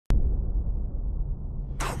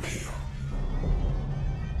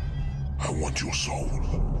I want your soul.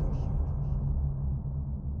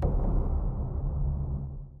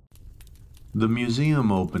 The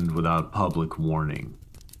museum opened without public warning.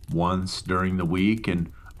 Once during the week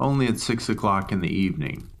and only at 6 o'clock in the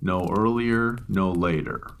evening, no earlier, no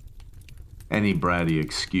later. Any bratty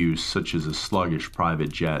excuse, such as a sluggish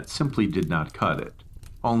private jet, simply did not cut it.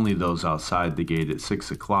 Only those outside the gate at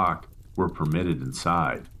 6 o'clock were permitted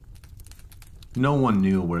inside. No one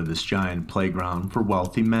knew where this giant playground for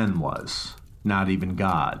wealthy men was, not even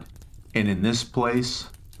God. And in this place,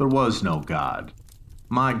 there was no God.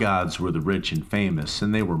 My gods were the rich and famous,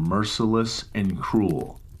 and they were merciless and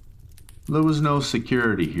cruel. There was no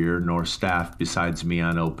security here, nor staff besides me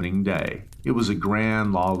on opening day. It was a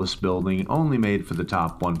grand, lawless building only made for the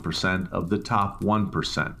top 1% of the top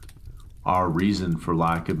 1%. Our reason for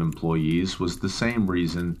lack of employees was the same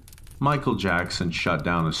reason Michael Jackson shut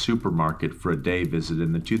down a supermarket for a day visit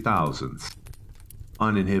in the 2000s.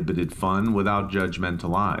 Uninhibited fun without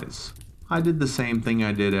judgmental eyes. I did the same thing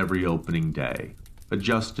I did every opening day.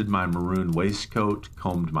 Adjusted my maroon waistcoat,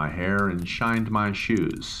 combed my hair, and shined my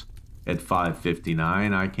shoes. At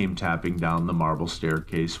 5:59, I came tapping down the marble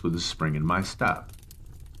staircase with a spring in my step.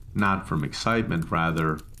 Not from excitement,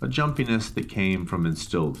 rather, a jumpiness that came from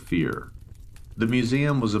instilled fear. The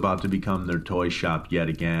museum was about to become their toy shop yet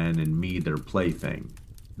again, and me their plaything.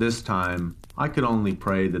 This time, I could only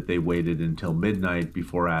pray that they waited until midnight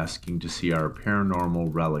before asking to see our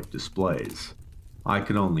paranormal relic displays. I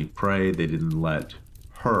could only pray they didn't let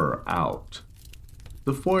her out.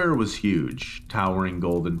 The foyer was huge, towering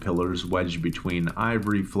golden pillars wedged between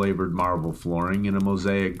ivory-flavored marble flooring and a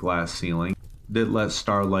mosaic glass ceiling that let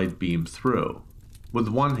starlight beam through. With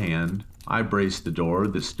one hand, I braced the door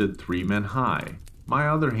that stood 3 men high, my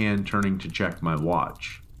other hand turning to check my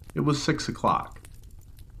watch. It was 6 o'clock.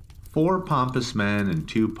 4 pompous men and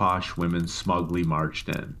 2 posh women smugly marched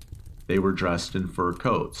in. They were dressed in fur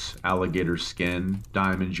coats, alligator skin,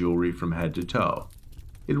 diamond jewelry from head to toe.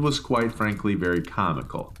 It was quite frankly very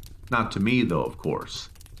comical. Not to me, though, of course.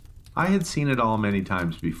 I had seen it all many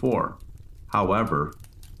times before. However,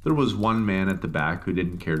 there was one man at the back who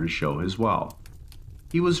didn't care to show his wealth.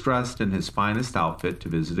 He was dressed in his finest outfit to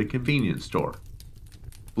visit a convenience store.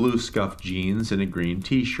 Blue scuffed jeans and a green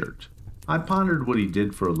t-shirt. I pondered what he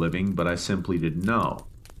did for a living, but I simply didn't know.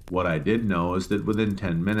 What I did know is that within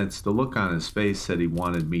 10 minutes, the look on his face said he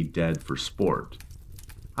wanted me dead for sport.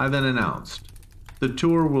 I then announced, "The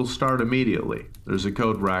tour will start immediately. There's a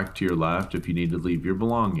coat rack to your left if you need to leave your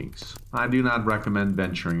belongings. I do not recommend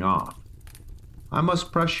venturing off. I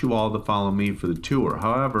must press you all to follow me for the tour,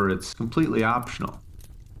 however, it's completely optional."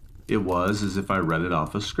 It was as if I read it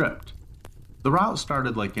off a script. The route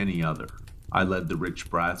started like any other. I led the rich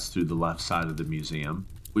brats through the left side of the museum.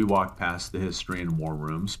 We walked past the history and war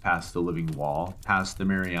rooms, past the living wall, past the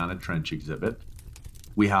Mariana Trench exhibit.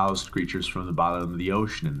 We housed creatures from the bottom of the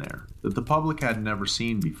ocean in there that the public had never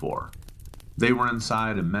seen before. They were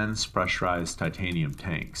inside immense pressurized titanium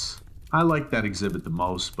tanks. I liked that exhibit the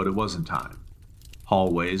most, but it wasn't time.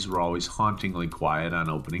 Hallways were always hauntingly quiet on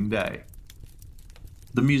opening day.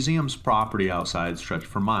 The museum's property outside stretched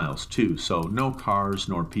for miles, too, so no cars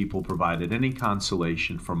nor people provided any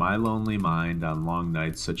consolation for my lonely mind on long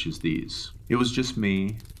nights such as these. It was just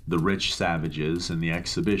me, the rich savages, and the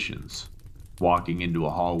exhibitions. Walking into a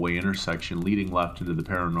hallway intersection leading left into the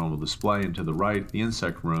paranormal display and to the right, the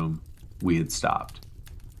insect room, we had stopped.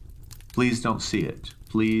 "Please don't see it.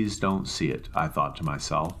 Please don't see it," I thought to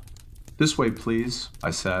myself. "This way, please,"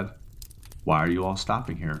 I said. "Why are you all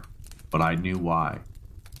stopping here?" But I knew why.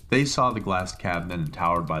 They saw the glass cabinet and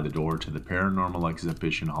towered by the door to the paranormal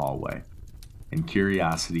exhibition hallway, and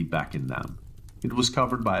curiosity beckoned them. It was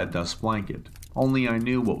covered by a dust blanket, only I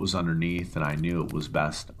knew what was underneath, and I knew it was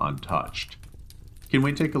best untouched. "Can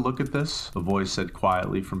we take a look at this?" a voice said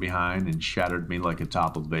quietly from behind and shattered me like a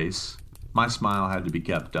toppled vase. My smile had to be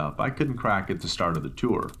kept up. I couldn't crack at the start of the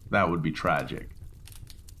tour. That would be tragic.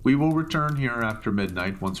 "We will return here after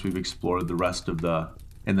midnight once we've explored the rest of the..."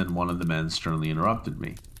 And then one of the men sternly interrupted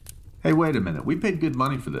me. "Hey, wait a minute. We paid good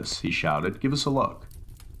money for this," he shouted. "Give us a look."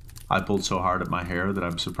 I pulled so hard at my hair that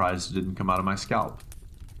I'm surprised it didn't come out of my scalp.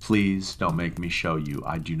 "Please don't make me show you.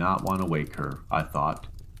 I do not want to wake her," I thought.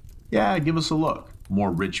 "Yeah, give us a look,"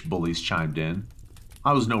 more rich bullies chimed in.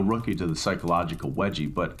 I was no rookie to the psychological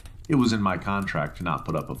wedgie, but it was in my contract to not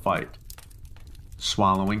put up a fight.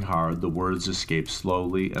 Swallowing hard, the words escaped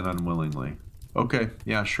slowly and unwillingly. "Okay,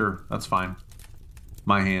 yeah, sure, that's fine."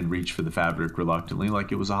 My hand reached for the fabric reluctantly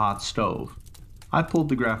like it was a hot stove. I pulled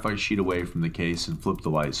the graphite sheet away from the case and flipped the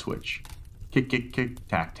light switch. Kick, kick, kick,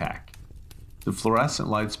 tack, tack. The fluorescent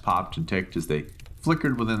lights popped and ticked as they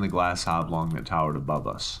flickered within the glass oblong that towered above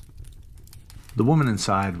us. The woman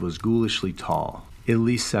inside was ghoulishly tall, at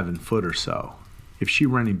least 7 foot or so. If she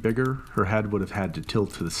were any bigger, her head would have had to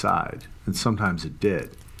tilt to the side, and sometimes it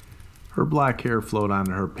did. Her black hair flowed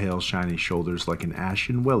onto her pale, shiny shoulders like an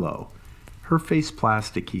ashen willow, her face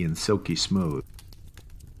plasticky and silky smooth.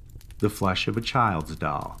 The flesh of a child's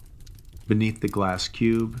doll. Beneath the glass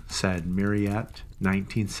cube said Myriette,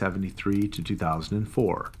 1973 to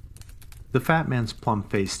 2004. The fat man's plump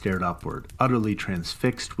face stared upward, utterly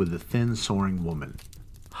transfixed with the thin, soaring woman.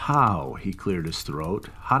 How? He cleared his throat.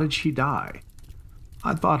 How did she die?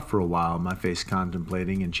 I thought for a while, my face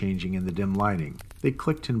contemplating and changing in the dim lighting. They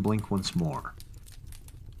clicked and blinked once more.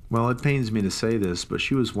 Well, it pains me to say this, but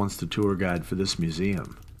she was once the tour guide for this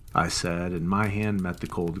museum, I said, and my hand met the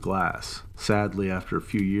cold glass. Sadly, after a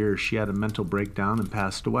few years, she had a mental breakdown and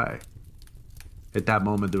passed away. At that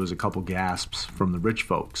moment, there was a couple gasps from the rich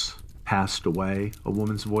folks. Passed away, a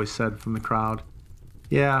woman's voice said from the crowd.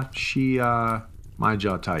 Yeah, my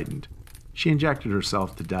jaw tightened. She injected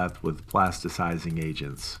herself to death with plasticizing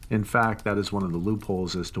agents. In fact, that is one of the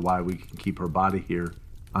loopholes as to why we can keep her body here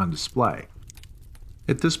on display.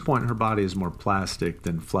 At this point, her body is more plastic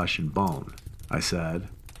than flesh and bone, I said.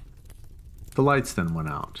 The lights then went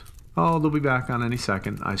out. Oh, they'll be back on any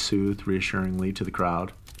second, I soothed reassuringly to the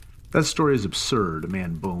crowd. That story is absurd, a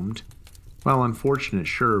man boomed. Well, unfortunate,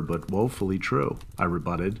 sure, but woefully true, I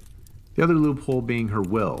rebutted. The other loophole being her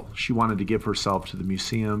will. She wanted to give herself to the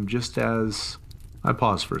museum just as... I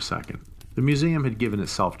paused for a second. The museum had given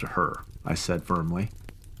itself to her, I said firmly.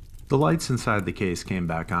 The lights inside the case came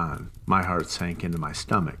back on. My heart sank into my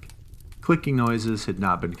stomach. Clicking noises had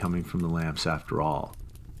not been coming from the lamps after all.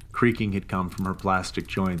 Creaking had come from her plastic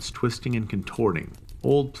joints twisting and contorting,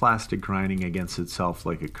 old plastic grinding against itself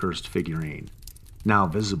like a cursed figurine. Now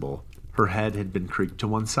visible, her head had been creaked to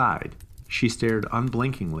one side. She stared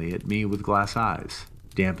unblinkingly at me with glass eyes.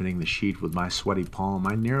 Dampening the sheet with my sweaty palm,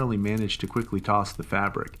 I narrowly managed to quickly toss the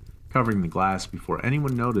fabric, covering the glass before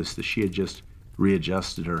anyone noticed that she had just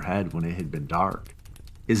readjusted her head when it had been dark.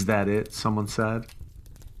 Is that it? Someone said.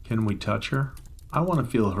 Can we touch her? I want to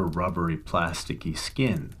feel her rubbery, plasticky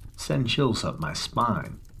skin. Send chills up my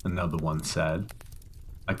spine, another one said.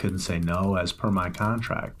 I couldn't say no as per my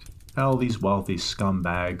contract. Hell, these wealthy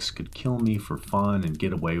scumbags could kill me for fun and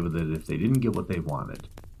get away with it if they didn't get what they wanted,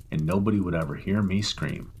 and nobody would ever hear me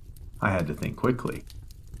scream. I had to think quickly.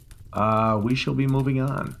 We shall be moving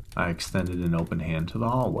on. I extended an open hand to the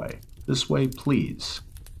hallway. This way, please.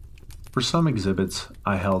 For some exhibits,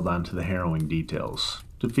 I held on to the harrowing details.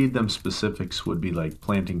 To feed them specifics would be like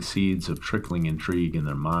planting seeds of trickling intrigue in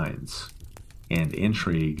their minds. And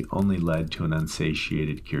intrigue only led to an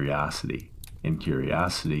unsatiated curiosity. And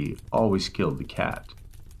curiosity always killed the cat,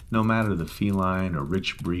 no matter the feline or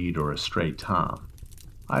rich breed or a stray tom.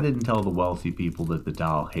 I didn't tell the wealthy people that the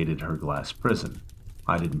doll hated her glass prison.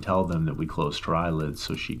 I didn't tell them that we closed her eyelids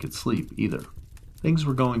so she could sleep either. Things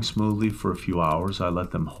were going smoothly for a few hours. I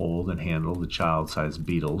let them hold and handle the child-sized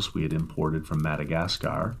beetles we had imported from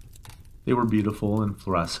Madagascar. They were beautiful and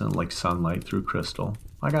fluorescent like sunlight through crystal.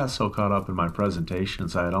 I got so caught up in my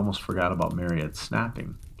presentations I had almost forgot about Marriott's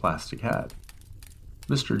snapping plastic head.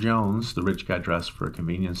 Mr. Jones, the rich guy dressed for a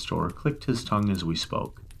convenience store, clicked his tongue as we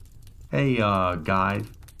spoke. Hey, guide.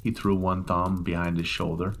 He threw one thumb behind his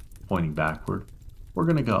shoulder, pointing backward. We're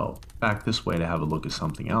gonna go. Back this way to have a look at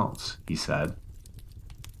something else, he said.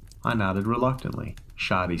 I nodded reluctantly.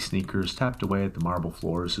 Shoddy sneakers tapped away at the marble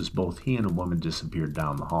floors as both he and a woman disappeared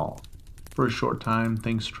down the hall. For a short time,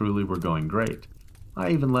 things truly were going great. I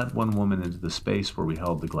even let one woman into the space where we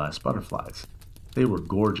held the glass butterflies. They were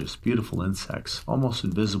gorgeous, beautiful insects, almost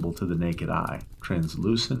invisible to the naked eye,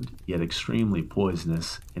 translucent, yet extremely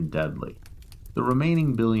poisonous and deadly. The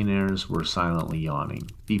remaining billionaires were silently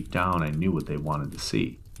yawning. Deep down, I knew what they wanted to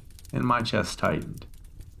see, and my chest tightened.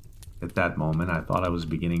 At that moment, I thought I was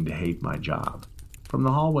beginning to hate my job. From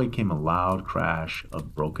the hallway came a loud crash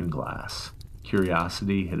of broken glass.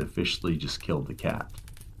 Curiosity had officially just killed the cat.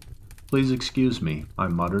 Please excuse me, I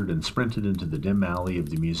muttered and sprinted into the dim alley of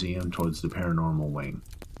the museum towards the paranormal wing.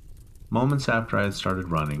 Moments after I had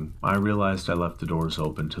started running, I realized I left the doors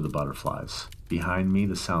open to the butterflies. Behind me,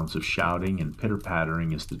 the sounds of shouting and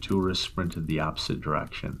pitter-pattering as the tourists sprinted the opposite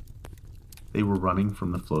direction. They were running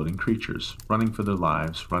from the floating creatures, running for their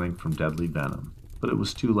lives, running from deadly venom. But it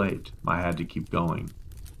was too late. I had to keep going.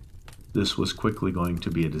 This was quickly going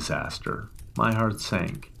to be a disaster. My heart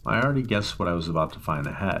sank. I already guessed what I was about to find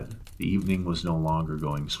ahead. The evening was no longer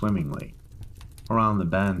going swimmingly. Around the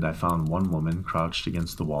bend, I found one woman crouched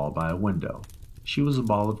against the wall by a window. She was a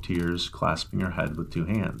ball of tears, clasping her head with two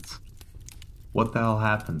hands. What the hell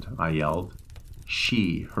happened? I yelled.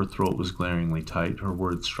 Her throat was glaringly tight, her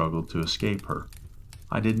words struggled to escape her.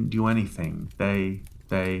 I didn't do anything. They,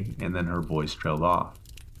 and then her voice trailed off.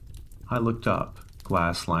 I looked up.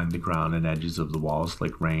 Glass lined the ground and edges of the walls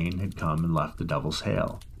like rain had come and left the devil's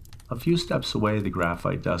hail. A few steps away, the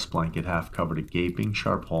graphite dust blanket half covered a gaping,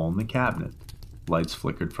 sharp hole in the cabinet. Lights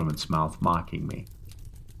flickered from its mouth, mocking me.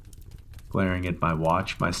 Glaring at my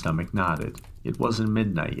watch, my stomach nodded. It wasn't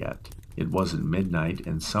midnight yet. It wasn't midnight,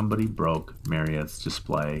 and somebody broke Marriott's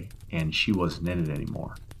display, and she wasn't in it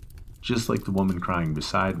anymore. Just like the woman crying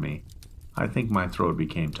beside me, I think my throat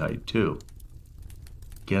became tight too.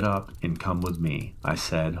 Get up and come with me, I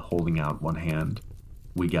said, holding out one hand.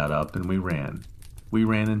 We got up and we ran. We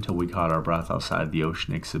ran until we caught our breath outside the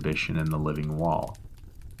ocean exhibition and the living wall.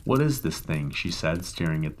 What is this thing? She said,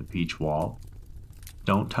 staring at the peach wall.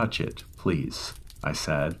 Don't touch it, please, I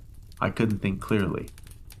said. I couldn't think clearly.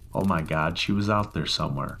 Oh my God, she was out there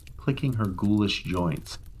somewhere, clicking her ghoulish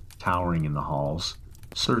joints, towering in the halls,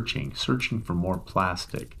 searching for more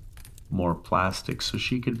plastic so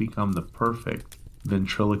she could become the perfect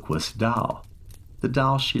ventriloquist doll. The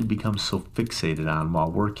doll she had become so fixated on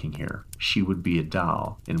while working here. She would be a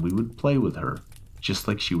doll, and we would play with her, just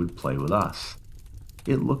like she would play with us.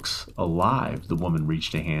 It looks alive. The woman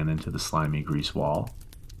reached a hand into the slimy grease wall.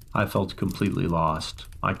 I felt completely lost.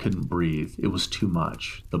 I couldn't breathe. It was too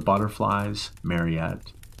much. The butterflies,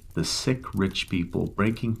 Marriott, the sick rich people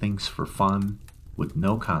breaking things for fun with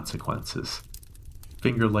no consequences.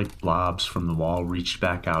 Finger-like blobs from the wall reached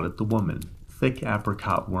back out at the woman, thick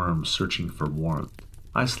apricot worms searching for warmth.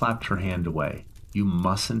 I slapped her hand away. You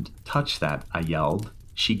mustn't touch that, I yelled.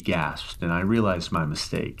 She gasped, and I realized my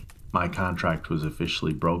mistake. My contract was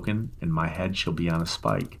officially broken, and my head shall be on a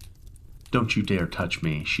spike. Don't you dare touch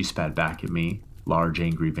me, she spat back at me, large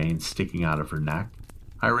angry veins sticking out of her neck.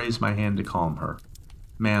 I raised my hand to calm her.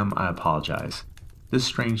 Ma'am, I apologize. This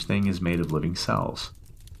strange thing is made of living cells.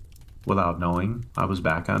 Without knowing, I was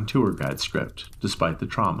back on tour guide script, despite the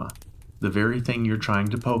trauma. The very thing you're trying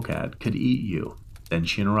to poke at could eat you. Then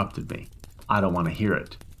she interrupted me. I don't want to hear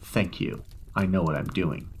it. Thank you. I know what I'm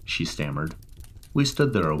doing, she stammered. We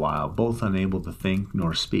stood there a while, both unable to think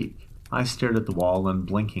nor speak. I stared at the wall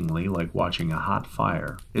unblinkingly like watching a hot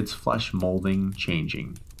fire, its flesh molding,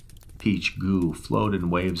 changing. Peach goo flowed in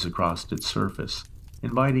waves across its surface,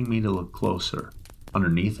 inviting me to look closer.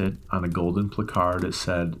 Underneath it, on a golden placard, it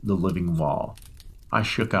said, The Living Wall. I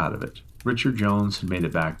shook out of it. Richard Jones had made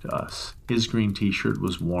it back to us. His green t-shirt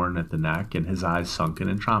was worn at the neck and his eyes sunken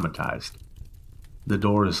and traumatized. The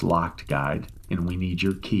door is locked, guide, and we need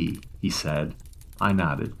your key, he said. I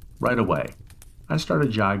nodded. Right away. I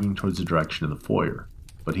started jogging towards the direction of the foyer,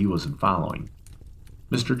 but he wasn't following.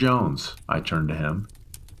 Mr. Jones, I turned to him.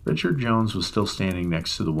 Richard Jones was still standing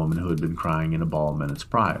next to the woman who had been crying in a ball minutes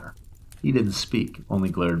prior. He didn't speak, only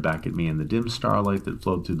glared back at me in the dim starlight that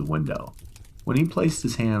flowed through the window. When he placed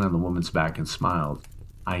his hand on the woman's back and smiled,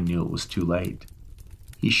 I knew it was too late.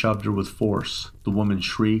 He shoved her with force. The woman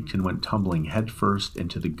shrieked and went tumbling headfirst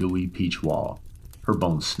into the gooey peach wall. Her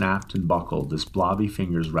bones snapped and buckled as blobby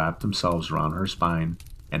fingers wrapped themselves around her spine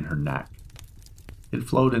and her neck. It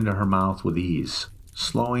flowed into her mouth with ease,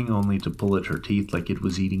 slowing only to pull at her teeth like it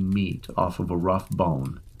was eating meat off of a rough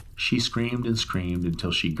bone. She screamed and screamed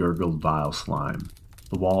until she gurgled vile slime.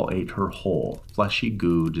 The wall ate her whole, fleshy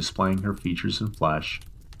goo displaying her features and flesh,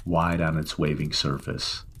 wide on its waving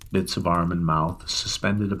surface. Bits of arm and mouth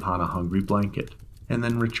suspended upon a hungry blanket. And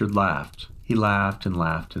then Richard laughed. He laughed and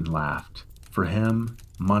laughed and laughed. For him,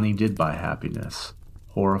 money did buy happiness.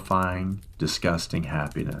 Horrifying, disgusting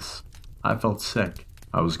happiness. I felt sick.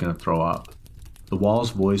 I was going to throw up. The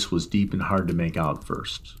wall's voice was deep and hard to make out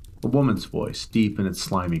first. A woman's voice, deep in its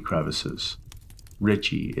slimy crevices.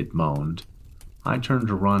 Richie, it moaned. I turned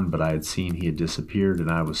to run, but I had seen he had disappeared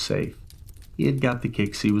and I was safe. He had got the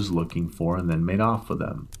kicks he was looking for and then made off with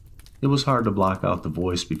them. It was hard to block out the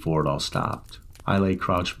voice before it all stopped. I lay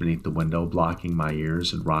crouched beneath the window, blocking my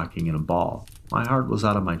ears and rocking in a ball. My heart was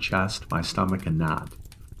out of my chest, my stomach a knot.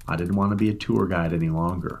 I didn't want to be a tour guide any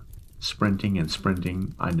longer. Sprinting and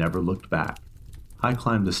sprinting, I never looked back. I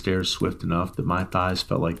climbed the stairs swift enough that my thighs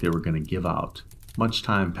felt like they were going to give out. Much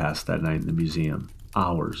time passed that night in the museum.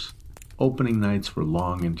 Hours. Opening nights were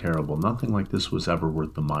long and terrible. Nothing like this was ever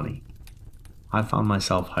worth the money. I found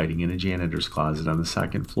myself hiding in a janitor's closet on the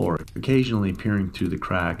second floor, occasionally peering through the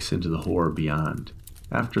cracks into the horror beyond.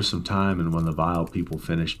 After some time, and when the vile people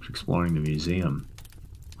finished exploring the museum,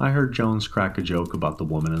 I heard Jones crack a joke about the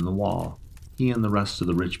woman in the wall. He and the rest of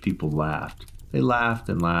the rich people laughed. They laughed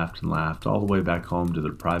and laughed and laughed all the way back home to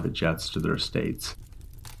their private jets to their estates.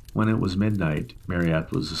 When it was midnight,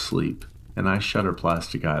 Marriott was asleep. and I shut her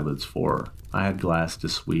plastic eyelids for her. I had glass to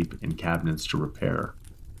sweep and cabinets to repair.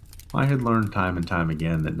 I had learned time and time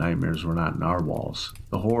again that nightmares were not narwhals.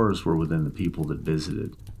 The horrors were within the people that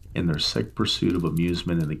visited, in their sick pursuit of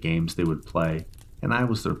amusement in the games they would play, and I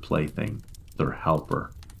was their plaything, their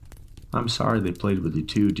helper. I'm sorry they played with you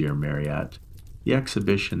too, dear Mariette. The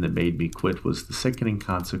exhibition that made me quit was the sickening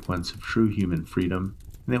consequence of true human freedom,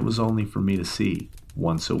 and it was only for me to see,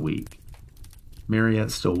 once a week.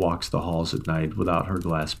 Mariette still walks the halls at night without her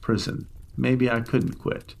glass prison. Maybe I couldn't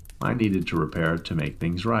quit. I needed to repair it to make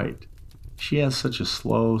things right. She has such a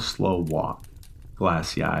slow walk,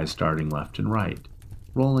 glassy eyes darting left and right,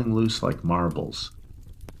 rolling loose like marbles,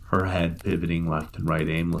 her head pivoting left and right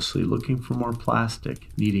aimlessly, looking for more plastic,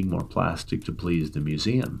 needing more plastic to please the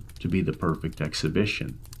museum, to be the perfect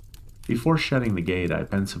exhibition. Before shutting the gate, I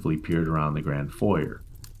pensively peered around the grand foyer.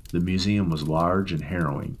 The museum was large and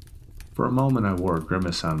harrowing. For a moment I wore a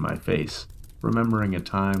grimace on my face, remembering a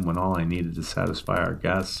time when all I needed to satisfy our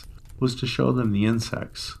guests was to show them the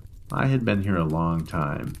insects. I had been here a long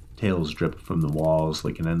time. Tales dripped from the walls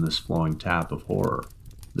like an endless flowing tap of horror.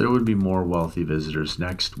 There would be more wealthy visitors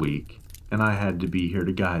next week, and I had to be here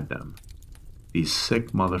to guide them. These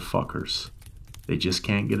sick motherfuckers. They just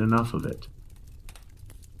can't get enough of it.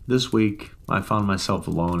 This week, I found myself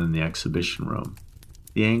alone in the exhibition room.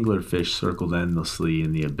 The anglerfish circled endlessly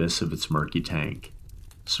in the abyss of its murky tank,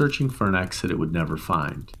 searching for an exit it would never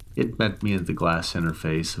find. It met me at the glass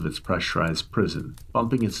interface of its pressurized prison,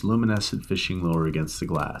 bumping its luminescent fishing lure against the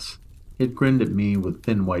glass. It grinned at me with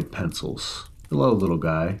thin white pencils. Hello, little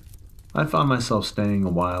guy. I found myself staying a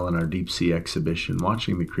while in our deep-sea exhibition,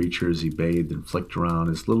 watching the creature as he bathed and flicked around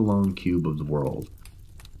his little lone cube of the world.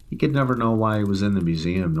 He could never know why he was in the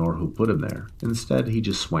museum nor who put him there. Instead, he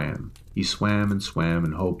just swam. He swam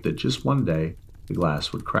and hoped that just one day the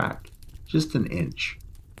glass would crack. Just an inch.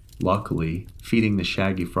 Luckily, feeding the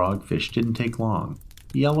shaggy frogfish didn't take long.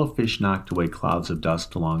 The yellowfish knocked away clouds of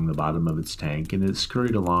dust along the bottom of its tank, and it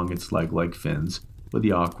scurried along its leg-like fins with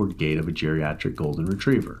the awkward gait of a geriatric golden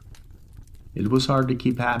retriever. It was hard to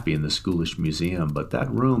keep happy in the schoolish museum, but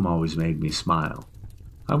that room always made me smile.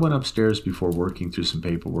 I went upstairs before working through some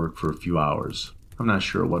paperwork for a few hours. I'm not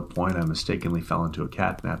sure at what point I mistakenly fell into a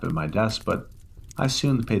catnap at my desk, but I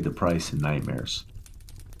soon paid the price in nightmares.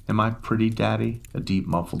 "Am I pretty, Daddy?" a deep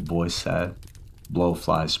muffled voice said.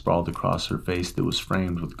 Blowflies sprawled across her face that was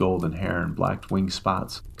framed with golden hair, and black wing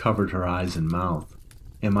spots covered her eyes and mouth.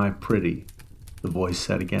 "Am I pretty?" the voice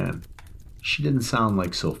said again. She didn't sound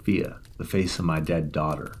like Sophia, the face of my dead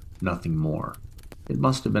daughter, nothing more. It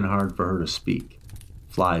must have been hard for her to speak.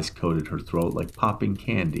 Flies coated her throat like popping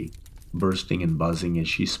candy, bursting and buzzing as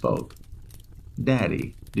she spoke.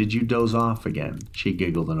 "Daddy, did you doze off again?" she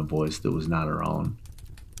giggled in a voice that was not her own.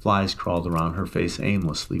 Flies crawled around her face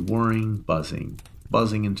aimlessly, whirring,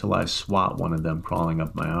 buzzing until I swat one of them crawling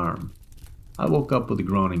up my arm. I woke up with a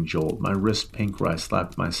groaning jolt, my wrist pink where I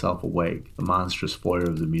slapped myself awake, the monstrous foyer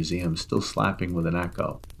of the museum still slapping with an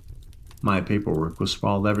echo. My paperwork was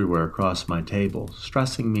sprawled everywhere across my table,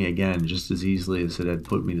 stressing me again just as easily as it had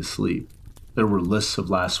put me to sleep. There were lists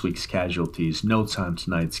of last week's casualties, notes on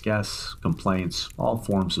tonight's guests, complaints, all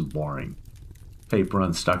forms of boring. Paper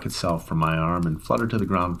unstuck itself from my arm and fluttered to the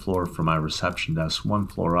ground floor from my reception desk one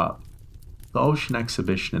floor up. The ocean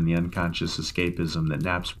exhibition and the unconscious escapism that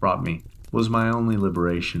naps brought me was my only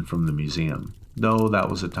liberation from the museum, though that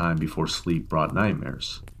was a time before sleep brought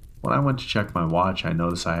nightmares. When I went to check my watch, I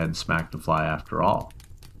noticed I hadn't smacked a fly after all.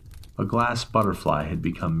 A glass butterfly had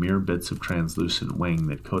become mere bits of translucent wing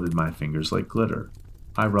that coated my fingers like glitter.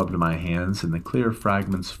 I rubbed my hands, and the clear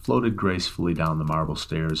fragments floated gracefully down the marble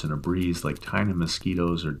stairs in a breeze like tiny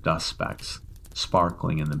mosquitoes or dust specks,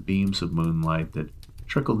 sparkling in the beams of moonlight that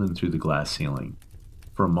trickled in through the glass ceiling.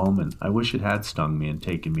 For a moment, I wish it had stung me and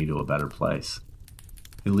taken me to a better place.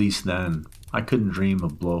 At least then, I couldn't dream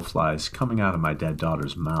of blowflies coming out of my dead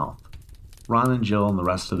daughter's mouth. Ron and Jill and the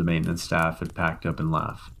rest of the maintenance staff had packed up and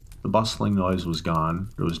left. The bustling noise was gone.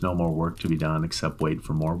 There was no more work to be done except wait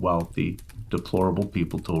for more wealthy, deplorable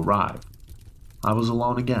people to arrive. I was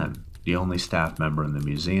alone again, the only staff member in the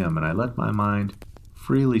museum, and I let my mind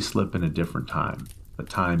freely slip in a different time, a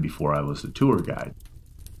time before I was the tour guide.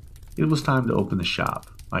 It was time to open the shop.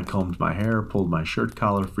 I combed my hair, pulled my shirt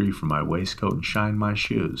collar free from my waistcoat, and shined my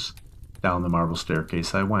shoes. Down the marble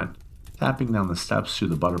staircase I went, tapping down the steps through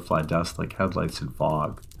the butterfly dust like headlights in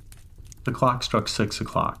fog. The clock struck 6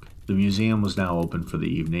 o'clock. The museum was now open for the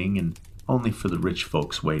evening, and only for the rich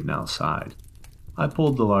folks waiting outside. I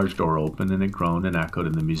pulled the large door open, and it groaned and echoed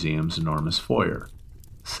in the museum's enormous foyer.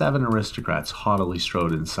 7 aristocrats haughtily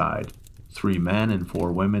strode inside, 3 men and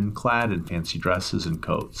 4 women clad in fancy dresses and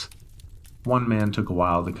coats. One man took a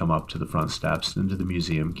while to come up to the front steps and into the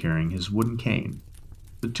museum carrying his wooden cane.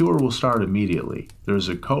 "The tour will start immediately. There's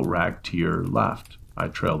a coat rack to your left." I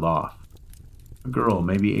trailed off. A girl,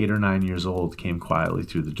 maybe 8 or 9 years old, came quietly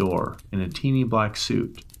through the door, in a teeny black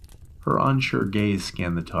suit. Her unsure gaze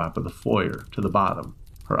scanned the top of the foyer, to the bottom,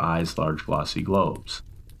 her eyes large glossy globes.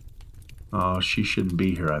 Oh, she shouldn't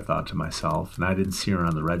be here, I thought to myself, and I didn't see her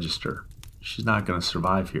on the register. She's not going to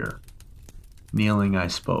survive here. Kneeling, I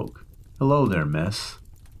spoke. "Hello there, miss."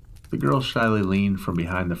 The girl shyly leaned from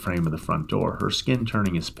behind the frame of the front door, her skin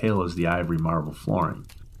turning as pale as the ivory marble flooring.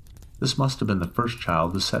 This must have been the first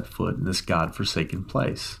child to set foot in this god-forsaken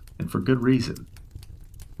place, and for good reason.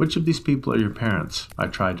 "Which of these people are your parents?" I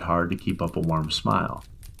tried hard to keep up a warm smile.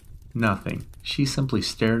 Nothing. She simply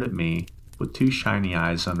stared at me with 2 shiny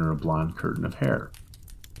eyes under a blonde curtain of hair.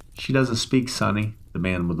 "She doesn't speak, sonny." The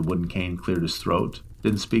man with the wooden cane cleared his throat.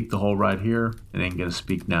 "Didn't speak the whole ride here, and ain't gonna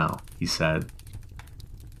speak now," he said.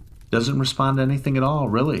 "Doesn't respond to anything at all,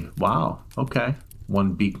 really. Wow, okay."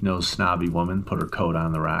 One beak-nosed snobby woman put her coat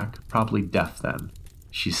on the rack. "Probably deaf then,"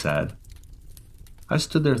 she said. I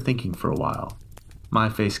stood there thinking for a while, my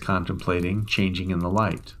face contemplating, changing in the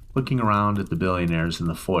light, looking around at the billionaires in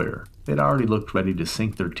the foyer. They'd already looked ready to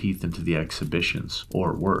sink their teeth into the exhibitions,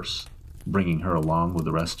 or worse. Bringing her along with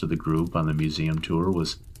the rest of the group on the museum tour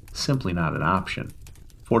was simply not an option.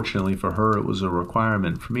 Fortunately for her, it was a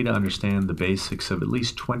requirement for me to understand the basics of at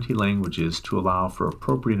least 20 languages to allow for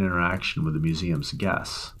appropriate interaction with the museum's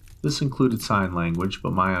guests. This included sign language,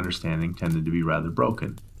 but my understanding tended to be rather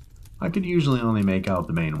broken. I could usually only make out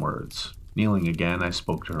the main words. Kneeling again, I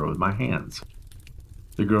spoke to her with my hands.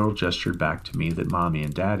 The girl gestured back to me that Mommy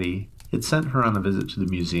and Daddy had sent her on a visit to the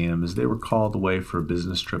museum as they were called away for a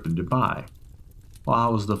business trip in Dubai. "Well,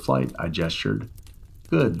 how was the flight?" I gestured.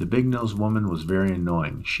 "Good. The big-nosed woman was very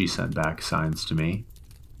annoying," she sent back signs to me.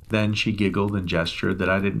 Then she giggled and gestured that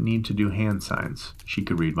I didn't need to do hand signs. She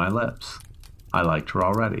could read my lips. I liked her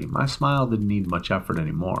already. My smile didn't need much effort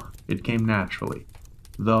anymore. It came naturally,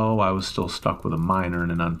 though I was still stuck with a minor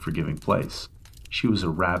in an unforgiving place. She was a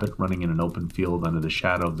rabbit running in an open field under the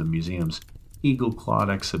shadow of the museum's eagle-clawed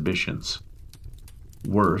exhibitions.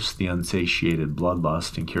 Worse, the unsatiated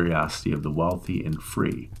bloodlust and curiosity of the wealthy and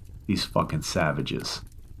free. These fucking savages.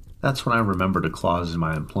 That's when I remembered a clause in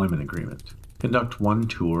my employment agreement. Conduct 1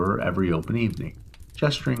 tour every open evening.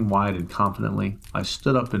 Gesturing wide and confidently, I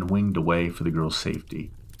stood up and winged away for the girl's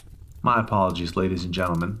safety. "My apologies, ladies and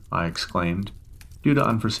gentlemen," I exclaimed. "Due to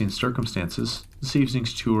unforeseen circumstances, this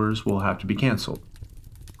evening's tours will have to be canceled."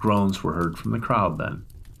 Groans were heard from the crowd then.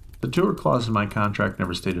 The tour clause in my contract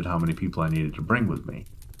never stated how many people I needed to bring with me.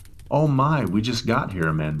 "Oh my, we just got here,"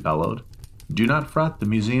 a man bellowed. "Do not fret, the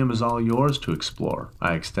museum is all yours to explore."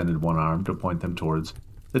 I extended one arm to point them towards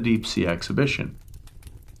the deep-sea exhibition.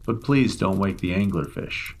 "But please don't wake the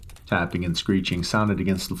anglerfish." Tapping and screeching sounded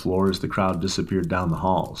against the floor as the crowd disappeared down the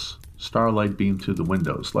halls. Starlight beamed through the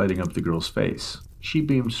windows, lighting up the girl's face. She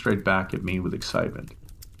beamed straight back at me with excitement.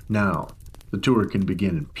 "Now, the tour can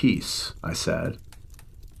begin in peace," I said.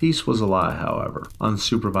 Peace was a lie, however.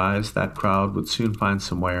 Unsupervised, that crowd would soon find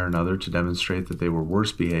some way or another to demonstrate that they were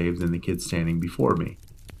worse behaved than the kid standing before me.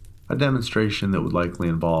 A demonstration that would likely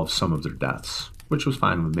involve some of their deaths, which was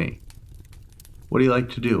fine with me. "What do you like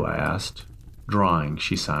to do?" I asked. "Drawing,"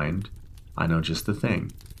 she signed. "I know just the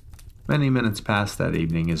thing." Many minutes passed that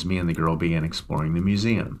evening as me and the girl began exploring the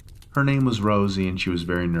museum. Her name was Rosie, and she was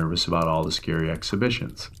very nervous about all the scary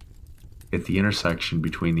exhibitions. At the intersection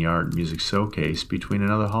between the art and music showcase, between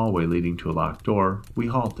another hallway leading to a locked door, we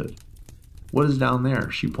halted. "What is down there?"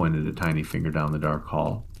 She pointed a tiny finger down the dark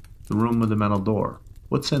hall. "The room with the metal door.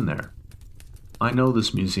 What's in there?" "I know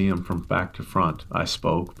this museum from back to front," I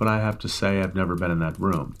spoke, "but I have to say I've never been in that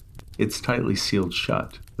room. It's tightly sealed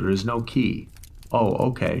shut. There is no key." "Oh,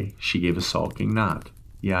 okay," she gave a sulking nod.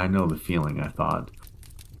 "Yeah, I know the feeling," I thought.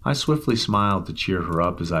 I swiftly smiled to cheer her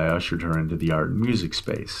up as I ushered her into the art and music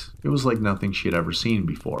space. It was like nothing she had ever seen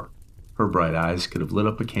before. Her bright eyes could have lit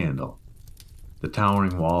up a candle. The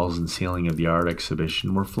towering walls and ceiling of the art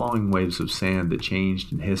exhibition were flowing waves of sand that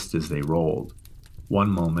changed and hissed as they rolled. One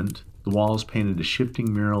moment, the walls painted a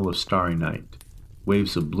shifting mural of starry night,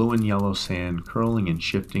 waves of blue and yellow sand curling and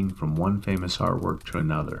shifting from one famous artwork to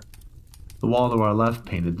another. The wall to our left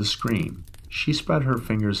painted the Scream. She spread her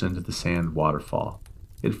fingers into the sand waterfall.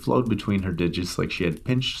 It flowed between her digits like she had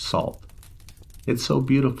pinched salt. "It's so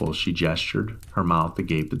beautiful," she gestured, her mouth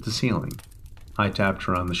agape at the ceiling. I tapped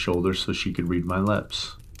her on the shoulder so she could read my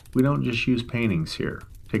lips. "We don't just use paintings here.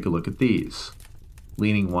 Take a look at these."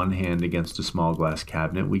 Leaning one hand against a small glass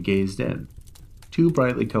cabinet, we gazed in. 2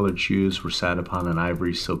 brightly colored shoes were sat upon an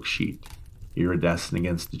ivory silk sheet. iridescent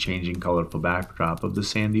against the changing colorful backdrop of the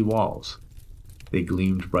sandy walls. They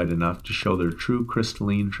gleamed bright enough to show their true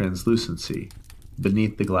crystalline translucency.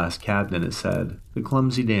 Beneath the glass cabinet it said, "The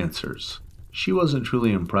Clumsy Dancers." She wasn't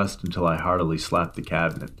truly impressed until I heartily slapped the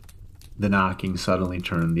cabinet. The knocking suddenly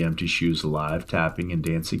turned the empty shoes alive, tapping and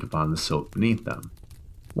dancing upon the silk beneath them.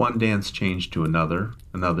 One dance changed to another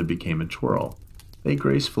became a twirl. They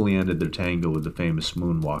gracefully ended their tango with the famous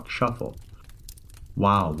moonwalk shuffle.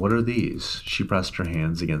 "Wow, what are these?" She pressed her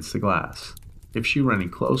hands against the glass. If she were any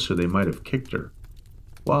closer, they might have kicked her.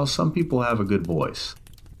 Well, some people have a good voice.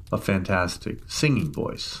 A fantastic, singing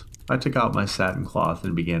voice. I took out my satin cloth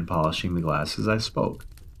and began polishing the glass as I spoke.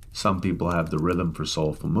 Some people have the rhythm for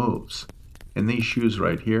soulful moves. And these shoes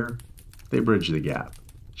right here, they bridge the gap.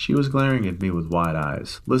 She was glaring at me with wide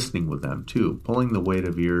eyes, listening with them too, pulling the weight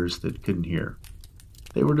of ears that couldn't hear.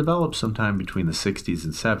 They were developed sometime between the 60s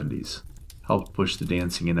and 70s, helped push the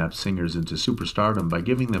dancing inept singers into superstardom by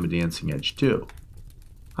giving them a dancing edge too.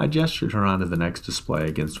 I gestured her onto the next display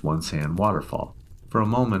against one sand waterfall. For a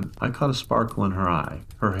moment, I caught a sparkle in her eye.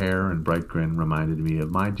 Her hair and bright grin reminded me of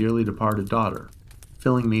my dearly departed daughter,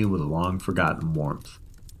 filling me with a long-forgotten warmth.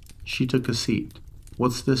 She took a seat.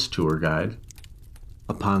 "What's this, tour guide?"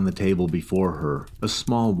 Upon the table before her, a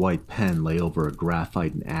small white pen lay over a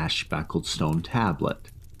graphite and ash-speckled stone tablet.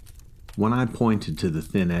 When I pointed to the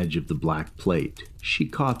thin edge of the black plate, she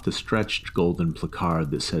caught the stretched golden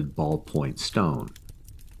placard that said ballpoint stone.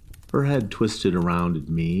 Her head twisted around at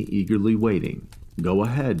me, eagerly waiting. "Go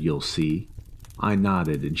ahead, you'll see." I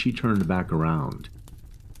nodded, and she turned back around.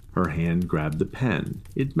 Her hand grabbed the pen.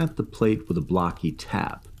 It met the plate with a blocky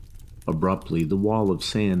tap. Abruptly, the wall of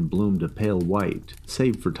sand bloomed a pale white,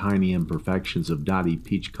 save for tiny imperfections of dotty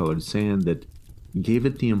peach-colored sand that gave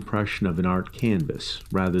it the impression of an art canvas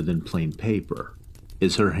rather than plain paper.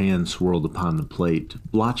 As her hand swirled upon the plate,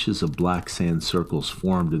 blotches of black sand circles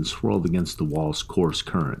formed and swirled against the wall's coarse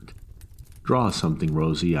current. "Draw something,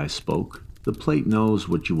 Rosie," I spoke. "The plate knows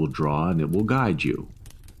what you will draw, and it will guide you."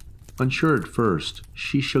 Unsure at first,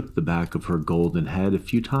 she shook the back of her golden head a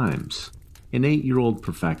few times. An 8-year-old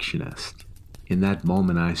perfectionist. In that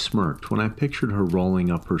moment I smirked when I pictured her rolling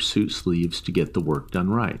up her suit sleeves to get the work done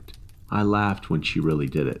right. I laughed when she really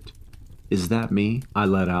did it. "Is that me?" I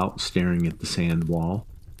let out, staring at the sand wall.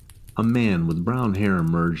 A man with brown hair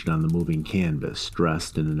emerged on the moving canvas,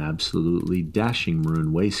 dressed in an absolutely dashing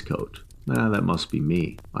maroon waistcoat. That must be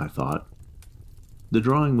me, I thought. The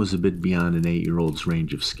drawing was a bit beyond an 8-year-old's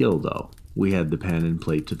range of skill, though. We had the pen and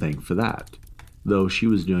plate to thank for that, though she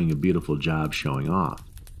was doing a beautiful job showing off.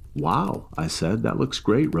 "Wow," I said, "that looks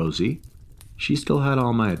great, Rosie." She still had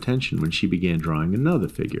all my attention when she began drawing another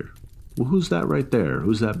figure. "Well, who's that right there?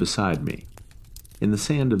 Who's that beside me?" In the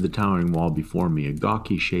sand of the towering wall before me, a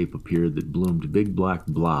gawky shape appeared that bloomed big black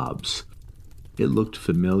blobs. It looked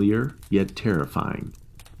familiar, yet terrifying.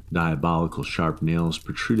 Diabolical sharp nails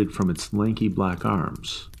protruded from its lanky black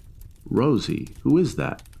arms. "Rosie, who is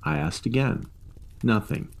that?" I asked again.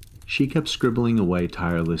 Nothing. She kept scribbling away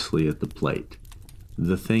tirelessly at the plate.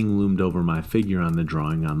 The thing loomed over my figure on the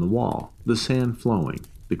drawing on the wall, the sand flowing,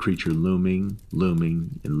 the creature looming,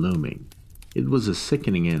 looming, and looming. It was a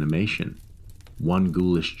sickening animation. One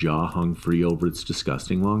ghoulish jaw hung free over its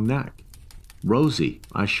disgusting long neck. "Rosie!"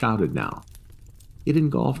 I shouted now. It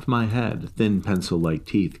engulfed my head. Thin pencil-like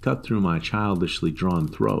teeth cut through my childishly drawn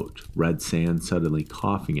throat, red sand suddenly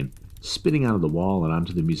coughing and spitting out of the wall and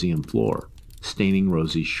onto the museum floor, staining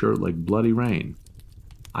Rosie's shirt like bloody rain.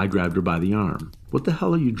 I grabbed her by the arm. "What the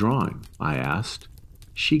hell are you drawing?" I asked.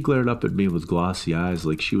 She glared up at me with glossy eyes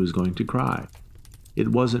like she was going to cry.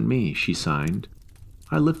 "It wasn't me," she signed.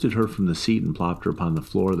 I lifted her from the seat and plopped her upon the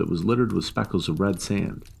floor that was littered with speckles of red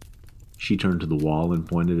sand. She turned to the wall and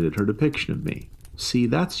pointed at her depiction of me. "See,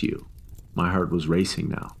 that's you." My heart was racing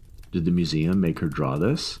now. Did the museum make her draw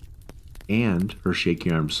this? And her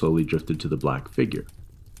shaky arm slowly drifted to the black figure.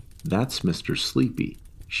 "That's Mr. Sleepy,"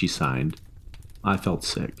 she signed. I felt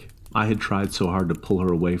sick. I had tried so hard to pull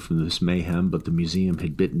her away from this mayhem, but the museum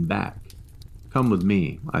had bitten back. "Come with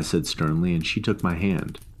me," I said sternly, and she took my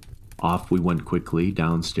hand. Off we went quickly,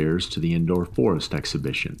 downstairs to the indoor forest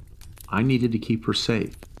exhibition. I needed to keep her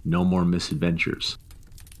safe. No more misadventures.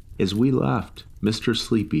 As we left, Mr.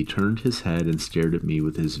 Sleepy turned his head and stared at me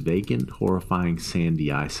with his vacant, horrifying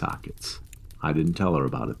sandy eye sockets. I didn't tell her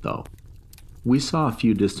about it, though. We saw a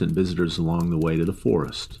few distant visitors along the way to the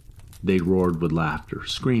forest. They roared with laughter,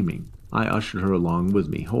 screaming. I ushered her along with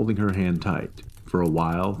me, holding her hand tight. For a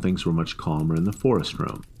while, things were much calmer in the forest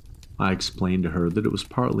room. I explained to her that it was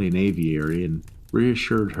partly an aviary and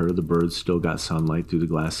reassured her the birds still got sunlight through the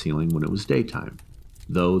glass ceiling when it was daytime.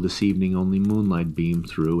 though this evening only moonlight beamed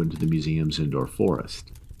through into the museum's indoor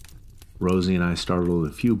forest. Rosie and I startled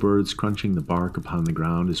a few birds crunching the bark upon the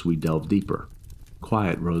ground as we delved deeper.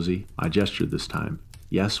 "Quiet, Rosie," I gestured this time.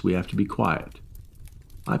 "Yes, we have to be quiet."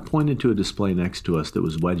 I pointed to a display next to us that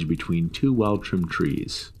was wedged between two well-trimmed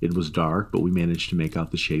trees. It was dark, but we managed to make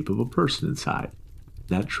out the shape of a person inside.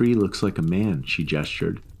 "That tree looks like a man," she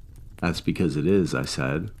gestured. "That's because it is," I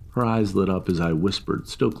said. Her eyes lit up as I whispered,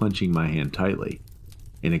 still clenching my hand tightly.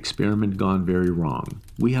 "An experiment gone very wrong.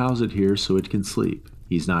 We house it here so it can sleep.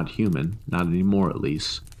 He's not human, not anymore at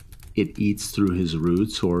least. It eats through his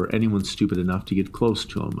roots or anyone stupid enough to get close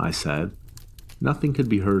to him," I said. Nothing could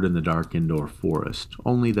be heard in the dark indoor forest,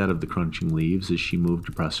 only that of the crunching leaves as she moved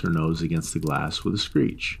to press her nose against the glass with a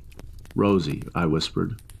screech. "Rosie," I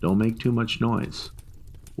whispered, "don't make too much noise."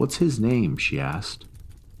 "What's his name?" she asked.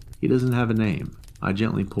 "He doesn't have a name." I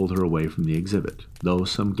gently pulled her away from the exhibit, though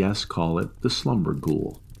some guests call it the slumber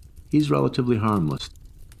ghoul. "He's relatively harmless,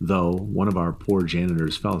 though one of our poor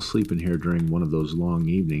janitors fell asleep in here during one of those long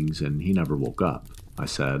evenings and he never woke up," I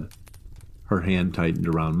said. Her hand tightened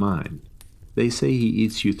around mine. "They say he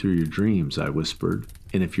eats you through your dreams," I whispered,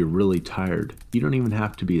 "and if you're really tired, you don't even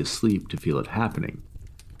have to be asleep to feel it happening."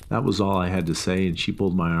 That was all I had to say, and she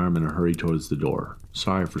pulled my arm in a hurry towards the door.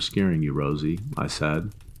 "Sorry for scaring you, Rosie," I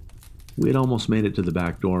said. We had almost made it to the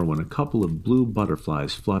back door when a couple of blue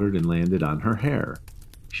butterflies fluttered and landed on her hair.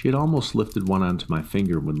 She had almost lifted one onto my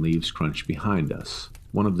finger when leaves crunched behind us.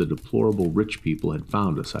 One of the deplorable rich people had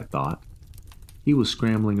found us, I thought. He was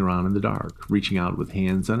scrambling around in the dark, reaching out with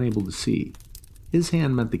hands unable to see. His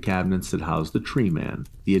hand met the cabinets that housed the tree man.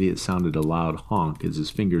 The idiot sounded a loud honk as his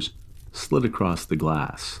fingers slid across the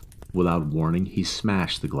glass. Without warning, he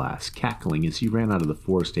smashed the glass, cackling as he ran out of the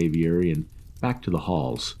forest aviary and back to the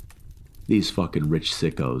halls. These fucking rich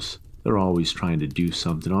sickos. They're always trying to do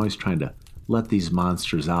something, always trying to let these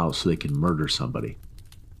monsters out so they can murder somebody.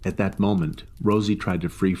 At that moment, Rosie tried to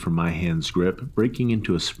free from my hand's grip, breaking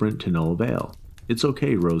into a sprint to no avail. "It's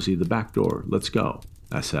okay, Rosie, the back door. Let's go,"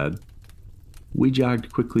 I said. We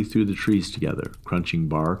jogged quickly through the trees together, crunching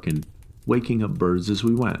bark and waking up birds as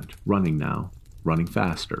we went, running now, running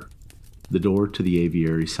faster. The door to the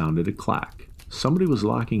aviary sounded a clack. Somebody was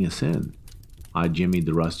locking us in. I jimmied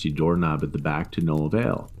the rusty doorknob at the back to no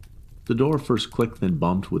avail. The door first clicked, then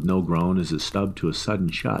bumped with no groan as it stubbed to a sudden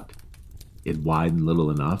shut. It widened little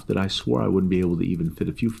enough that I swore I wouldn't be able to even fit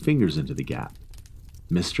a few fingers into the gap.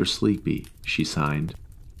 "Mr. Sleepy," she signed.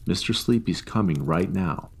 "Mr. Sleepy's coming right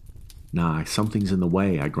now." "Nah, something's in the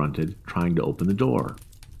way," I grunted, trying to open the door.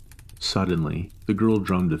 Suddenly, the girl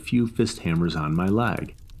drummed a few fist hammers on my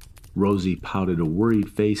leg. Rosie pouted a worried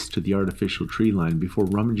face to the artificial tree line before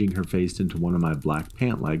rummaging her face into one of my black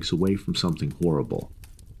pant legs away from something horrible.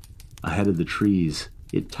 Ahead of the trees,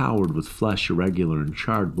 it towered with flesh irregular and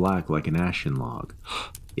charred black like an ashen log.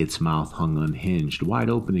 Its mouth hung unhinged, wide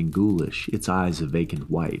open and ghoulish, its eyes a vacant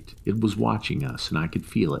white. It was watching us, and I could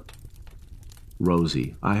feel it.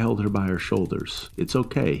 "Rosie," I held her by her shoulders. "It's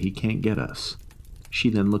okay, he can't get us." She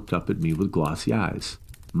then looked up at me with glossy eyes.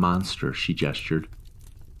 "Monster," she gestured.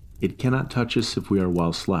 "It cannot touch us if we are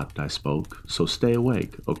well slept," I spoke, "so stay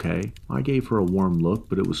awake, okay?" I gave her a warm look,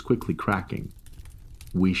 but it was quickly cracking.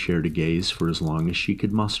 We shared a gaze for as long as she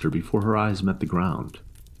could muster before her eyes met the ground.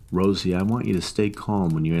 "Rosie, I want you to stay calm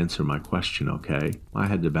when you answer my question, okay?" I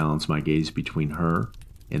had to balance my gaze between her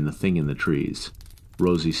and the thing in the trees.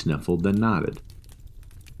 Rosie sniffled, then nodded.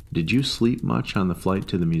 "Did you sleep much on the flight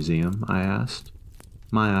to the museum?" I asked.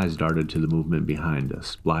 My eyes darted to the movement behind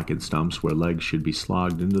us, blackened stumps where legs should be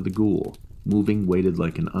slogged into the ghoul, moving weighted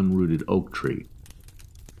like an unrooted oak tree.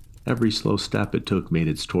 Every slow step it took made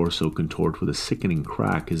its torso contort with a sickening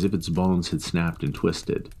crack as if its bones had snapped and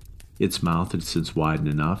twisted. Its mouth had since widened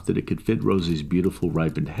enough that it could fit Rosie's beautiful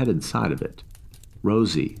ripened head inside of it.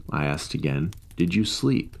 "Rosie," I asked again, "did you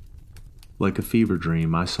sleep?" Like a fever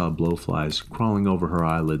dream, I saw blowflies crawling over her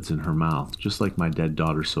eyelids and her mouth, just like my dead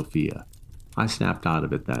daughter Sophia. I snapped out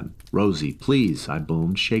of it then. "Rosie, please," I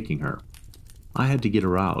boomed, shaking her. I had to get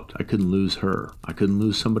her out. I couldn't lose her. I couldn't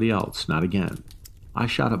lose somebody else, not again. I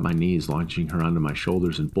shot up my knees, launching her onto my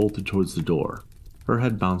shoulders and bolted towards the door. Her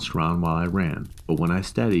head bounced around while I ran, but when I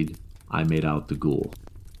steadied, I made out the ghoul.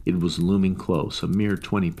 It was looming close, a mere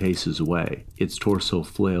 20 paces away. Its torso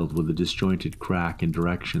flailed with a disjointed crack in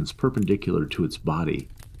directions perpendicular to its body.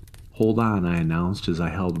 "Hold on," I announced as I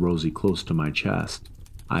held Rosie close to my chest.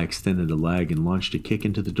 I extended a leg and launched a kick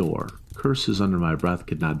into the door. Curses under my breath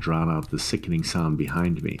could not drown out the sickening sound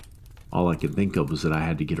behind me. All I could think of was that I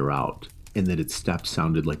had to get her out, and that its steps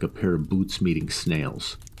sounded like a pair of boots meeting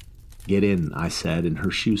snails. "Get in," I said, and her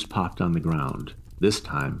shoes popped on the ground. This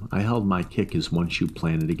time, I held my kick as one shoe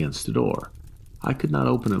planted against the door. I could not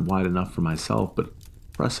open it wide enough for myself, but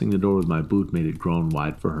pressing the door with my boot made it grown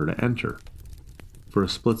wide for her to enter. For a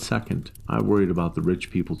split second, I worried about the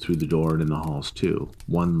rich people through the door and in the halls too,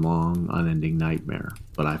 one long, unending nightmare,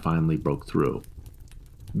 but I finally broke through.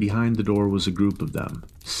 Behind the door was a group of them,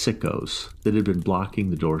 sickos, that had been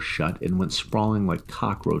blocking the door shut and went sprawling like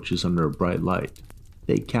cockroaches under a bright light.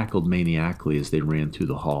 They cackled maniacally as they ran through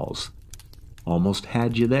the halls. "Almost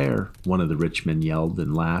had you there," one of the rich men yelled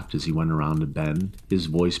and laughed as he went around a bend, his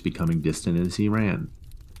voice becoming distant as he ran.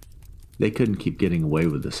 They couldn't keep getting away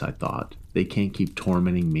with this, I thought. They can't keep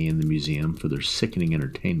tormenting me in the museum for their sickening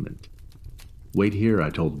entertainment. "Wait here,"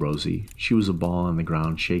 I told Rosie. She was a ball on the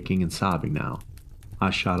ground, shaking and sobbing now.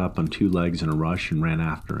 I shot up on 2 legs in a rush and ran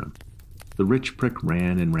after him. The rich prick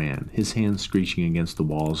ran and ran, his hands screeching against the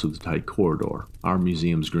walls of the tight corridor. Our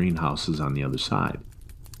museum's greenhouses on the other side.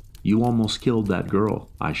 "You almost killed that girl,"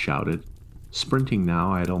 I shouted. Sprinting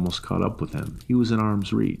now, I had almost caught up with him. He was in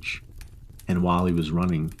arm's reach. And while he was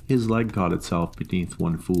running, his leg caught itself beneath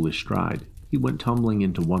one foolish stride. He went tumbling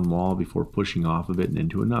into one wall before pushing off of it and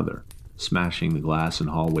into another, smashing the glass and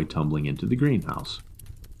hallway, tumbling into the greenhouse.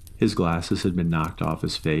 His glasses had been knocked off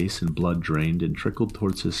his face, and blood drained and trickled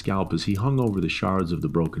towards his scalp as he hung over the shards of the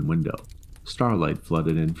broken window. Starlight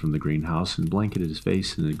flooded in from the greenhouse and blanketed his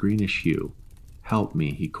face in a greenish hue. "Help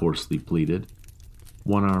me," he coarsely pleaded.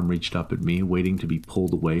 One arm reached up at me, waiting to be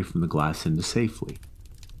pulled away from the glass into safely.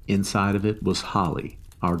 Inside of it was Holly,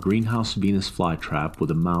 our greenhouse Venus flytrap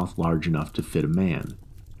with a mouth large enough to fit a man,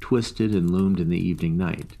 twisted and loomed in the evening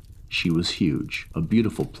night. She was huge, a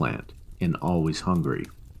beautiful plant, and always hungry.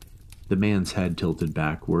 The man's head tilted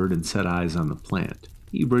backward and set eyes on the plant.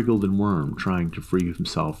 He wriggled and wormed, trying to free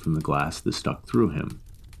himself from the glass that stuck through him.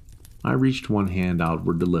 I reached one hand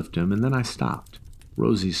outward to lift him, and then I stopped.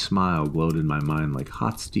 Rosie's smile glowed in my mind like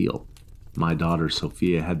hot steel. My daughter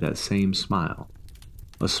Sophia had that same smile.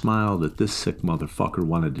 A smile that this sick motherfucker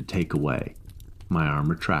wanted to take away. My arm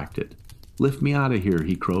retracted. "Lift me out of here,"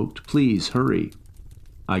 he croaked. "Please, hurry."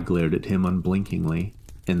 I glared at him unblinkingly,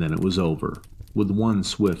 and then it was over. With one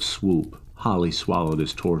swift swoop, Holly swallowed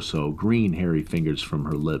his torso, green hairy fingers from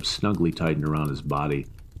her lips snugly tightened around his body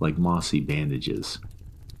like mossy bandages.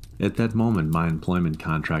 At that moment, my employment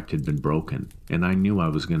contract had been broken, and I knew I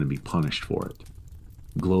was going to be punished for it.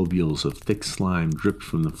 Globules of thick slime dripped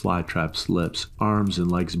from the flytrap's lips, arms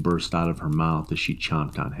and legs burst out of her mouth as she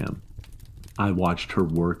chomped on him. I watched her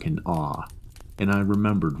work in awe, and I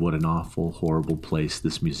remembered what an awful, horrible place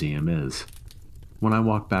this museum is. When I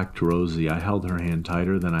walked back to Rosie, I held her hand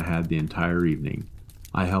tighter than I had the entire evening.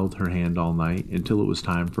 I held her hand all night until it was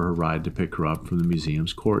time for her ride to pick her up from the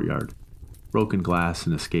museum's courtyard. Broken glass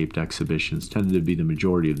and escaped exhibitions tended to be the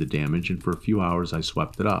majority of the damage, and for a few hours I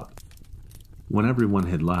swept it up. When everyone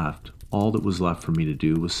had left, all that was left for me to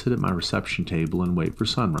do was sit at my reception table and wait for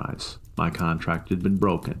sunrise. My contract had been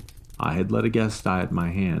broken. I had let a guest die at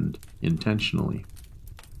my hand, intentionally.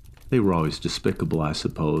 They were always despicable, I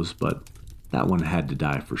suppose, but that one had to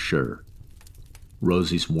die for sure.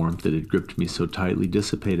 Rosie's warmth that had gripped me so tightly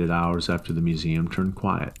dissipated hours after the museum turned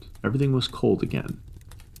quiet. Everything was cold again.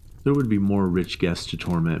 There would be more rich guests to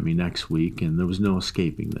torment me next week, and there was no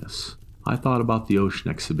escaping this. I thought about the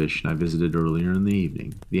ocean exhibition I visited earlier in the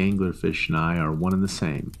evening. The anglerfish and I are one and the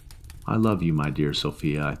same. "I love you, my dear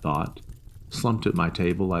Sophia," I thought. Slumped at my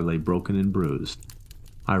table, I lay broken and bruised.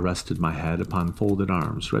 I rested my head upon folded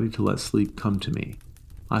arms, ready to let sleep come to me.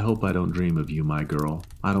 "I hope I don't dream of you, my girl.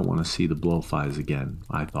 I don't want to see the blowflies again,"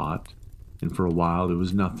 I thought. And for a while there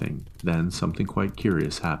was nothing. Then something quite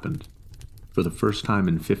curious happened. For the first time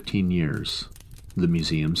in 15 years, the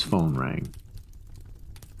museum's phone rang.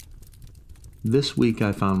 This week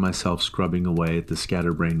I found myself scrubbing away at the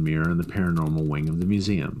scatterbrained mirror in the paranormal wing of the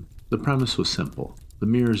museum. The premise was simple. The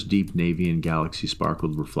mirror's deep navy and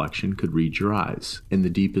galaxy-sparkled reflection could read your eyes, and the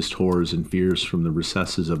deepest horrors and fears from the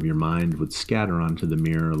recesses of your mind would scatter onto the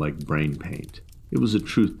mirror like brain paint. It was a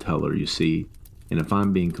truth-teller, you see, and if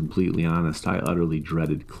I'm being completely honest, I utterly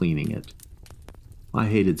dreaded cleaning it. I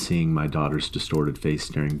hated seeing my daughter's distorted face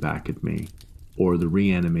staring back at me, or the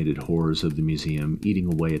reanimated horrors of the museum eating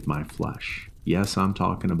away at my flesh. Yes, I'm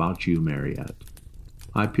talking about you, Mariette.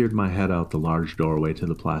 I peered my head out the large doorway to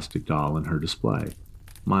the plastic doll in her display.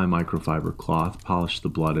 My microfiber cloth polished the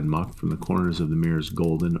blood and muck from the corners of the mirror's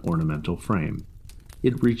golden ornamental frame.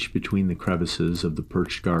 It reached between the crevices of the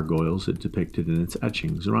perched gargoyles it depicted in its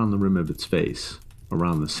etchings around the rim of its face.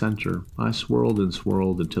 Around the center, I swirled and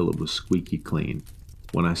swirled until it was squeaky clean.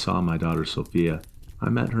 When I saw my daughter Sophia, I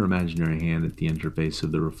met her imaginary hand at the interface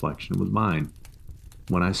of the reflection with mine.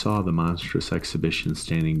 When I saw the monstrous exhibition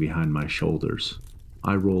standing behind my shoulders,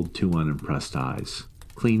 I rolled 2 unimpressed eyes.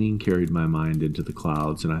 Cleaning carried my mind into the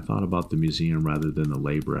clouds, and I thought about the museum rather than the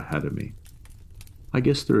labor ahead of me. I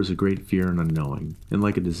guess there is a great fear in unknowing, and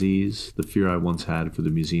like a disease, the fear I once had for the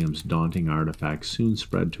museum's daunting artifacts soon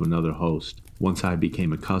spread to another host once I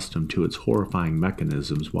became accustomed to its horrifying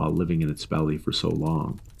mechanisms while living in its belly for so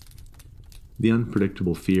long. The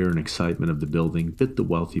unpredictable fear and excitement of the building bit the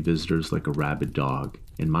wealthy visitors like a rabid dog,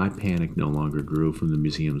 and my panic no longer grew from the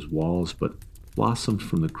museum's walls but blossomed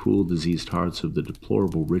from the cruel, diseased hearts of the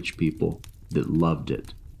deplorable rich people that loved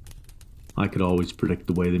it. I could always predict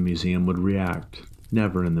the way the museum would react,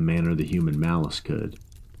 never in the manner the human malice could,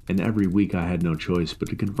 and every week I had no choice but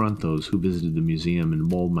to confront those who visited the museum and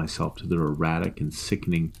mold myself to their erratic and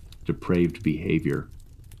sickening, depraved behavior.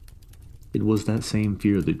 It was that same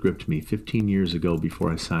fear that gripped me 15 years ago before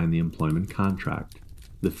I signed the employment contract,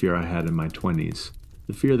 the fear I had in my 20s,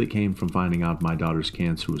 the fear that came from finding out my daughter's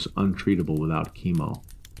cancer was untreatable without chemo.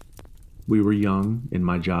 We were young, and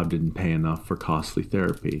my job didn't pay enough for costly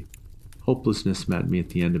therapy. Hopelessness met me at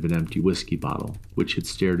the end of an empty whiskey bottle, which had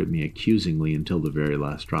stared at me accusingly until the very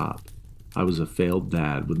last drop. I was a failed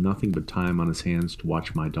dad with nothing but time on his hands to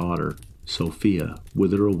watch my daughter, Sophia,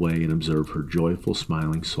 wither away and observe her joyful,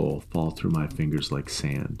 smiling soul fall through my fingers like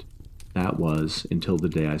sand. That was until the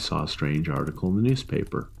day I saw a strange article in the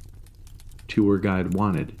newspaper. Tour guide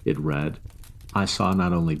wanted, it read. I saw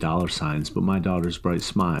not only $signs, but my daughter's bright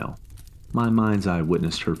smile. My mind's eye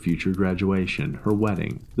witnessed her future graduation, her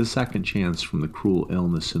wedding, the second chance from the cruel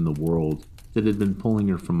illness in the world that had been pulling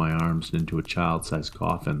her from my arms and into a child-sized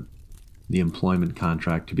coffin. The employment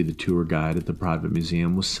contract to be the tour guide at the private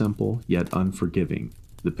museum was simple, yet unforgiving.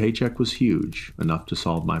 The paycheck was huge, enough to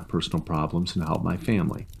solve my personal problems and help my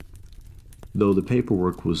family. Though the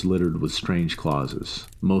paperwork was littered with strange clauses,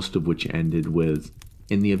 most of which ended with,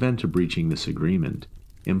 in the event of breaching this agreement,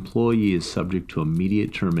 employee is subject to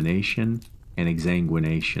immediate termination and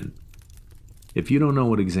exsanguination. If you don't know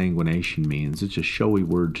what exsanguination means, it's a showy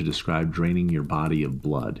word to describe draining your body of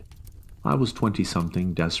blood. I was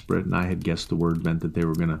 20-something, desperate, and I had guessed the word meant that they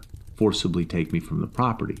were going to forcibly take me from the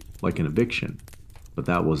property, like an eviction, but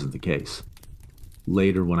that wasn't the case.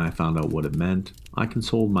 Later, when I found out what it meant, I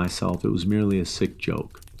consoled myself it was merely a sick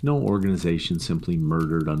joke. No organization simply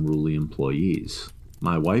murdered unruly employees.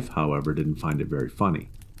 My wife, however, didn't find it very funny.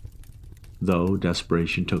 Though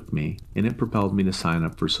desperation took me, and it propelled me to sign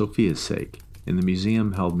up for Sophia's sake, and the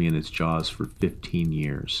museum held me in its jaws for 15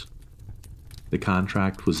 years. The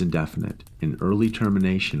contract was indefinite, and early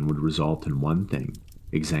termination would result in one thing: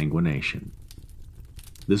 exsanguination.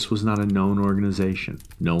 This was not a known organization.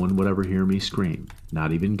 No one would ever hear me scream,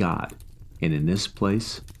 not even God. And in this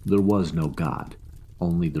place, there was no God,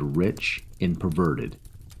 only the rich and perverted.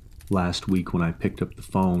 Last week when I picked up the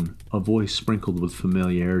phone, a voice sprinkled with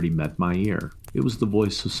familiarity met my ear. It was the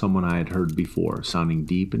voice of someone I had heard before, sounding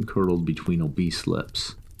deep and curdled between obese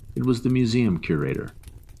lips. It was the museum curator,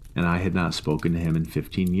 and I had not spoken to him in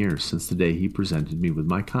 15 years since the day he presented me with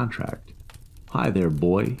my contract. "Hi there,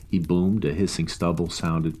 boy," he boomed. A hissing stubble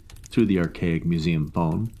sounded through the archaic museum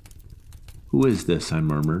phone. "Who is this?" I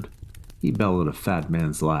murmured. He bellowed a fat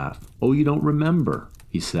man's laugh. "Oh, you don't remember,"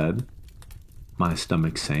 he said. My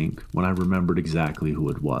stomach sank when I remembered exactly who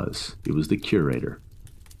it was. It was the curator.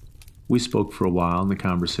 We spoke for a while, and the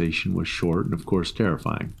conversation was short and, of course,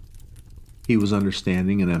 terrifying. He was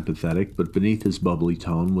understanding and empathetic, but beneath his bubbly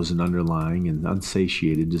tone was an underlying and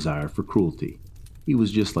unsatiated desire for cruelty. He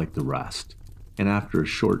was just like the rest. And after a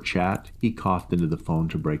short chat, he coughed into the phone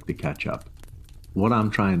to break the catch-up. "What I'm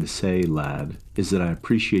trying to say, lad, is that I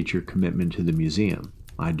appreciate your commitment to the museum.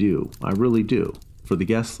 I do. I really do. For the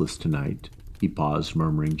guest list tonight," he paused,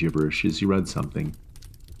 murmuring gibberish as he read something.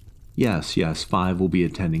 Yes, 5 will be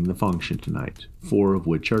attending the function tonight, 4 of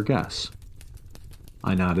which are guests."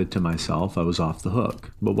 I nodded to myself. I was off the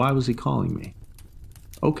hook. But why was he calling me?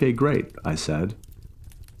 "Okay, great," I said.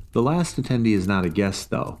 "The last attendee is not a guest,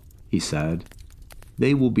 though," he said.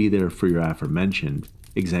 "They will be there for your aforementioned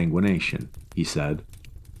exsanguination," he said.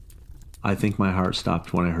 I think my heart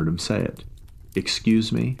stopped when I heard him say it.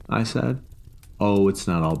 "Excuse me," I said. "Oh, it's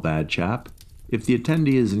not all bad, chap. If the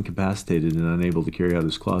attendee is incapacitated and unable to carry out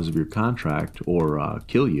his clause of your contract, or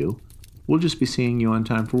kill you, we'll just be seeing you on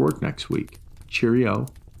time for work next week. Cheerio."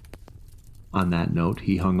 On that note,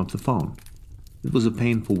 he hung up the phone. It was a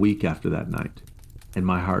painful week after that night, and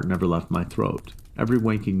my heart never left my throat. Every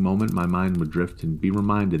waking moment my mind would drift and be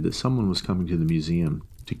reminded that someone was coming to the museum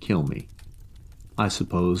to kill me. I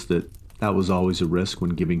suppose that was always a risk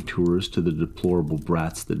when giving tours to the deplorable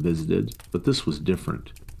brats that visited, but this was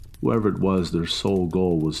different. Whoever it was, their sole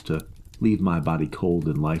goal was to leave my body cold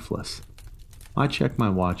and lifeless. I checked my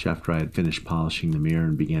watch after I had finished polishing the mirror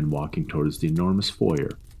and began walking towards the enormous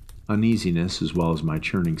foyer. Uneasiness, as well as my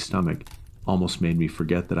churning stomach, almost made me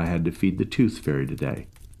forget that I had to feed the tooth fairy today.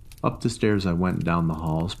 Up the stairs I went down the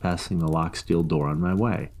halls, passing the locked steel door on my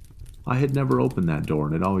way. I had never opened that door,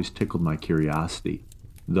 and it always tickled my curiosity,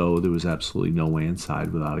 though there was absolutely no way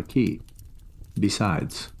inside without a key.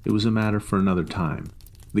 Besides, it was a matter for another time.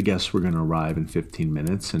 The guests were going to arrive in 15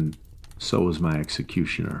 minutes, and so was my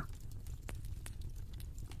executioner.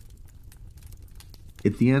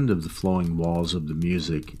 At the end of the flowing walls of the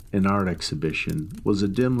music and art exhibition was a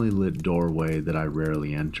dimly lit doorway that I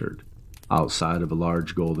rarely entered. Outside of a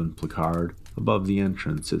large golden placard, above the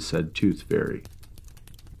entrance it said Tooth Fairy.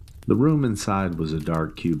 The room inside was a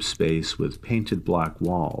dark cube space with painted black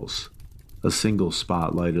walls. A single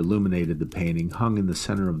spotlight illuminated the painting hung in the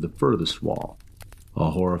center of the furthest wall. A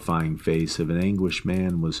horrifying face of an anguished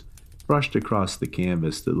man was brushed across the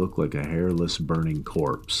canvas that looked like a hairless, burning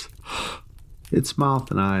corpse. Its mouth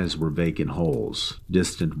and eyes were vacant holes.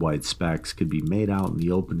 Distant white specks could be made out in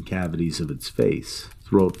the open cavities of its face,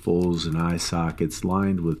 throat-folds and eye sockets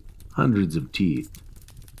lined with hundreds of teeth.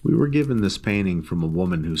 We were given this painting from a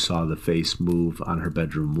woman who saw the face move on her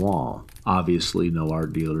bedroom wall. Obviously, no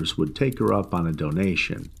art dealers would take her up on a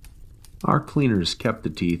donation. Our cleaners kept the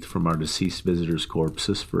teeth from our deceased visitors'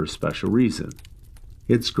 corpses for a special reason.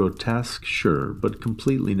 It's grotesque, sure, but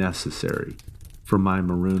completely necessary. From my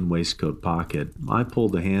maroon waistcoat pocket, I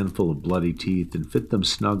pulled a handful of bloody teeth and fit them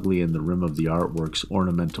snugly in the rim of the artwork's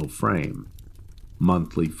ornamental frame.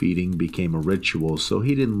 Monthly feeding became a ritual, so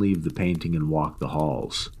he didn't leave the painting and walk the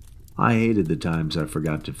halls. I hated the times I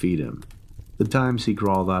forgot to feed him. The times he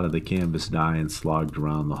crawled out of the canvas dye and slogged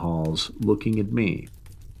around the halls, looking at me.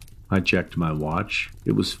 I checked my watch.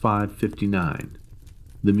 It was 5:59.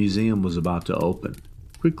 The museum was about to open.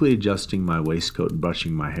 Quickly adjusting my waistcoat and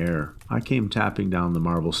brushing my hair, I came tapping down the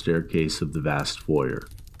marble staircase of the vast foyer.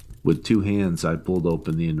 With 2 hands, I pulled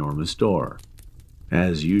open the enormous door.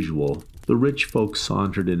 As usual, the rich folks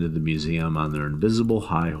sauntered into the museum on their invisible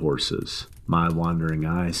high horses. My wandering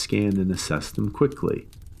eye scanned and assessed them quickly.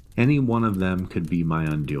 Any one of them could be my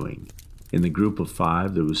undoing. In the group of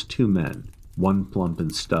 5, there was 2 men, one plump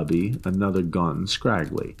and stubby, another gaunt and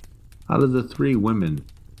scraggly. Out of the 3 women,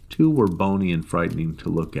 2 were bony and frightening to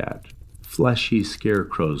look at, fleshy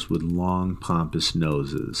scarecrows with long, pompous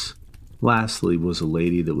noses. Lastly was a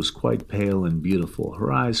lady that was quite pale and beautiful,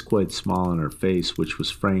 her eyes quite small and her face which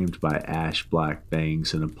was framed by ash-black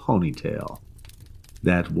bangs and a ponytail.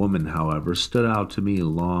 That woman, however, stood out to me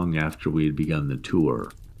long after we had begun the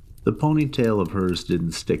tour. The ponytail of hers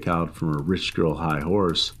didn't stick out from her rich girl high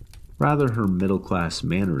horse, rather her middle-class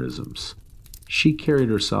mannerisms. She carried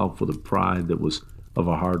herself with a pride that was of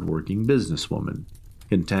a hard-working businesswoman,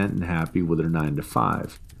 content and happy with her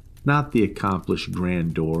 9-to-5, not the accomplished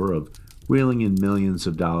grandeur of reeling in millions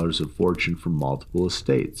of dollars of fortune from multiple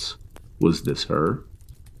estates. Was this her?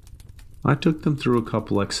 I took them through a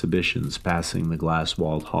couple exhibitions, passing the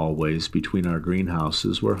glass-walled hallways between our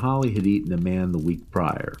greenhouses where Holly had eaten a man the week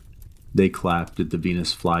prior. They clapped at the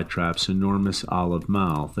Venus flytrap's enormous olive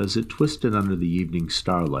mouth as it twisted under the evening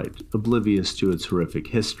starlight, oblivious to its horrific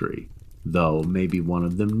history. Though maybe one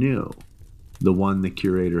of them knew. The one the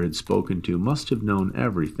curator had spoken to must have known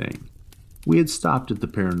everything. We had stopped at the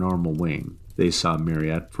paranormal wing. They saw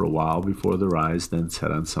Mariette for a while before their eyes then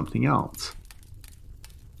set on something else.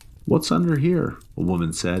 "What's under here?" a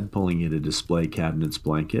woman said, pulling at a display cabinet's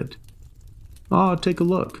blanket. "Oh, take a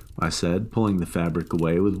look," I said, pulling the fabric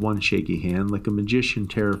away with one shaky hand like a magician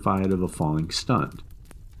terrified of a falling stunt.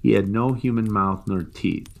 He had no human mouth nor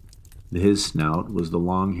teeth. His snout was the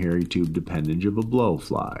long hairy tubed appendage of a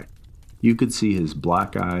blowfly. You could see his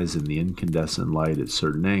black eyes in the incandescent light at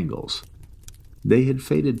certain angles. They had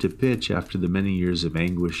faded to pitch after the many years of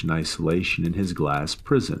anguish and isolation in his glass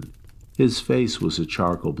prison. His face was a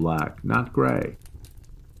charcoal black, not gray.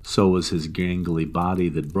 So was his gangly body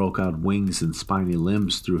that broke out wings and spiny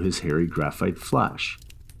limbs through his hairy graphite flesh.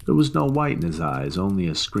 There was no white in his eyes, only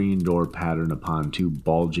a screen door pattern upon 2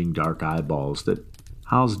 bulging dark eyeballs that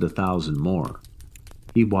housed 1,000 more.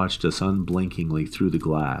 He watched us unblinkingly through the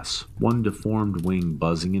glass, one deformed wing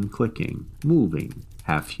buzzing and clicking, moving,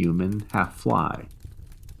 half human, half fly.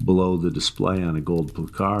 Below the display on a gold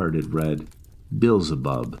placard it read,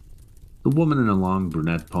 "Beelzebub." The woman in a long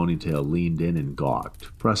brunette ponytail leaned in and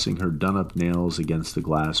gawked, pressing her done-up nails against the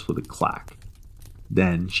glass with a clack.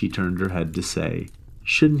 Then she turned her head to say,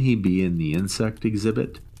 "Shouldn't he be in the insect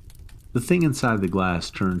exhibit?" The thing inside the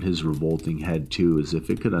glass turned his revolting head too, as if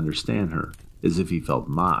it could understand her, as if he felt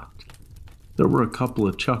mocked. There were a couple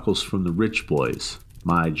of chuckles from the rich boys.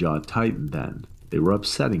 My jaw tightened then. They were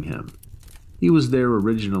upsetting him. He was there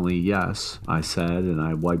originally, yes, I said, and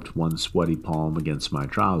I wiped one sweaty palm against my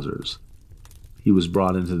trousers. He was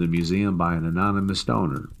brought into the museum by an anonymous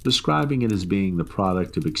donor, describing it as being the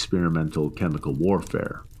product of experimental chemical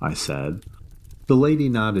warfare, I said. The lady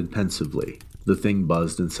nodded pensively. The thing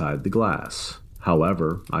buzzed inside the glass.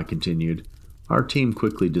 However, I continued, our team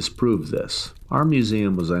quickly disproved this. Our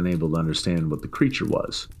museum was unable to understand what the creature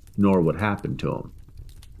was, nor what happened to him.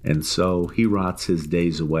 And so he rots his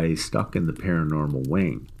days away stuck in the paranormal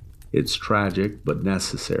wing. It's tragic, but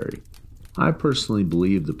necessary. I personally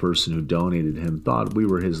believe the person who donated him thought we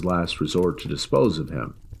were his last resort to dispose of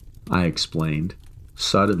him, I explained.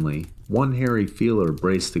 Suddenly, one hairy feeler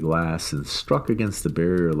braced the glass and struck against the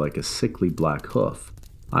barrier like a sickly black hoof.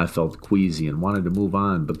 I felt queasy and wanted to move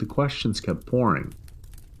on, but the questions kept pouring.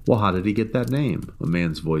 Well, how did he get that name? A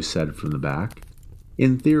man's voice said from the back.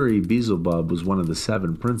 In theory, Beelzebub was one of the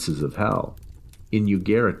 7 princes of hell. In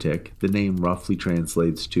Ugaritic, the name roughly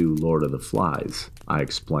translates to Lord of the Flies, I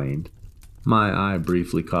explained. My eye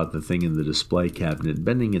briefly caught the thing in the display cabinet,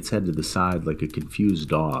 bending its head to the side like a confused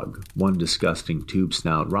dog, one disgusting tube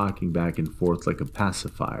snout rocking back and forth like a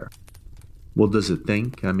pacifier. Well, does it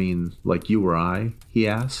think? Like you or I? He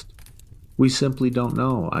asked. We simply don't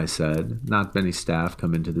know, I said. Not many staff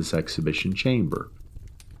come into this exhibition chamber,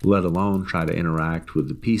 let alone try to interact with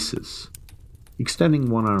the pieces. Extending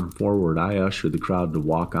one arm forward, I ushered the crowd to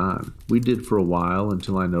walk on. We did for a while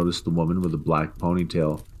until I noticed the woman with the black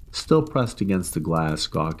ponytail still pressed against the glass,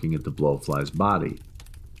 gawking at the blowfly's body.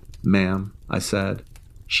 Ma'am, I said.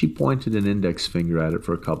 She pointed an index finger at it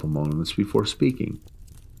for a couple moments before speaking.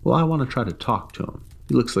 Well, I want to try to talk to him.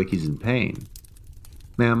 He looks like he's in pain.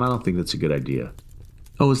 Ma'am, I don't think that's a good idea.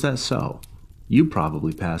 Oh, is that so? You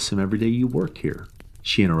probably pass him every day you work here.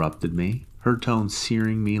 She interrupted me, her tone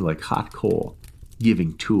searing me like hot coal,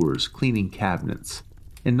 giving tours, cleaning cabinets,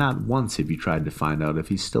 and not once have you tried to find out if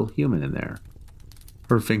he's still human in there.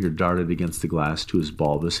 Her finger darted against the glass to his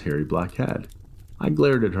bulbous, hairy black head. I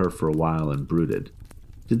glared at her for a while and brooded.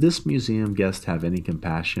 Did this museum guest have any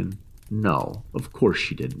compassion? No, of course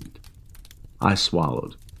she didn't. I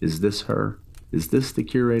swallowed. Is this her? Is this the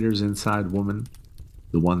curator's inside woman?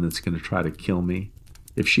 The one that's going to try to kill me?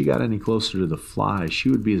 If she got any closer to the fly, she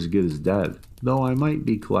would be as good as dead, though I might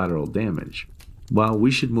be collateral damage. Well,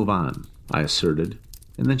 we should move on, I asserted,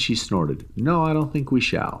 and then she snorted. No, I don't think we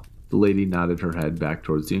shall. The lady nodded her head back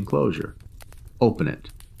towards the enclosure. Open it.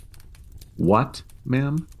 What,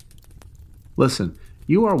 ma'am? Listen,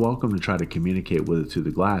 you are welcome to try to communicate with it through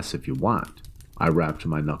the glass if you want. I rapped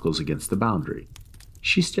my knuckles against the boundary.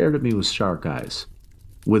 She stared at me with shark eyes.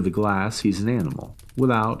 With the glass, he's an animal.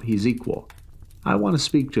 Without, he's equal. I want to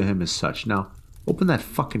speak to him as such. Now, open that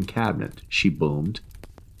fucking cabinet, she boomed.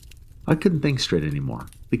 I couldn't think straight anymore.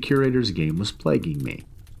 The curator's game was plaguing me.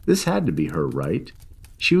 This had to be her, right?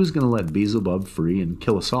 She was going to let Beelzebub free and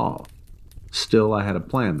kill us all. Still, I had a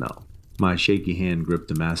plan, though. My shaky hand gripped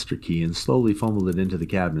the master key and slowly fumbled it into the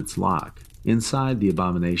cabinet's lock. Inside, the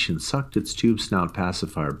abomination sucked its tube snout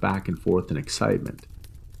pacifier back and forth in excitement.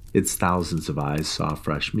 Its thousands of eyes saw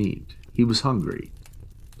fresh meat. He was hungry.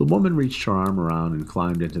 The woman reached her arm around and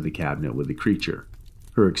climbed into the cabinet with the creature,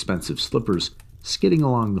 her expensive slippers skidding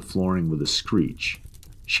along the flooring with a screech.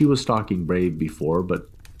 She was stalking brave before, but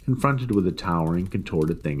confronted with a towering,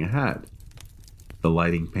 contorted thing ahead. The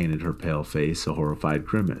lighting painted her pale face a horrified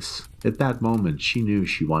grimace. At that moment, she knew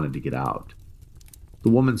she wanted to get out. The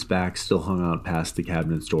woman's back still hung out past the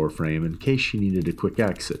cabinet's door frame in case she needed a quick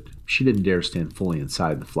exit. She didn't dare stand fully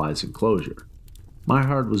inside the fly's enclosure. My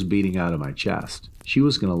heart was beating out of my chest. She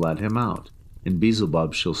was going to let him out, and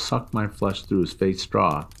Beelzebub shall suck my flesh through his face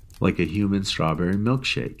straw like a human strawberry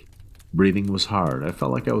milkshake. Breathing was hard. I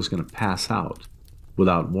felt like I was going to pass out.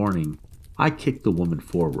 Without warning, I kicked the woman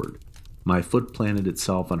forward. My foot planted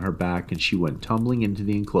itself on her back and she went tumbling into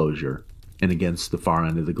the enclosure and against the far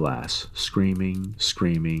end of the glass, screaming,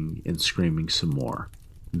 screaming, and screaming some more.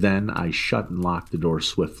 Then I shut and locked the door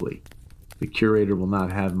swiftly. The curator will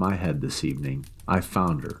not have my head this evening. I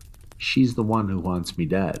found her. She's the one who wants me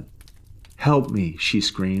dead. Help me, she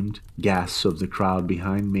screamed. Gasps of the crowd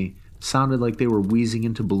behind me sounded like they were wheezing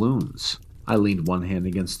into balloons. I leaned one hand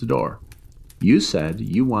against the door. You said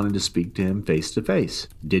you wanted to speak to him face to face,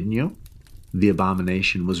 didn't you? The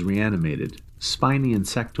abomination was reanimated. Spiny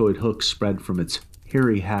insectoid hooks spread from its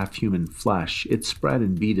hairy half-human flesh. It spread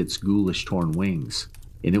and beat its ghoulish torn wings,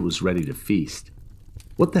 and it was ready to feast.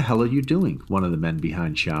 What the hell are you doing? One of the men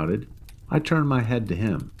behind shouted. I turned my head to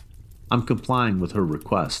him. I'm complying with her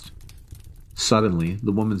request. Suddenly,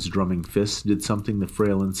 the woman's drumming fists did something the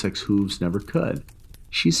frail insect's hooves never could.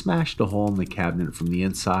 She smashed a hole in the cabinet from the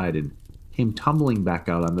inside and came tumbling back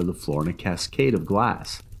out onto the floor in a cascade of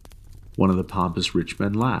glass. One of the pompous rich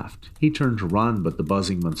men laughed. He turned to run, but the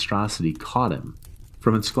buzzing monstrosity caught him.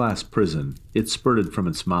 From its glass prison, it spurted from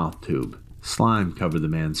its mouth tube. Slime covered the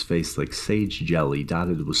man's face like sage jelly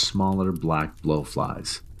dotted with smaller black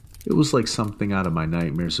blowflies. It was like something out of my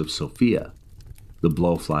nightmares of Sophia. The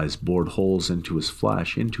blowflies bored holes into his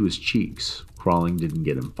flesh, into his cheeks. Crawling didn't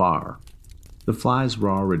get him far. The flies were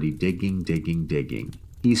already digging.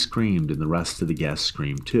 He screamed, and the rest of the guests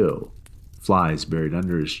screamed too. Flies buried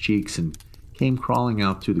under his cheeks and came crawling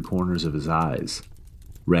out through the corners of his eyes.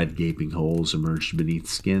 Red gaping holes emerged beneath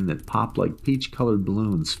skin that popped like peach-colored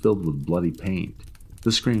balloons filled with bloody paint.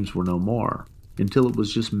 The screams were no more, until it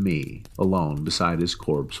was just me, alone beside his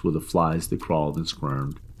corpse with the flies that crawled and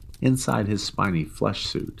squirmed inside his spiny flesh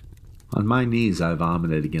suit. On my knees I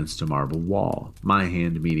vomited against a marble wall, my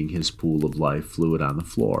hand meeting his pool of life fluid on the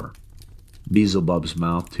floor. Beelzebub's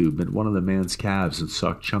mouth tube bent one of the man's calves and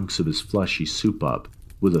sucked chunks of his fleshy soup up,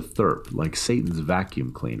 with a thirp like Satan's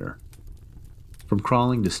vacuum cleaner. From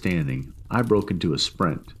crawling to standing, I broke into a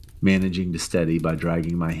sprint, managing to steady by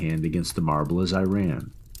dragging my hand against the marble as I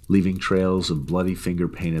ran, leaving trails of bloody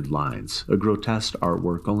finger-painted lines, a grotesque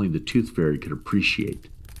artwork only the Tooth Fairy could appreciate.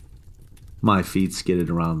 My feet skidded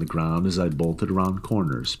around the ground as I bolted around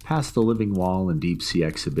corners, past the living wall and deep-sea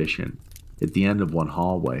exhibition. At the end of one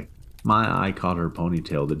hallway, my eye caught her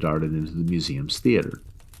ponytail that darted into the museum's theater.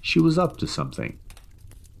 She was up to something.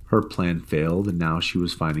 Her plan failed, and now she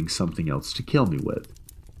was finding something else to kill me with.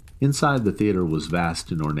 Inside the theater was vast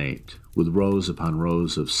and ornate, with rows upon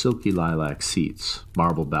rows of silky lilac seats.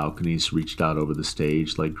 Marble balconies reached out over the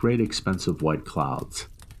stage like great expensive white clouds.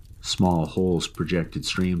 Small holes projected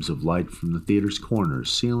streams of light from the theater's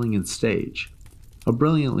corners, ceiling, and stage. A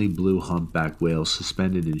brilliantly blue humpback whale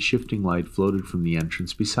suspended in shifting light floated from the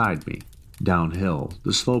entrance beside me. Downhill,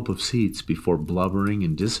 the slope of seats before blubbering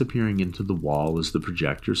and disappearing into the wall as the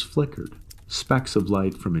projectors flickered. Specks of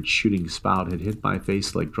light from its shooting spout had hit my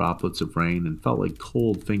face like droplets of rain and felt like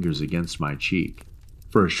cold fingers against my cheek.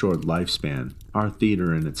 For a short lifespan, our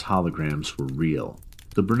theater and its holograms were real.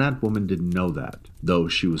 The brunette woman didn't know that, though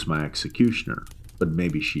she was my executioner, but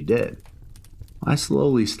maybe she did. I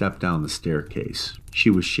slowly stepped down the staircase. She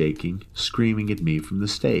was shaking, screaming at me from the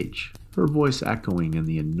stage, her voice echoing in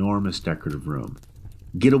the enormous decorative room.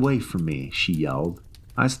 "Get away from me," she yelled.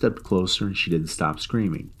 I stepped closer and she didn't stop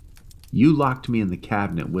screaming. "You locked me in the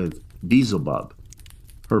cabinet with Beelzebub."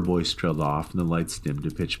 Her voice trailed off and the lights dimmed to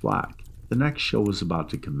pitch black. The next show was about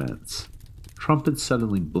to commence. Trumpets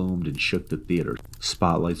suddenly boomed and shook the theater.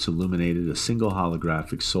 Spotlights illuminated a single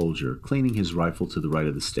holographic soldier cleaning his rifle to the right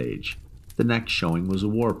of the stage. The next showing was a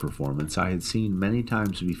war performance I had seen many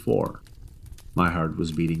times before. My heart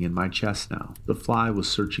was beating in my chest now. The fly was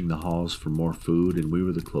searching the halls for more food, and we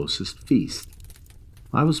were the closest feast.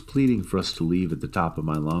 I was pleading for us to leave at the top of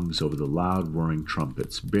my lungs over the loud roaring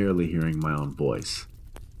trumpets, barely hearing my own voice.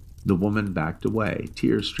 The woman backed away,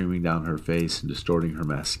 tears streaming down her face and distorting her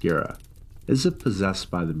mascara, as if possessed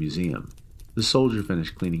by the museum. The soldier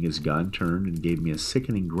finished cleaning his gun, turned, and gave me a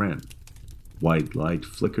sickening grin. White light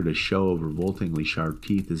flickered a show of revoltingly sharp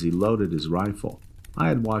teeth as he loaded his rifle. I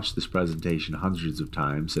had watched this presentation hundreds of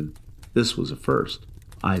times, and this was a first.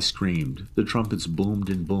 I screamed. The trumpets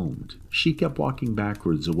boomed and boomed. She kept walking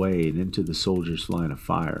backwards away and into the soldier's line of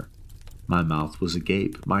fire. My mouth was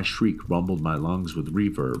agape. My shriek rumbled my lungs with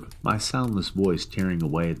reverb, my soundless voice tearing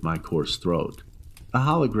away at my coarse throat. A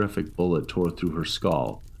holographic bullet tore through her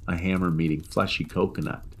skull, a hammer meeting fleshy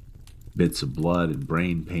coconut. Bits of blood and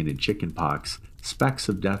brain-painted chicken pox, specks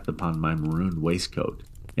of death upon my maroon waistcoat,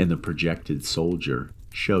 and the projected soldier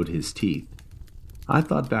showed his teeth. I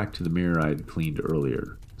thought back to the mirror I had cleaned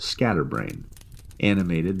earlier. Scatterbrain.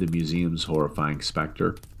 Animated, the museum's horrifying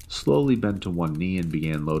specter slowly bent to one knee and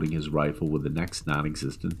began loading his rifle with the next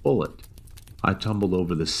non-existent bullet. I tumbled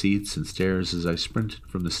over the seats and stairs as I sprinted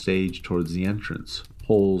from the stage towards the entrance,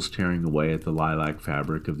 holes tearing away at the lilac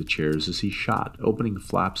fabric of the chairs as he shot, opening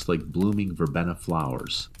flaps like blooming verbena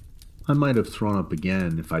flowers. I might have thrown up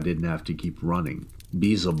again if I didn't have to keep running.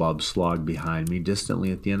 Beelzebub slogged behind me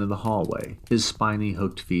distantly at the end of the hallway, his spiny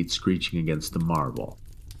hooked feet screeching against the marble.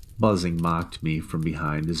 Buzzing mocked me from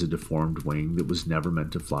behind as a deformed wing that was never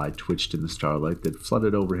meant to fly twitched in the starlight that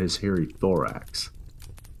flooded over his hairy thorax.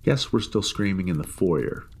 Guests were still screaming in the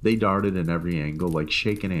foyer. They darted in every angle like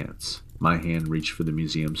shaken ants. My hand reached for the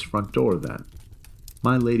museum's front door then.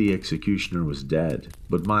 My lady executioner was dead,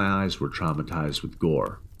 but my eyes were traumatized with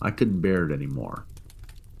gore. I couldn't bear it anymore.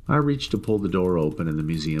 I reached to pull the door open and the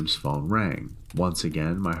museum's phone rang. Once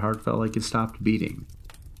again, my heart felt like it stopped beating.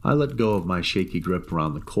 I let go of my shaky grip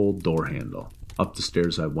around the cold door handle. Up the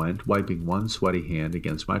stairs I went, wiping one sweaty hand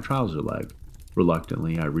against my trouser leg.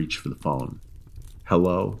 Reluctantly, I reached for the phone.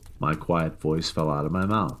 "Hello?" My quiet voice fell out of my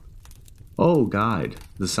mouth. "Oh, guide,"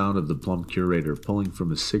 the sound of the plump curator pulling from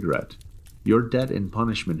his cigarette. "Your debt in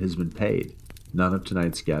punishment has been paid. None of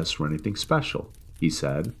tonight's guests were anything special," he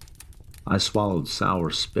said. I swallowed sour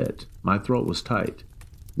spit. My throat was tight.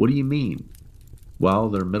 "What do you mean?" "Well,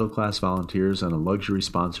 they're middle-class volunteers on a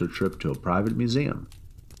luxury-sponsored trip to a private museum.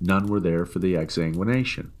 None were there for the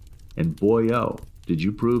exsanguination. And boy-oh, did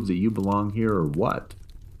you prove that you belong here or what?"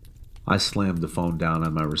 I slammed the phone down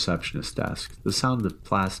on my receptionist's desk, the sound of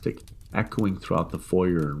plastic echoing throughout the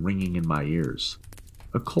foyer and ringing in my ears.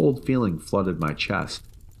 A cold feeling flooded my chest.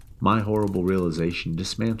 My horrible realization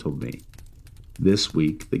dismantled me. This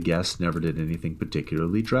week, the guests never did anything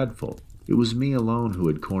particularly dreadful. It was me alone who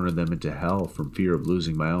had cornered them into hell from fear of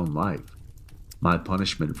losing my own life. My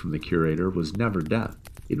punishment from the curator was never death.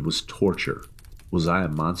 It was torture. Was I a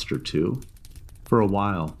monster too? For a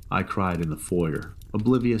while, I cried in the foyer,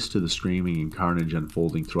 oblivious to the screaming and carnage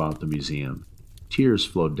unfolding throughout the museum. Tears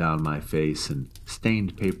flowed down my face and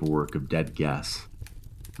stained paperwork of dead guests.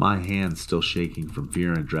 My hands still shaking from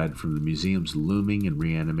fear and dread from the museum's looming and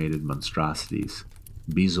reanimated monstrosities.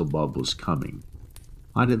 Beelzebub was coming.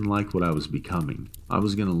 I didn't like what I was becoming. I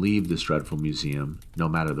was going to leave this dreadful museum, no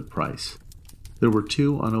matter the price. There were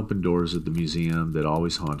two unopened doors at the museum that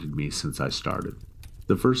always haunted me since I started.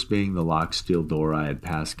 The first being the locked steel door I had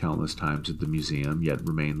passed countless times at the museum, yet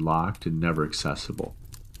remained locked and never accessible.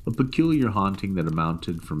 A peculiar haunting that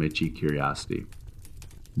amounted from itchy curiosity.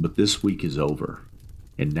 But this week is over,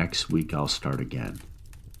 and next week I'll start again.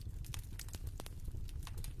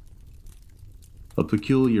 A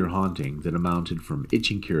peculiar haunting that amounted from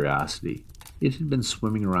itching curiosity. It had been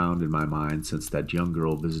swimming around in my mind since that young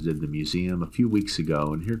girl visited the museum a few weeks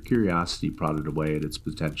ago, and her curiosity prodded away at its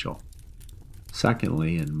potential.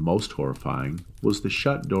 Secondly, and most horrifying, was the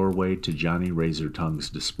shut doorway to Johnny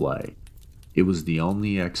Razortongue's display. It was the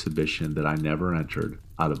only exhibition that I never entered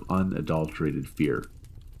out of unadulterated fear.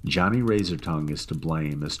 Johnny Razortongue is to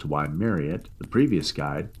blame as to why Marriott, the previous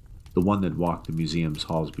guide, the one that walked the museum's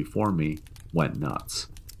halls before me, went nuts.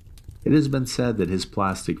 It has been said that his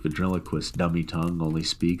plastic ventriloquist dummy tongue only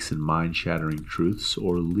speaks in mind-shattering truths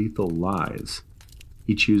or lethal lies.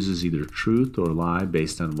 He chooses either truth or lie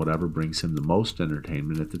based on whatever brings him the most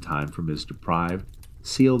entertainment at the time from his deprived,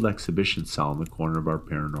 sealed exhibition cell in the corner of our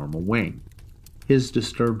paranormal wing. His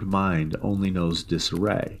disturbed mind only knows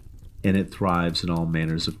disarray, and it thrives in all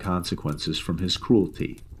manners of consequences from his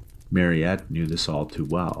cruelty. Mariette knew this all too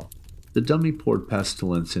well. The dummy poured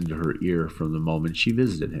pestilence into her ear from the moment she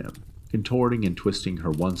visited him, contorting and twisting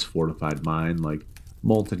her once fortified mind like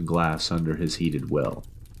molten glass under his heated will.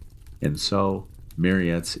 And so,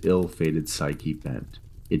 Mariette's ill-fated psyche bent.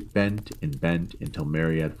 It bent and bent until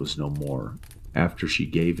Mariette was no more, after she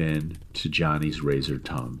gave in to Johnny's razor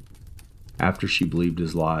tongue. After she believed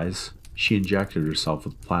his lies, she injected herself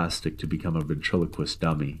with plastic to become a ventriloquist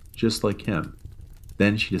dummy, just like him.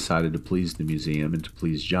 Then she decided to please the museum and to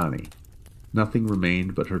please Johnny. Nothing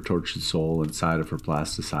remained but her tortured soul inside of her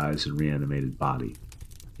plasticized and reanimated body.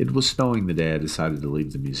 It was snowing the day I decided to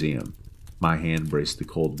leave the museum. My hand braced the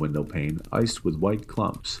cold window pane, iced with white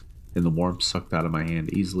clumps, and the warmth sucked out of my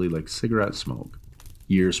hand easily like cigarette smoke.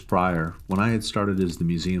 Years prior, when I had started as the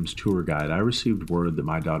museum's tour guide, I received word that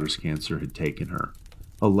my daughter's cancer had taken her.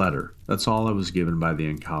 A letter. That's all I was given by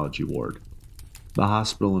the oncology ward. The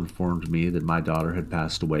hospital informed me that my daughter had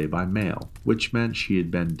passed away by mail, which meant she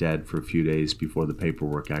had been dead for a few days before the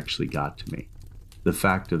paperwork actually got to me. The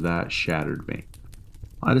fact of that shattered me.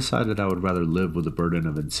 I decided I would rather live with the burden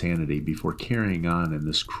of insanity before carrying on in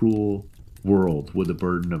this cruel world with the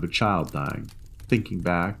burden of a child dying. Thinking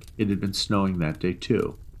back, it had been snowing that day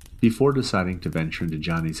too. Before deciding to venture into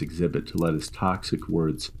Johnny's exhibit to let his toxic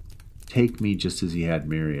words take me just as he had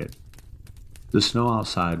Marriott, the snow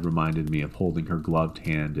outside reminded me of holding her gloved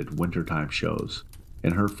hand at wintertime shows,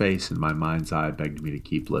 and her face in my mind's eye begged me to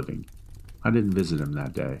keep living. I didn't visit him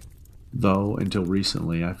that day, though until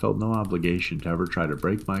recently I felt no obligation to ever try to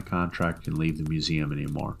break my contract and leave the museum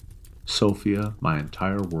anymore. Sophia, my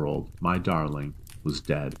entire world, my darling, was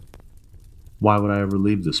dead. Why would I ever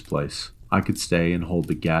leave this place? I could stay and hold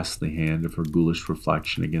the ghastly hand of her ghoulish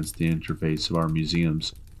reflection against the interface of our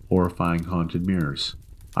museum's horrifying haunted mirrors.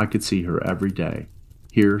 I could see her every day.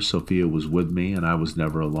 Here, Sophia was with me, and I was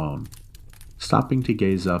never alone. Stopping to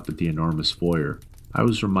gaze up at the enormous foyer, I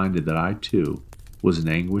was reminded that I, too, was an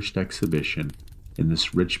anguished exhibition in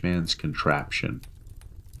this rich man's contraption.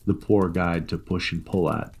 The poor guide to push and pull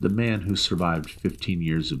at, the man who survived 15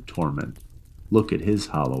 years of torment. Look at his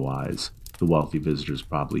hollow eyes, the wealthy visitors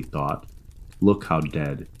probably thought. Look how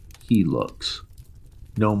dead he looks.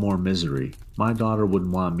 No more misery. My daughter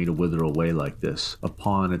wouldn't want me to wither away like this, a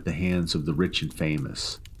pawn at the hands of the rich and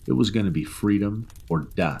famous. It was going to be freedom or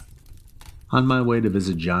death. On my way to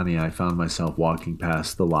visit Johnny, I found myself walking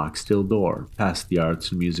past the locked steel door, past the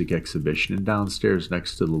arts and music exhibition, and downstairs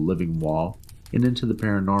next to the living wall and into the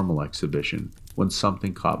paranormal exhibition, when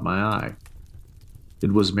something caught my eye.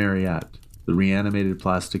 It was Mariette, the reanimated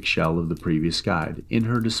plastic shell of the previous guide, in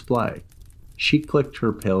her display. She clicked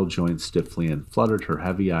her pale joints stiffly and fluttered her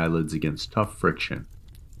heavy eyelids against tough friction.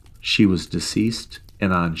 She was deceased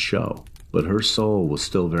and on show, but her soul was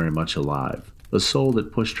still very much alive, a soul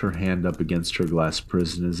that pushed her hand up against her glass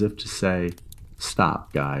prison as if to say,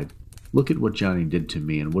 "Stop, guide. Look at what Johnny did to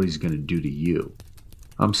me and what he's going to do to you."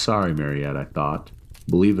 I'm sorry, Mariette, I thought.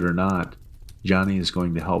 Believe it or not, Johnny is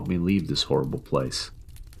going to help me leave this horrible place.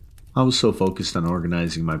 I was so focused on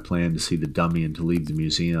organizing my plan to see the dummy and to leave the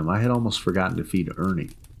museum, I had almost forgotten to feed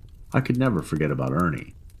Ernie. I could never forget about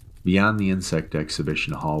Ernie. Beyond the insect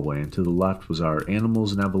exhibition hallway and to the left was our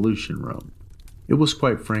Animals and Evolution room. It was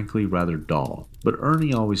quite frankly rather dull, but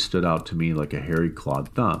Ernie always stood out to me like a hairy clawed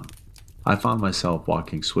thumb. I found myself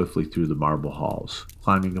walking swiftly through the marble halls,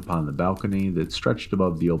 climbing upon the balcony that stretched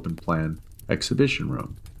above the open-plan exhibition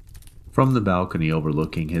room. From the balcony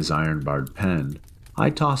overlooking his iron-barred pen, I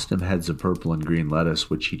tossed him heads of purple and green lettuce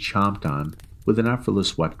which he chomped on with an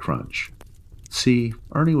effortless wet crunch. See,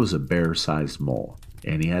 Ernie was a bear-sized mole,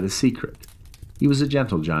 and he had a secret. He was a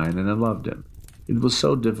gentle giant, and I loved him. It was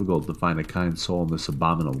so difficult to find a kind soul in this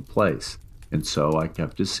abominable place, and so I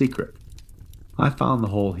kept his secret. I found the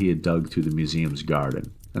hole he had dug through the museum's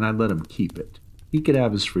garden, and I let him keep it. He could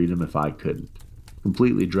have his freedom if I couldn't.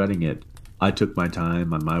 Completely dreading it, I took my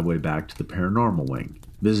time on my way back to the paranormal wing.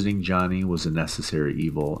 Visiting Johnny was a necessary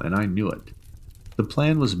evil, and I knew it. The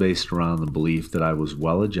plan was based around the belief that I was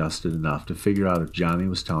well adjusted enough to figure out if Johnny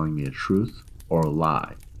was telling me a truth or a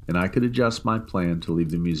lie, and I could adjust my plan to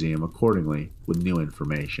leave the museum accordingly with new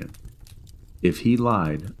information. If he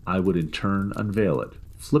lied, I would in turn unveil it,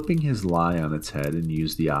 flipping his lie on its head and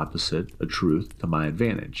use the opposite, a truth, to my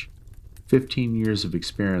advantage. 15 years of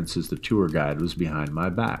experience as the tour guide was behind my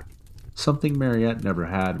back, something Mariette never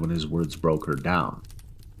had when his words broke her down.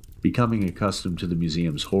 Becoming accustomed to the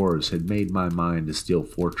museum's horrors had made my mind a steel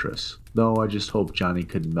fortress, though I just hoped Johnny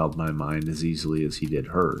couldn't melt my mind as easily as he did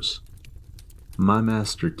hers. My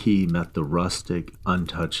master key met the rustic,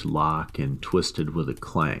 untouched lock and twisted with a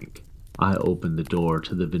clank. I opened the door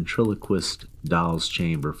to the ventriloquist doll's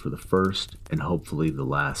chamber for the first and hopefully the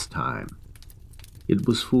last time. It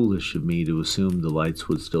was foolish of me to assume the lights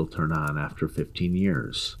would still turn on after 15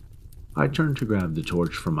 years. I turned to grab the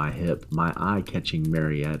torch from my hip, my eye catching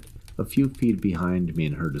Mariette a few feet behind me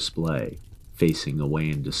in her display, facing away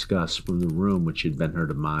in disgust from the room which had been her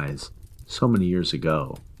demise so many years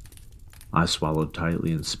ago. I swallowed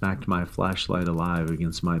tightly and smacked my flashlight alive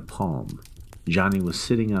against my palm. Johnny was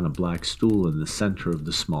sitting on a black stool in the center of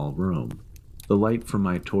the small room. The light from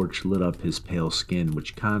my torch lit up his pale skin,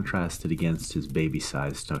 which contrasted against his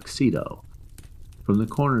baby-sized tuxedo. From the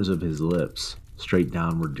corners of his lips, straight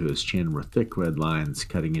downward to his chin, were thick red lines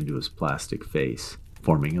cutting into his plastic face,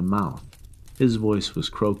 forming a mouth. His voice was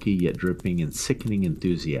croaky yet dripping in sickening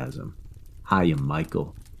enthusiasm. "Hiya,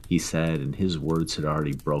 Michael," he said, and his words had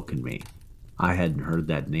already broken me. I hadn't heard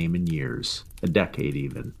that name in years, a decade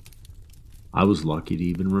even. I was lucky to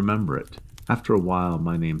even remember it. After a while,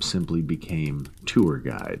 my name simply became Tour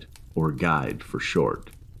Guide, or Guide for short.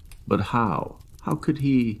 But how? How could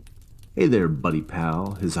he... "Hey there, buddy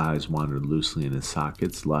pal." His eyes wandered loosely in his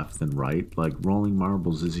sockets, left and right, like rolling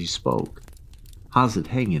marbles as he spoke. "How's it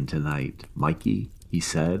hanging tonight, Mikey?" he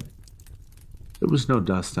said. There was no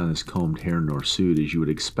dust on his combed hair nor suit, as you would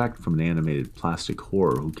expect from an animated plastic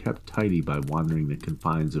horror who kept tidy by wandering the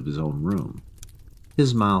confines of his own room.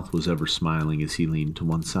 His mouth was ever smiling as he leaned to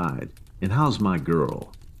one side. "And how's my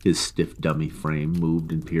girl?" His stiff dummy frame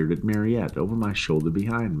moved and peered at Mariette over my shoulder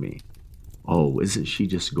behind me. "Oh, isn't she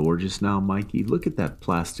just gorgeous now, Mikey? Look at that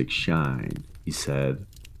plastic shine," he said.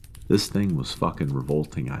 This thing was fucking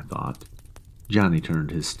revolting, I thought. Johnny turned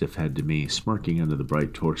his stiff head to me, smirking under the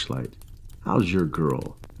bright torchlight. "How's your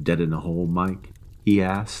girl? Dead in a hole, Mike?" he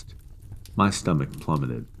asked. My stomach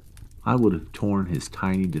plummeted. I would have torn his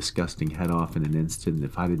tiny, disgusting head off in an instant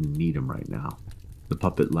if I didn't need him right now. The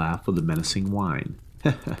puppet laughed with a menacing whine.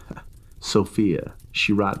 "Sophia,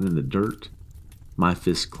 she rotten in the dirt?" My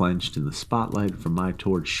fist clenched, and the spotlight from my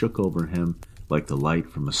torch shook over him like the light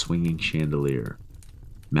from a swinging chandelier.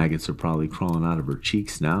 "Maggots are probably crawling out of her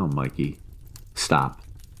cheeks now, Mikey." "Stop.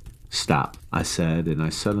 Stop," I said, and I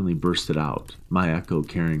suddenly bursted out, my echo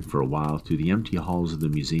carrying for a while through the empty halls of the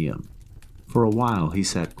museum. For a while he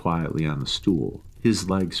sat quietly on the stool, his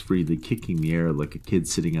legs freely kicking the air like a kid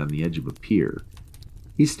sitting on the edge of a pier.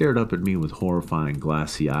 He stared up at me with horrifying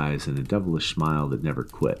glassy eyes and a devilish smile that never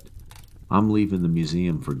quit. "I'm leaving the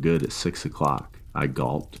museum for good at 6 o'clock, I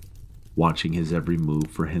gulped, watching his every move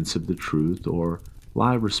for hints of the truth or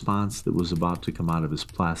live response that was about to come out of his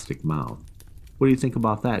plastic mouth. "What do you think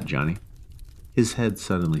about that, Johnny?" His head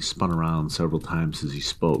suddenly spun around several times as he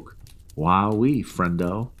spoke. "Wowee,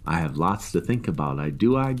 friendo, I have lots to think about, I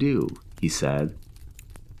do," he said.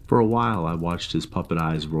 For a while I watched his puppet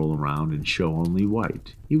eyes roll around and show only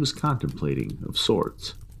white. He was contemplating, of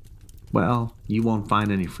sorts. "Well, you won't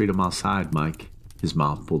find any freedom outside, Mike." His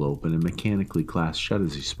mouth pulled open and mechanically clasped shut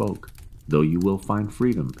as he spoke. "Though you will find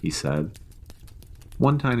freedom," he said.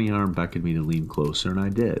 One tiny arm beckoned me to lean closer, and I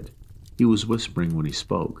did. He was whispering when he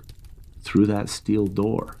spoke. "Through that steel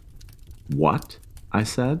door." "What?" I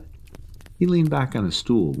said. He leaned back on his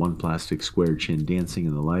stool, one plastic square chin dancing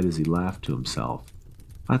in the light as he laughed to himself.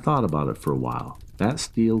 I thought about it for a while. That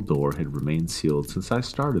steel door had remained sealed since I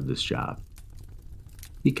started this job.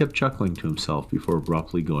 He kept chuckling to himself before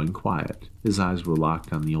abruptly going quiet. His eyes were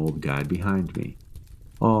locked on the old guide behind me.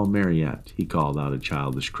 "Oh, Mariette," he called out a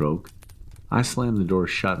childish croak. I slammed the door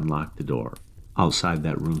shut and locked the door. Outside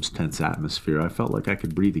that room's tense atmosphere, I felt like I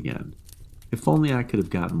could breathe again. If only I could have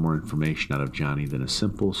gotten more information out of Johnny than a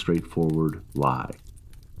simple, straightforward lie.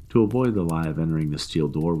 To avoid the lie of entering the steel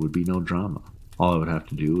door would be no drama. All I would have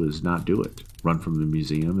to do is not do it, run from the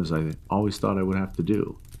museum as I always thought I would have to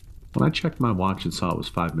do. When I checked my watch and saw it was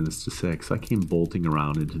 5 minutes to 6, I came bolting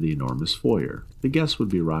around into the enormous foyer. The guests would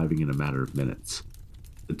be arriving in a matter of minutes.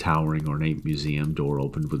 The towering, ornate museum door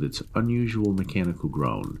opened with its unusual mechanical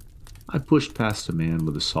groan. I pushed past a man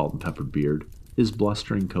with a salt and pepper beard, his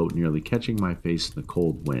blustering coat nearly catching my face in the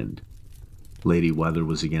cold wind. Lady Weather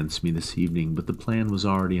was against me this evening, but the plan was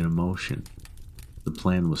already in motion. The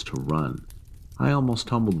plan was to run. I almost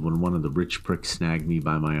tumbled when one of the rich pricks snagged me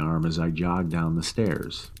by my arm as I jogged down the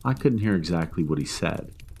stairs. I couldn't hear exactly what he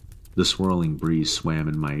said. The swirling breeze swam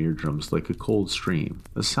in my eardrums like a cold stream,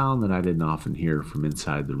 a sound that I didn't often hear from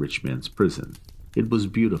inside the rich man's prison. It was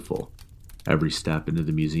beautiful. Every step into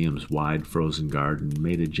the museum's wide frozen garden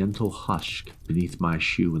made a gentle hush beneath my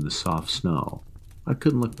shoe in the soft snow. I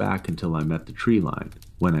couldn't look back until I met the tree line.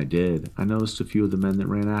 When I did, I noticed a few of the men that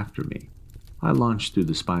ran after me. I launched through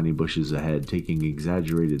the spiny bushes ahead, taking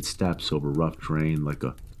exaggerated steps over rough terrain like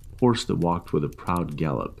a horse that walked with a proud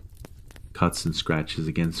gallop. Cuts and scratches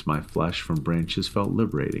against my flesh from branches felt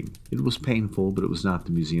liberating. It was painful, but it was not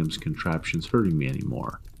the museum's contraptions hurting me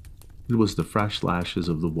anymore. It was the fresh lashes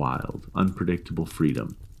of the wild, unpredictable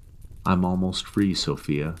freedom. "I'm almost free,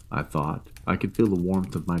 Sophia," I thought. I could feel the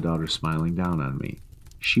warmth of my daughter smiling down on me.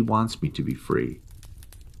 She wants me to be free.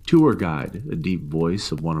 "Tour guide," a deep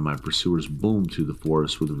voice of one of my pursuers boomed through the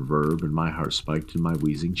forest with reverb, and my heart spiked in my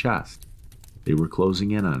wheezing chest. They were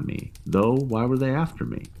closing in on me, though why were they after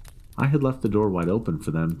me? I had left the door wide open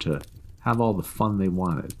for them to have all the fun they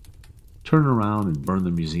wanted. Turn around and burn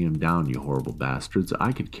the museum down, you horrible bastards.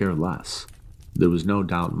 I could care less. There was no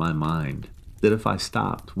doubt in my mind that if I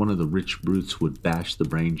stopped, one of the rich brutes would bash the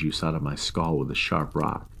brain juice out of my skull with a sharp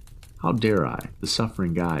rock. How dare I, the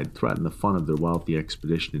suffering guide, threaten the fun of their wealthy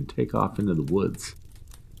expedition and take off into the woods?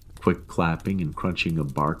 Quick clapping and crunching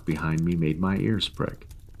of bark behind me made my ears prick.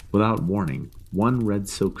 Without warning, one red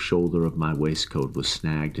silk shoulder of my waistcoat was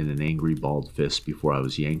snagged in an angry balled fist before I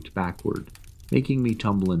was yanked backward, making me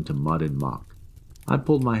tumble into mud and muck. I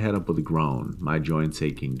pulled my head up with a groan, my joints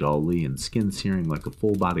aching dully and skin searing like a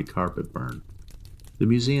full-body carpet burn. The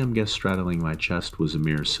museum guest straddling my chest was a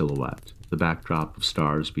mere silhouette, the backdrop of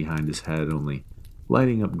stars behind his head only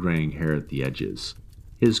lighting up graying hair at the edges.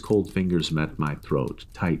 His cold fingers met my throat,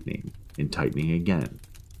 tightening and tightening again.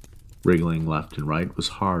 Wriggling left and right was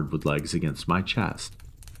hard with legs against my chest.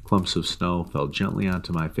 Clumps of snow fell gently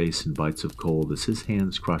onto my face in bites of cold as his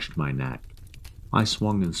hands crushed my neck. I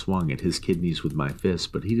swung and swung at his kidneys with my fists,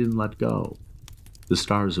 but he didn't let go. The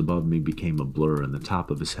stars above me became a blur, and the top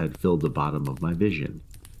of his head filled the bottom of my vision.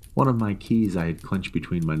 One of my keys I had clenched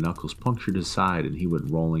between my knuckles punctured his side, and he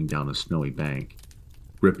went rolling down a snowy bank,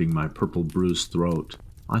 gripping my purple bruised throat.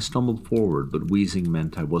 I stumbled forward, but wheezing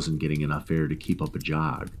meant I wasn't getting enough air to keep up a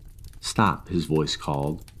jog. "Stop," his voice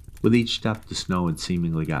called. With each step the snow had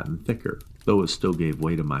seemingly gotten thicker, though it still gave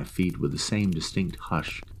way to my feet with the same distinct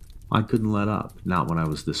hush. I couldn't let up, not when I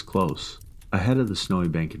was this close. Ahead of the snowy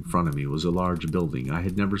bank in front of me was a large building I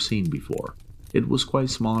had never seen before. It was quite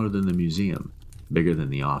smaller than the museum, bigger than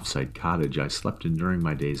the off-site cottage I slept in during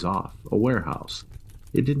my days off, a warehouse.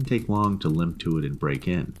 It didn't take long to limp to it and break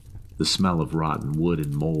in. The smell of rotten wood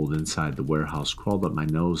and mold inside the warehouse crawled up my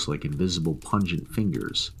nose like invisible pungent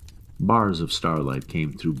fingers. Bars of starlight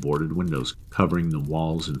came through boarded windows, covering the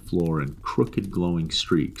walls and floor in crooked glowing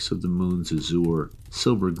streaks of the moon's azure,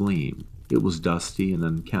 silver gleam. It was dusty and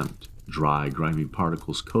unkempt. Dry, grimy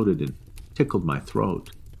particles coated and tickled my throat.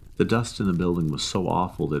 The dust in the building was so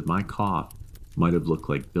awful that my cough might have looked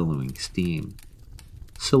like billowing steam.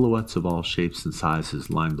 Silhouettes of all shapes and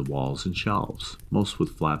sizes lined the walls and shelves, most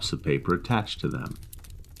with flaps of paper attached to them.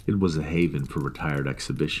 It was a haven for retired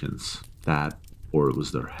exhibitions. That, or it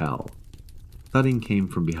was their hell. Thudding came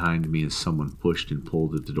from behind me as someone pushed and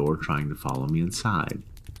pulled at the door trying to follow me inside.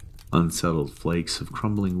 Unsettled flakes of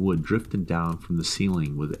crumbling wood drifted down from the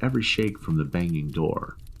ceiling with every shake from the banging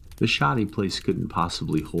door. The shoddy place couldn't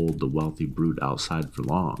possibly hold the wealthy brute outside for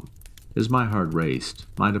long. As my heart raced,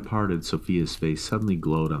 my departed Sophia's face suddenly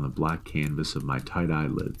glowed on the black canvas of my tight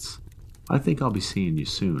eyelids. "I think I'll be seeing you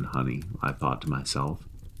soon, honey," I thought to myself.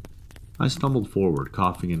 I stumbled forward,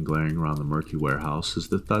 coughing and glaring around the murky warehouse as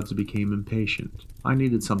the thuds became impatient. I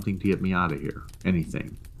needed something to get me out of here.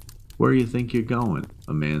 Anything. "Where you think you're going?"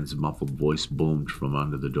 a man's muffled voice boomed from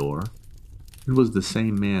under the door. It was the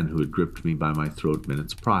same man who had gripped me by my throat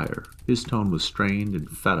minutes prior. His tone was strained and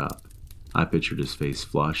fed up. I pictured his face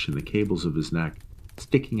flush and the cables of his neck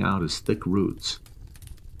sticking out as thick roots.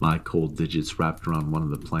 My cold digits wrapped around one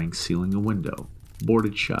of the planks sealing a window,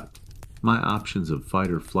 boarded shut. My options of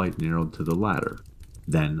fight or flight narrowed to the latter.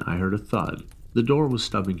 Then I heard a thud. The door was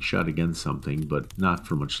stubbing shut against something, but not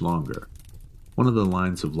for much longer. One of the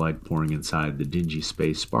lines of light pouring inside the dingy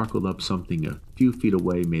space sparkled up something a few feet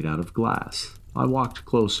away made out of glass. I walked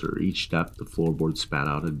closer. Each step the floorboard spat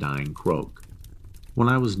out a dying croak. When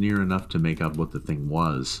I was near enough to make out what the thing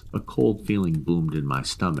was, a cold feeling boomed in my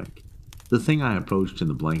stomach. The thing I approached in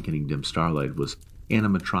the blanketing dim starlight was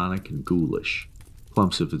animatronic and ghoulish.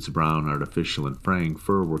 Clumps of its brown, artificial, and fraying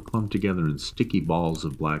fur were clumped together in sticky balls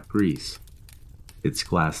of black grease. Its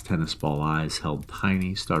glass tennis ball eyes held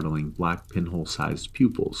tiny, startling black pinhole-sized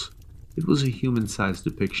pupils. It was a human-sized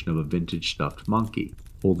depiction of a vintage stuffed monkey,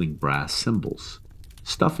 holding brass cymbals.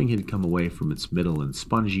 Stuffing had come away from its middle in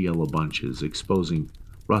spongy yellow bunches, exposing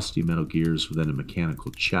rusty metal gears within a mechanical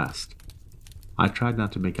chest. I tried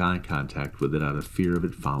not to make eye contact with it out of fear of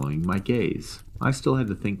it following my gaze. I still had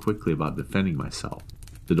to think quickly about defending myself.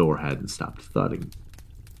 The door hadn't stopped thudding.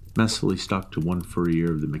 Messily stuck to one furry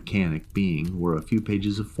ear of the mechanic being were a few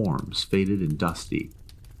pages of forms, faded and dusty.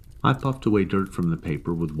 I puffed away dirt from the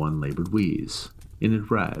paper with one labored wheeze. In it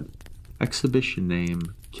read, "Exhibition name,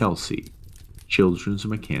 Kelsey. Children's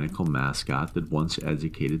mechanical mascot that once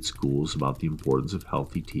educated schools about the importance of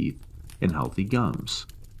healthy teeth and healthy gums."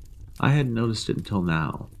 I hadn't noticed it until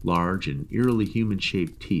now. Large and eerily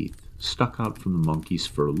human-shaped teeth stuck out from the monkey's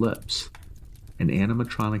fur lips. An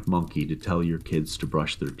animatronic monkey to tell your kids to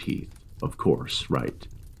brush their teeth. Of course, right.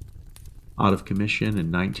 Out of commission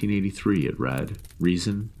in 1983, it read,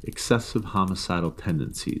 "Reason, excessive homicidal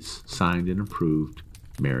tendencies. Signed and approved,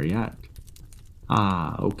 Mariette."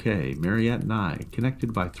 Ah, okay, Mariette and I,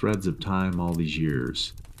 connected by threads of time all these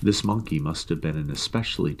years. This monkey must have been an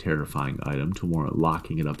especially terrifying item to warrant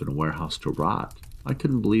locking it up in a warehouse to rot. I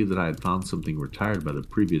couldn't believe that I had found something retired by the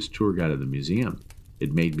previous tour guide of the museum.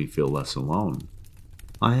 It made me feel less alone.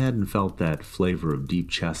 I hadn't felt that flavor of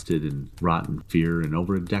deep-chested and rotten fear in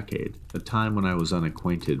over a decade, a time when I was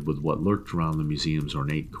unacquainted with what lurked around the museum's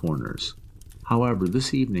ornate corners. However,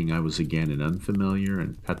 this evening I was again in unfamiliar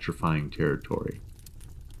and petrifying territory.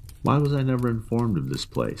 Why was I never informed of this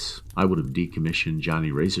place? I would have decommissioned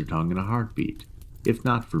Johnny Razortongue in a heartbeat. If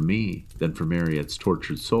not for me, then for Mariette's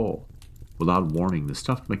tortured soul. Without warning, the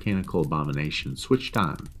stuffed mechanical abomination switched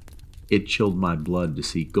on. It chilled my blood to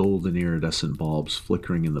see golden iridescent bulbs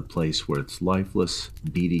flickering in the place where its lifeless,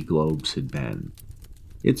 beady globes had been.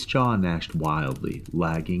 Its jaw gnashed wildly,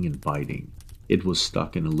 lagging and biting. It was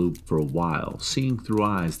stuck in a loop for a while, seeing through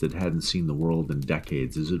eyes that hadn't seen the world in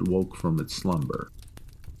decades as it woke from its slumber.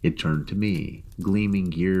 It turned to me, gleaming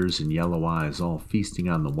gears and yellow eyes all feasting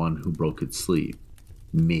on the one who broke its sleep.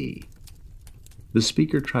 Me. The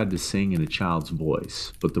speaker tried to sing in a child's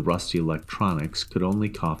voice, but the rusty electronics could only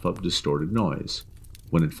cough up distorted noise.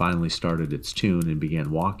 When it finally started its tune and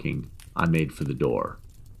began walking, I made for the door.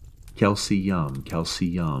 "Kelsey yum, Kelsey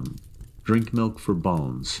yum. Drink milk for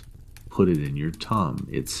bones. Put it in your tum,"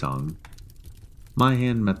 it sung. My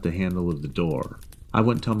hand met the handle of the door. I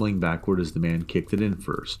went tumbling backward as the man kicked it in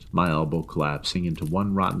first, my elbow collapsing into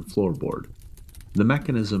one rotten floorboard. The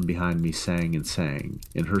mechanism behind me sang and sang,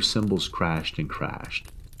 and her cymbals crashed and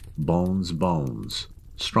crashed. Bones, bones.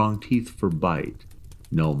 Strong teeth for bite.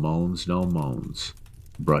 No moans, no moans.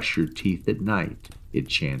 Brush your teeth at night. it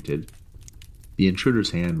chanted. The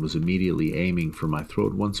intruder's hand was immediately aiming for my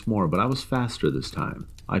throat once more, but I was faster this time.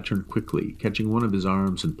 I turned quickly, catching one of his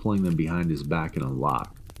arms and pulling them behind his back in a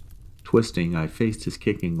lock. Twisting, I faced his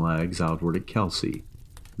kicking legs outward at Kelsey.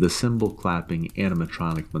 The cymbal-clapping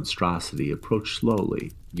animatronic monstrosity approached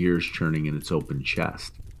slowly, gears churning in its open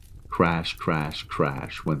chest. Crash, crash,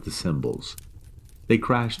 crash went the cymbals. They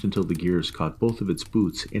crashed until the gears caught both of its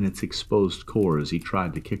boots in its exposed core as he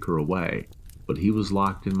tried to kick her away, but he was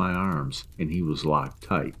locked in my arms, and he was locked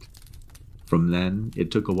tight. From then, it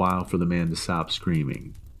took a while for the man to stop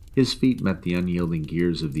screaming. His feet met the unyielding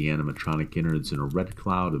gears of the animatronic innards in a red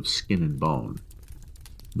cloud of skin and bone.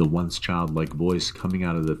 The once childlike voice coming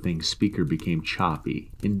out of the thing's speaker became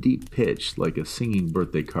choppy, in deep pitch like a singing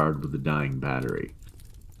birthday card with a dying battery.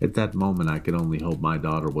 At that moment I could only hope my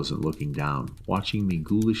daughter wasn't looking down, watching me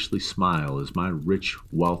ghoulishly smile as my rich,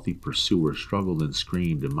 wealthy pursuer struggled and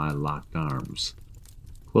screamed in my locked arms.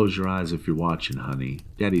 "Close your eyes if you're watching, honey.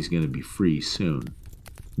 Daddy's gonna be free soon."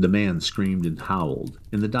 The man screamed and howled,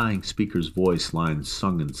 and the dying speaker's voice line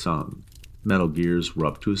sung and sung. Metal gears were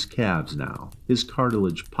up to his calves now. His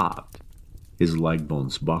cartilage popped. His leg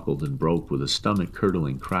bones buckled and broke with a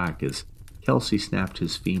stomach-curdling crack as Kelsey snapped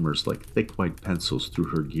his femurs like thick white pencils through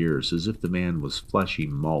her gears as if the man was fleshy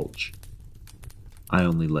mulch. I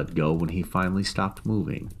only let go when he finally stopped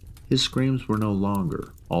moving. His screams were no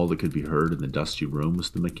longer. All that could be heard in the dusty room was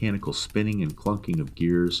the mechanical spinning and clunking of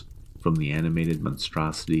gears from the animated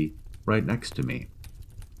monstrosity right next to me.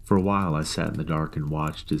 For a while I sat in the dark and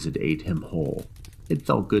watched as it ate him whole. It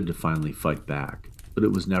felt good to finally fight back, but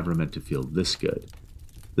it was never meant to feel this good.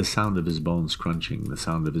 The sound of his bones crunching, the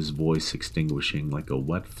sound of his voice extinguishing like a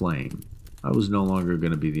wet flame. I was no longer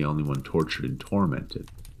going to be the only one tortured and tormented.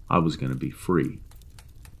 I was going to be free.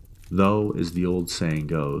 Though, as the old saying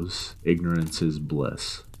goes, ignorance is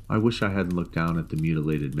bliss. I wish I hadn't looked down at the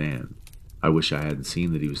mutilated man. I wish I hadn't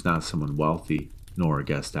seen that he was not someone wealthy, nor a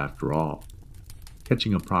guest after all.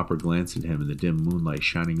 Catching a proper glance at him in the dim moonlight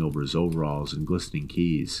shining over his overalls and glistening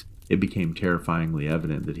keys, it became terrifyingly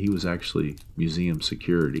evident that he was actually museum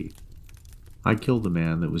security. I killed the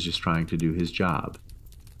man that was just trying to do his job.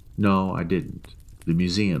 No, I didn't. The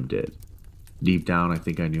museum did. Deep down, I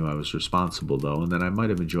think I knew I was responsible, though, and that I might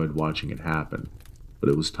have enjoyed watching it happen. But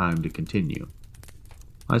it was time to continue.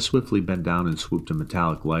 I swiftly bent down and swooped a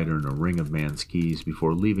metallic lighter and a ring of man's keys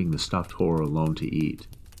before leaving the stuffed horror alone to eat.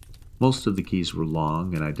 Most of the keys were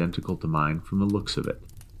long and identical to mine from the looks of it.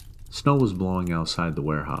 Snow was blowing outside the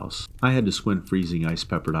warehouse. I had to squint freezing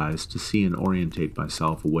ice-peppered eyes to see and orientate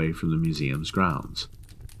myself away from the museum's grounds.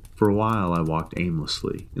 For a while I walked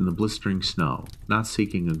aimlessly, in the blistering snow, not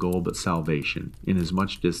seeking a goal but salvation, in as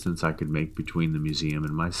much distance I could make between the museum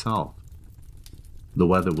and myself. The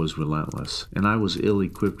weather was relentless, and I was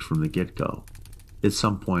ill-equipped from the get-go. At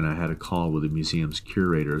some point I had a call with the museum's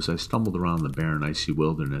curator as I stumbled around the barren icy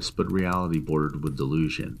wilderness, but reality bordered with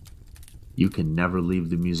delusion. "You can never leave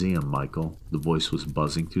the museum, Michael," the voice was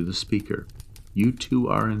buzzing through the speaker. "You two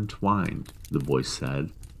are entwined," the voice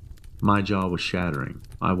said. My jaw was shattering.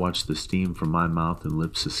 I watched the steam from my mouth and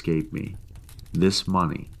lips escape me. "This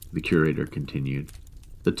money," the curator continued,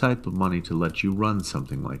 "the type of money to let you run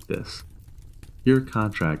something like this. Your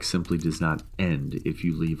contract simply does not end if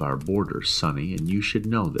you leave our borders, Sonny, and you should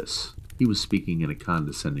know this." He was speaking in a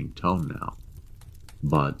condescending tone now.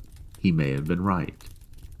 But he may have been right.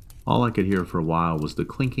 All I could hear for a while was the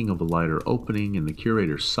clinking of a lighter opening and the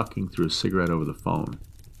curator sucking through a cigarette over the phone.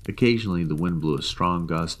 Occasionally the wind blew a strong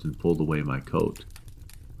gust and pulled away my coat.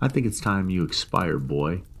 "I think it's time you expired,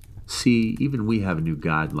 boy. See, even we have a new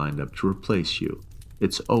guide lined up to replace you.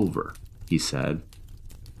 It's over," he said.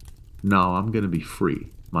 "No, I'm going to be free."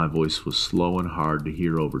 My voice was slow and hard to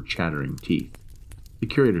hear over chattering teeth. The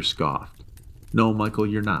curator scoffed. "No, Michael,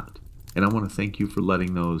 you're not. And I want to thank you for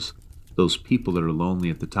letting those people that are lonely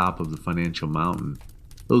at the top of the financial mountain,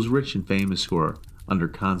 those rich and famous who are under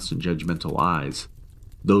constant judgmental eyes,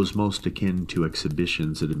 those most akin to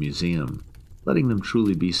exhibitions at a museum, letting them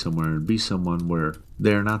truly be somewhere and be someone where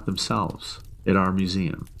they are not themselves, at our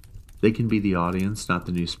museum. They can be the audience, not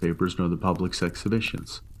the newspapers nor the public's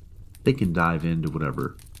exhibitions. They can dive into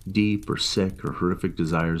whatever deep or sick or horrific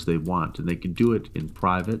desires they want, and they can do it in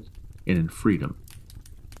private and in freedom.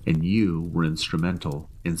 And you were instrumental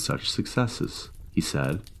in such successes," he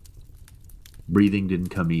said. Breathing didn't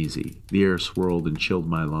come easy. The air swirled and chilled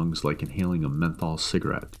my lungs like inhaling a menthol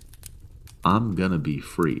cigarette. "I'm gonna be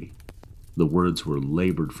free." The words were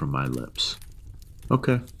labored from my lips.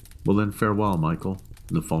 "Okay, well then farewell, Michael."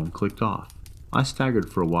 The phone clicked off. I staggered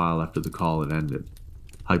for a while after the call had ended.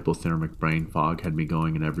 Hypothermic brain fog had me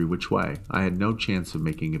going in every which way. I had no chance of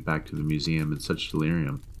making it back to the museum in such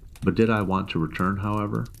delirium. But did I want to return,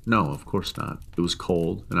 however? No, of course not. It was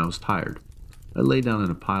cold, and I was tired. I lay down in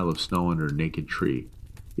a pile of snow under a naked tree.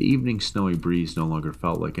 The evening snowy breeze no longer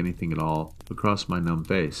felt like anything at all across my numb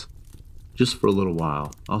face. Just for a little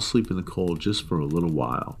while. I'll sleep in the cold just for a little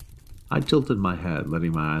while. I tilted my head,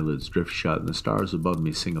 letting my eyelids drift shut, and the stars above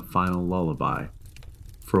me sing a final lullaby.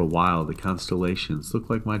 For a while, the constellations looked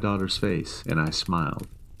like my daughter's face, and I smiled.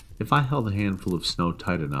 If I held a handful of snow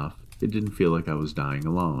tight enough, it didn't feel like I was dying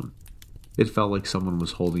alone. It felt like someone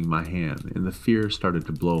was holding my hand, and the fear started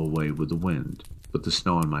to blow away with the wind. But the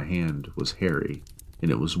snow on my hand was hairy, and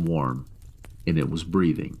it was warm, and it was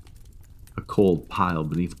breathing. A cold pile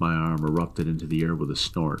beneath my arm erupted into the air with a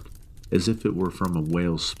snort, as if it were from a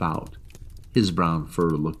whale's spout. His brown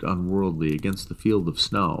fur looked unworldly against the field of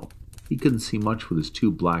snow. He couldn't see much with his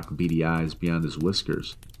two black, beady eyes beyond his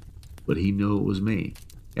whiskers. But he knew it was me,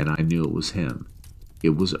 and I knew it was him.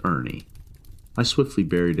 It was Ernie. I swiftly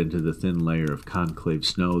buried into the thin layer of concave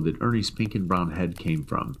snow that Ernie's pink and brown head came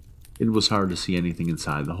from. It was hard to see anything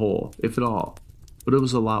inside the hole, if at all, but it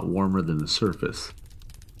was a lot warmer than the surface.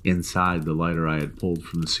 Inside, the lighter I had pulled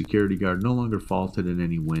from the security guard no longer faltered in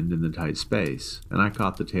any wind in the tight space, and I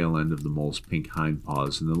caught the tail end of the mole's pink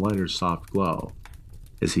hindpaws in the lighter's soft glow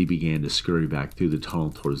as he began to scurry back through the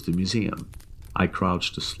tunnel towards the museum. I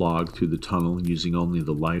crouched to slog through the tunnel, using only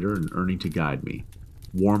the lighter and Ernie to guide me.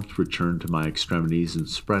 Warmth returned to my extremities and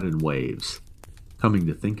spread in waves. Coming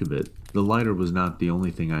to think of it, the lighter was not the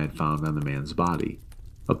only thing I had found on the man's body.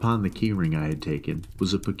 Upon the keyring I had taken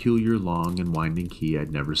was a peculiar long and winding key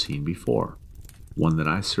I'd never seen before, one that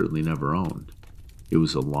I certainly never owned. It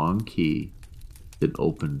was a long key that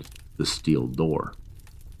opened the steel door.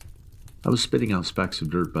 I was spitting out specks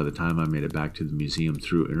of dirt by the time I made it back to the museum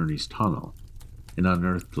through Ernie's tunnel. An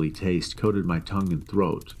unearthly taste coated my tongue and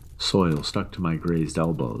throat. Soil stuck to my grazed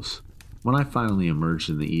elbows. When I finally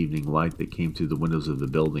emerged in the evening light that came through the windows of the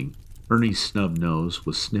building, Ernie's snub nose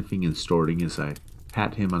was sniffing and snorting as I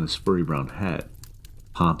pat him on his furry brown head.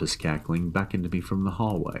 Pompous cackling beckoned to me from the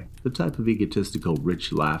hallway, the type of egotistical,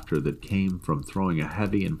 rich laughter that came from throwing a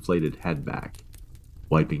heavy, inflated head back.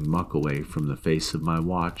 Wiping muck away from the face of my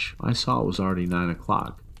watch, I saw it was already 9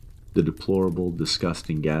 o'clock. The deplorable,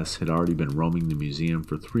 disgusting guests had already been roaming the museum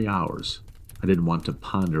for 3 hours. I didn't want to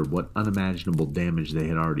ponder what unimaginable damage they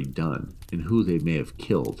had already done, and who they may have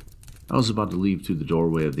killed. I was about to leave through the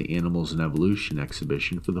doorway of the Animals and Evolution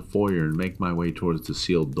exhibition for the foyer and make my way towards the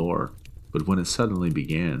sealed door, but when it suddenly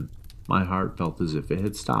began, my heart felt as if it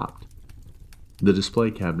had stopped. The display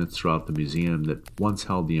cabinets throughout the museum that once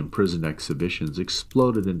held the imprisoned exhibitions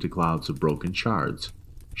exploded into clouds of broken shards.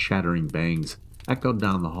 Shattering bangs echoed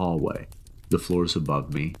down the hallway. The floors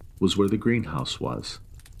above me was where the greenhouse was.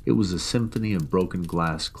 It was a symphony of broken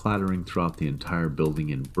glass clattering throughout the entire building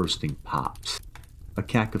in bursting pops. A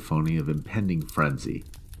cacophony of impending frenzy.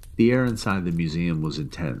 The air inside the museum was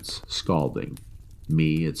intense, scalding.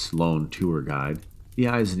 Me, its lone tour guide, the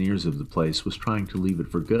eyes and ears of the place, was trying to leave it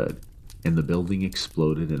for good, and the building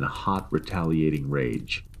exploded in a hot, retaliating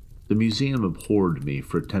rage. The museum abhorred me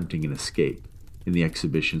for attempting an escape, and the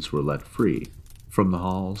exhibitions were let free. From the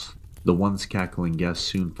halls, the once cackling guests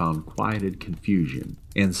soon found quieted confusion,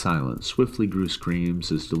 and silence swiftly grew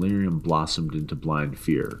screams as delirium blossomed into blind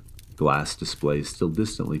fear. Glass displays still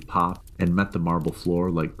distantly popped and met the marble floor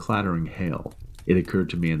like clattering hail. It occurred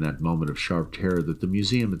to me in that moment of sharp terror that the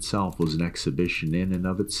museum itself was an exhibition in and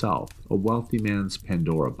of itself, a wealthy man's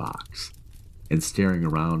Pandora box. And staring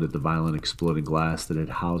around at the violent exploding glass that had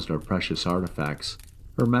housed our precious artifacts,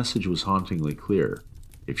 her message was hauntingly clear.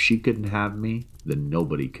 If she couldn't have me, then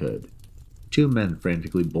nobody could. 2 men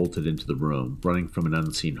frantically bolted into the room, running from an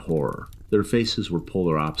unseen horror. Their faces were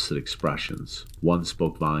polar opposite expressions. One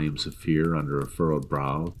spoke volumes of fear under a furrowed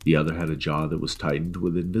brow. The other had a jaw that was tightened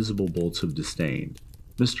with invisible bolts of disdain.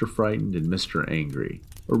 Mr. Frightened and Mr. Angry,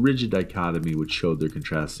 a rigid dichotomy which showed their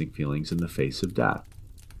contrasting feelings in the face of death.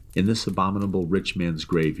 In this abominable rich man's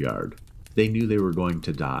graveyard, they knew they were going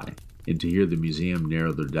to die, and to hear the museum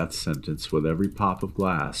narrow their death sentence with every pop of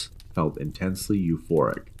glass felt intensely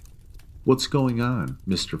euphoric. "What's going on?"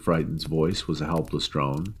 Mr. Frightened's voice was a helpless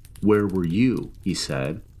drone. "Where were you?" he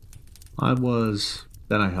said. "I was—"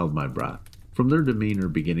 Then I held my breath. From their demeanor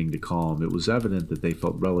beginning to calm, it was evident that they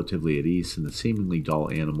felt relatively at ease in the seemingly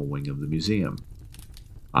dull animal wing of the museum.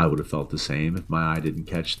 I would have felt the same if my eye didn't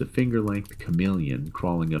catch the finger-length chameleon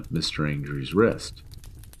crawling up Mr. Angry's wrist.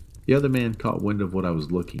 The other man caught wind of what I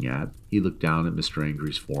was looking at. He looked down at Mr.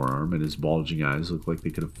 Angry's forearm, and his bulging eyes looked like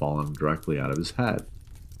they could have fallen directly out of his head.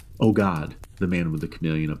 "Oh God," the man with the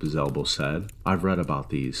chameleon up his elbow said. "I've read about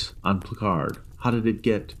these. On placard. How did it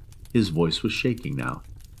get—" His voice was shaking now.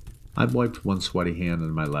 I wiped one sweaty hand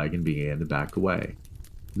on my leg and began to back away.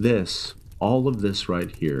 All of this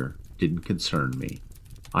right here, didn't concern me.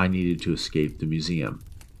 I needed to escape the museum.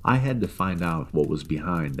 I had to find out what was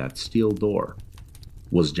behind that steel door.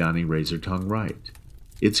 Was Johnny Razortongue right?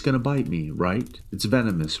 "It's gonna bite me, right? It's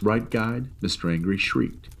venomous, right, guide?" Mr. Angry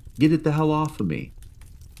shrieked. "Get it the hell off of me!"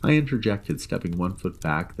 I interjected, stepping one foot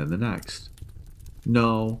back, then the next.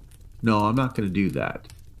 No, I'm not going to do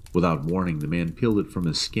that." Without warning, the man peeled it from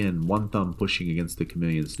his skin, one thumb pushing against the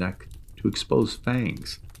chameleon's neck to expose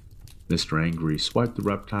fangs. Mr. Angry swiped the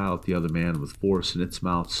reptile at the other man with force, and its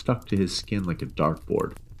mouth stuck to his skin like a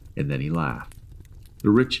dartboard, and then he laughed. The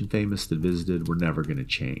rich and famous that visited were never going to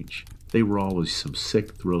change. They were always some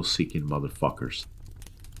sick, thrill-seeking motherfuckers.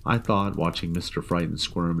 I thought, watching Mr. Frighten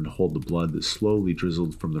squirm and hold the blood that slowly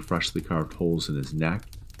drizzled from the freshly carved holes in his neck,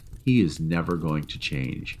 he is never going to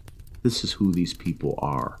change. This is who these people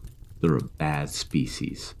are. They're a bad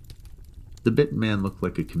species. The bitten man looked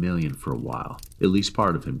like a chameleon for a while. At least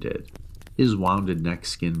part of him did. His wounded neck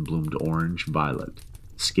skin bloomed orange-violet.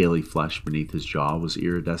 Scaly flesh beneath his jaw was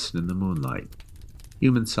iridescent in the moonlight.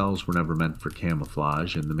 Human cells were never meant for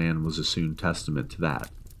camouflage, and the man was a soon testament to that.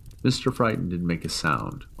 Mr. Frighten didn't make a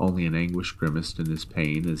sound, only an anguish grimaced in his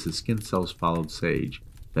pain as his skin cells followed sage,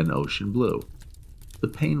 then ocean blue. The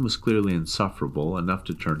pain was clearly insufferable, enough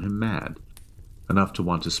to turn him mad, enough to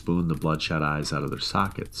want to spoon the bloodshot eyes out of their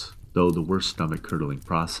sockets, though the worst stomach-curdling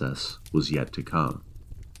process was yet to come.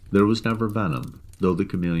 There was never venom, though the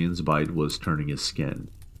chameleon's bite was turning his skin.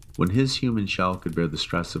 When his human shell could bear the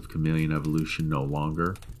stress of chameleon evolution no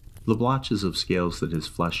longer, the blotches of scales that his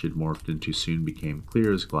flesh had morphed into soon became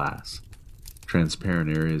clear as glass.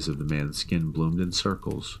 Transparent areas of the man's skin bloomed in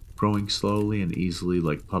circles, growing slowly and easily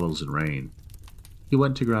like puddles in rain. He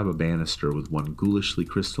went to grab a banister with one ghoulishly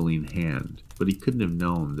crystalline hand, but he couldn't have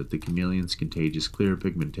known that the chameleon's contagious clear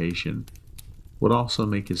pigmentation would also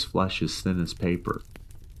make his flesh as thin as paper.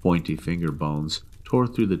 Pointy finger bones tore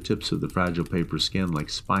through the tips of the fragile paper skin like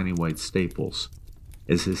spiny white staples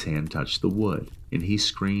as his hand touched the wood, and he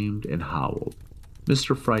screamed and howled.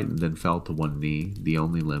 Mr. Frighten then fell to one knee, the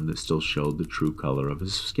only limb that still showed the true color of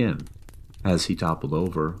his skin. As he toppled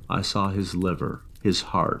over, I saw his liver, his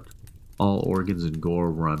heart. All organs and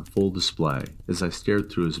gore were on full display as I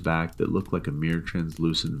stared through his back that looked like a mere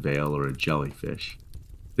translucent veil or a jellyfish.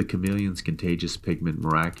 The chameleon's contagious pigment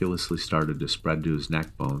miraculously started to spread to his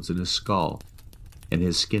neck bones and his skull, and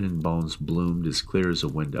his skin and bones bloomed as clear as a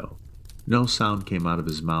window. No sound came out of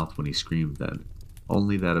his mouth when he screamed then,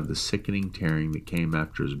 only that of the sickening tearing that came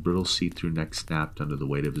after his brittle see-through neck snapped under the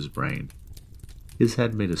weight of his brain. His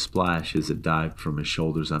head made a splash as it dived from his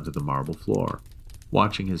shoulders onto the marble floor.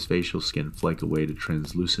 Watching his facial skin flake away to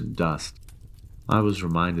translucent dust, I was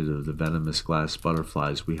reminded of the venomous glass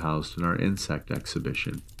butterflies we housed in our insect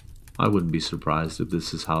exhibition. I wouldn't be surprised if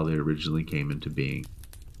this is how they originally came into being.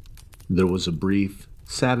 There was a brief,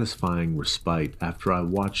 satisfying respite after I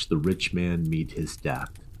watched the rich man meet his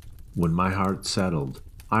death. When my heart settled,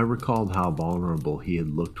 I recalled how vulnerable he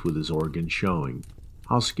had looked with his organs showing,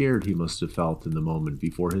 how scared he must have felt in the moment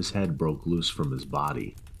before his head broke loose from his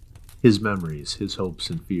body. His memories, his hopes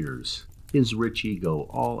and fears, his rich ego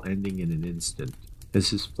all ending in an instant as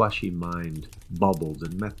his fleshy mind bubbled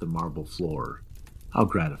and met the marble floor. How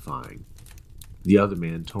gratifying. The other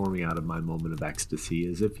man tore me out of my moment of ecstasy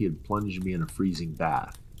as if he had plunged me in a freezing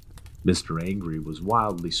bath. Mr. Angry was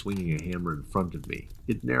wildly swinging a hammer in front of me.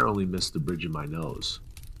 It narrowly missed the bridge of my nose.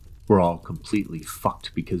 "We're all completely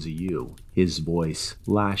fucked because of you." His voice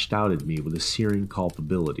lashed out at me with a searing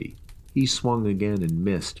culpability. He swung again and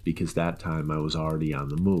missed because that time I was already on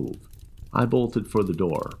the move. I bolted for the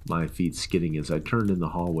door, my feet skidding as I turned in the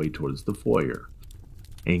hallway towards the foyer.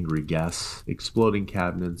 Angry guests, exploding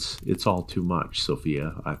cabinets, it's all too much,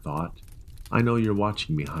 Sophia, I thought. I know you're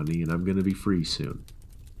watching me, honey, and I'm going to be free soon.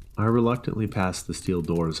 I reluctantly passed the steel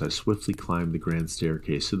door as I swiftly climbed the grand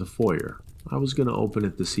staircase to the foyer. I was going to open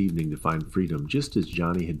it this evening to find freedom just as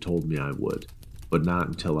Johnny had told me I would, but not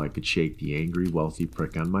until I could shake the angry, wealthy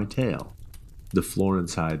prick on my tail. The floor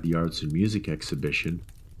inside the arts and music exhibition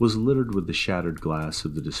was littered with the shattered glass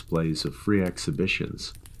of the displays of free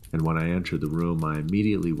exhibitions, and when I entered the room I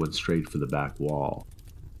immediately went straight for the back wall.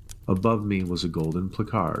 Above me was a golden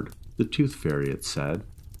placard. The Tooth Fairy, it said.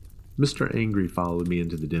 Mr. Angry followed me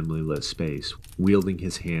into the dimly lit space, wielding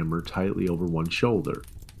his hammer tightly over one shoulder.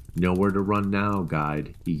 "Nowhere to run now,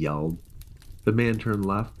 guide," he yelled. The man turned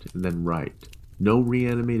left and then right. "No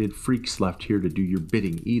reanimated freaks left here to do your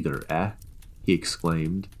bidding either, eh?" he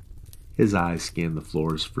exclaimed. His eyes scanned the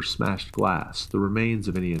floors for smashed glass, the remains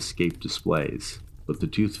of any escaped displays. But the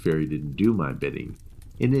tooth fairy didn't do my bidding,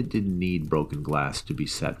 and it didn't need broken glass to be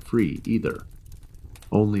set free either.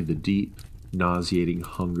 Only the deep, nauseating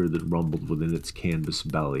hunger that rumbled within its canvas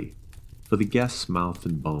belly, for the guest's mouth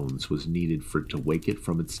and bones, was needed for it to wake it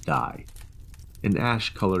from its die. An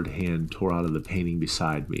ash-colored hand tore out of the painting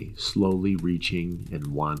beside me, slowly reaching and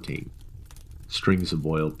wanting. Strings of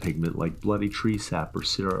oil pigment like bloody tree sap or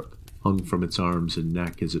syrup hung from its arms and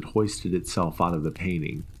neck as it hoisted itself out of the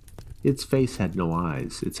painting. Its face had no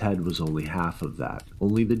eyes, its head was only half of that.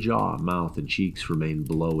 Only the jaw, mouth, and cheeks remained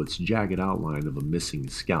below its jagged outline of a missing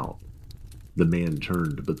scalp. The man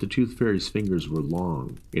turned, but the tooth fairy's fingers were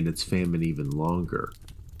long, and its famine even longer.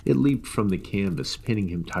 It leaped from the canvas, pinning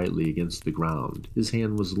him tightly against the ground. His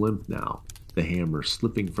hand was limp now, the hammer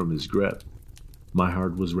slipping from his grip. My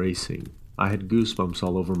heart was racing. I had goosebumps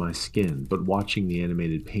all over my skin, but watching the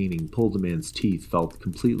animated painting pull the man's teeth felt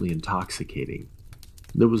completely intoxicating.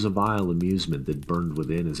 There was a vile amusement that burned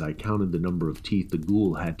within as I counted the number of teeth the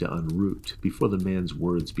ghoul had to unroot before the man's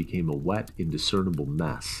words became a wet, indiscernible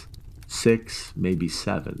mess. 6, maybe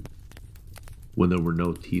 7. When there were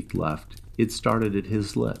no teeth left, it started at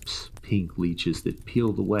his lips, pink leeches that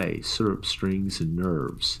peeled away, syrup strings and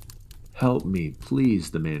nerves. "Help me, please,"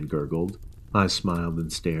 the man gurgled. I smiled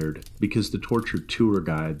and stared, because the tortured tour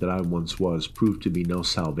guide that I once was proved to be no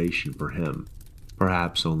salvation for him.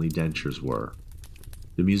 Perhaps only dentures were.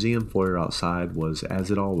 The museum foyer outside was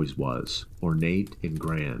as it always was, ornate and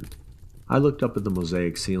grand. I looked up at the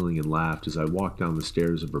mosaic ceiling and laughed as I walked down the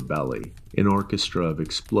stairs of her belly, an orchestra of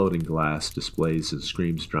exploding glass displays and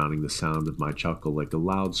screams drowning the sound of my chuckle like a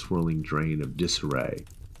loud swirling drain of disarray.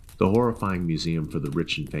 The horrifying museum for the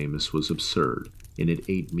rich and famous was absurd, and it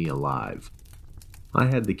ate me alive. I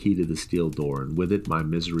had the key to the steel door, and with it my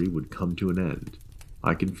misery would come to an end.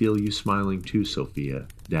 I can feel you smiling too, Sophia.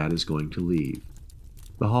 Dad is going to leave.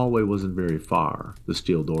 The hallway wasn't very far. The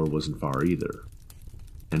steel door wasn't far either.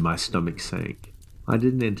 And my stomach sank. I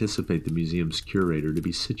didn't anticipate the museum's curator to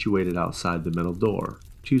be situated outside the metal door,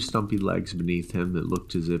 2 stumpy legs beneath him that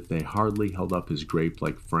looked as if they hardly held up his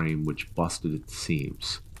grape-like frame which busted at the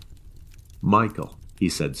seams. "Michael," he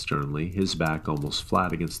said sternly, his back almost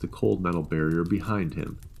flat against the cold metal barrier behind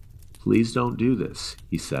him. "Please don't do this,"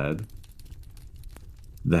 he said.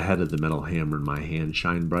 The head of the metal hammer in my hand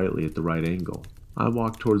shined brightly at the right angle. I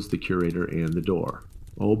walked towards the curator and the door.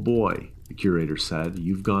 "Oh boy," the curator said,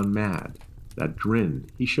 "you've gone mad. That grin,"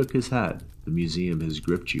 he shook his head. "The museum has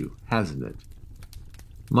gripped you, hasn't it?"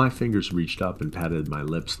 My fingers reached up and patted my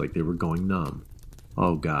lips like they were going numb.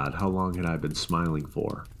 Oh God, how long had I been smiling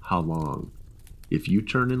for? How long? "If you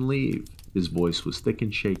turn and leave," his voice was thick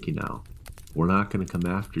and shaky now, "we're not going to come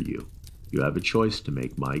after you. You have a choice to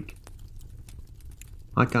make, Mike."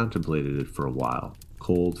 I contemplated it for a while.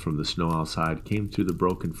 Cold from the snow outside came through the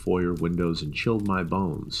broken foyer windows and chilled my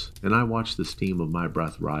bones, and I watched the steam of my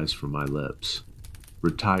breath rise from my lips.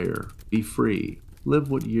 Retire, be free, live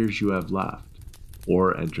what years you have left,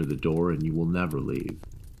 or enter the door and you will never leave.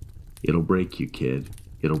 It'll break you, kid.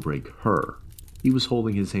 It'll break her. He was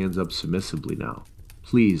holding his hands up submissively now.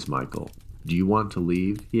 "Please, Michael, do you want to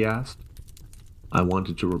leave?" he asked. I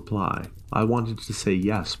wanted to reply. I wanted to say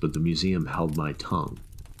yes, but the museum held my tongue,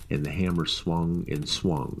 and the hammer swung and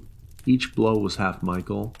swung. Each blow was half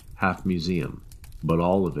Michael, half museum, but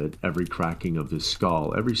all of it, every cracking of his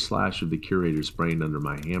skull, every slash of the curator's brain under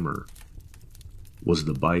my hammer, was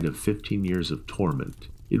the bite of 15 years of torment.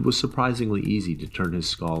 It was surprisingly easy to turn his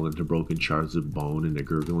skull into broken shards of bone in a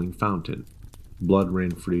gurgling fountain. Blood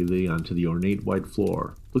ran freely onto the ornate white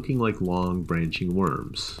floor, looking like long, branching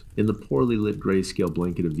worms. In the poorly lit grayscale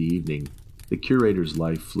blanket of the evening, the curator's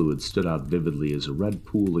life fluid stood out vividly as a red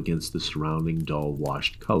pool against the surrounding dull,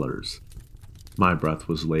 washed colors. My breath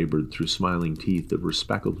was labored through smiling teeth that were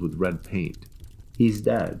speckled with red paint. "He's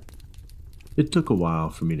dead." It took a while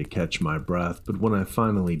for me to catch my breath, but when I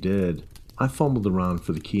finally did, I fumbled around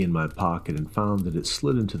for the key in my pocket and found that it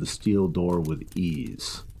slid into the steel door with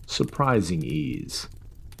ease. Surprising ease.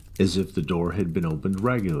 As if the door had been opened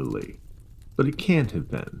regularly. But it can't have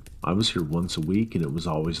been. I was here once a week and it was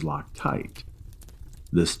always locked tight.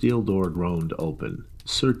 The steel door groaned open.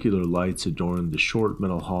 Circular lights adorned the short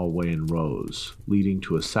metal hallway in rows, leading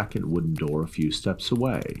to a second wooden door a few steps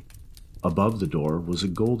away. Above the door was a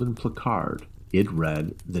golden placard. It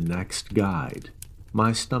read, "The Next Guide."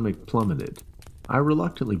 My stomach plummeted. I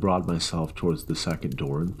reluctantly brought myself towards the second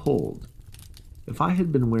door and pulled. If I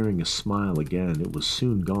had been wearing a smile again, it was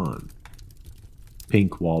soon gone.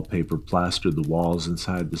 Pink wallpaper plastered the walls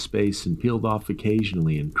inside the space and peeled off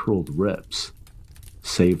occasionally in curled rips,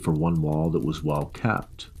 save for one wall that was well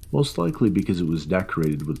kept. most likely because it was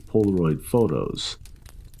decorated with Polaroid photos.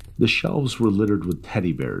 The shelves were littered with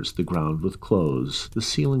teddy bears, the ground with clothes, the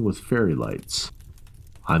ceiling with fairy lights.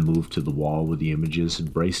 I moved to the wall with the images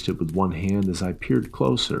and braced it with one hand as I peered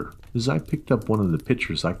closer. As I picked up one of the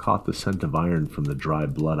pictures, I caught the scent of iron from the dry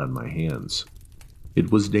blood on my hands.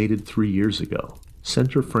 It was dated 3 years ago.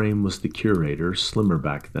 Center frame was the curator, slimmer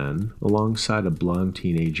back then, alongside a blonde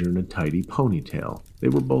teenager in a tidy ponytail. They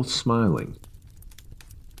were both smiling.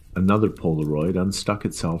 Another Polaroid unstuck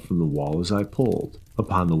itself from the wall as I pulled.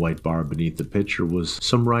 Upon the white bar beneath the picture was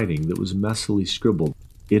some writing that was messily scribbled.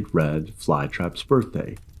 It read, "Flytrap's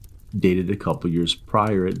birthday." Dated a couple years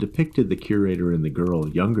prior, it depicted the curator and the girl,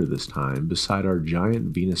 younger this time, beside our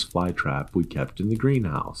giant Venus flytrap we kept in the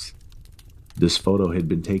greenhouse. This photo had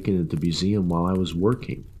been taken at the museum while I was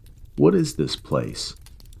working. What is this place?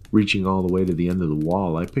 Reaching all the way to the end of the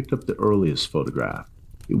wall, I picked up the earliest photograph.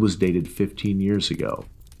 It was dated 15 years ago.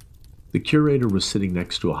 The curator was sitting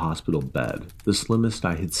next to a hospital bed, the slimmest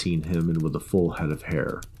I had seen him and with a full head of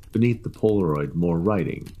hair. Beneath the Polaroid, more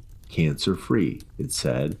writing. "Cancer-free," it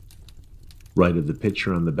said. Right of the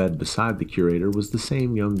picture on the bed beside the curator was the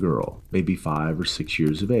same young girl, maybe 5 or 6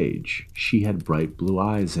 years of age. She had bright blue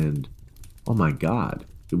eyes and, oh my God,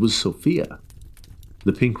 it was Sophia.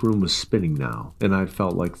 The pink room was spinning now, and I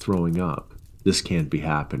felt like throwing up. This can't be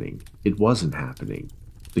happening. It wasn't happening.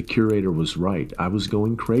 The curator was right. I was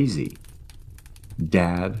going crazy.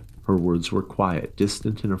 "Dad," her words were quiet,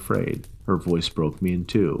 distant and afraid. Her voice broke me in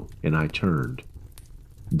two, and I turned.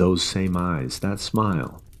 Those same eyes, that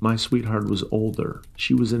smile. My sweetheart was older.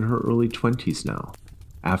 She was in her early 20s now.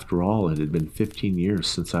 After all, it had been 15 years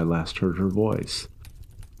since I last heard her voice.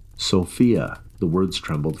 "Sophia," the words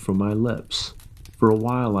trembled from my lips. For a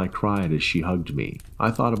while I cried as she hugged me.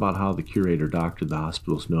 I thought about how the curator doctored the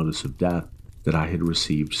hospital's notice of death that I had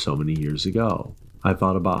received so many years ago. I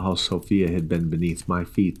thought about how Sophia had been beneath my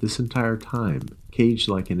feet this entire time, caged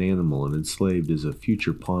like an animal and enslaved as a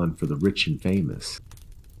future pawn for the rich and famous.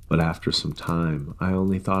 But after some time, I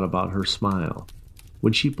only thought about her smile.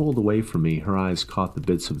 When she pulled away from me, her eyes caught the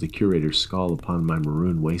bits of the curator's skull upon my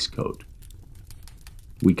maroon waistcoat.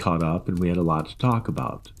 We caught up and we had a lot to talk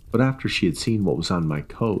about, but after she had seen what was on my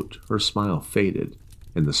coat, her smile faded,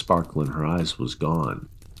 and the sparkle in her eyes was gone.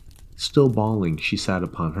 Still bawling, she sat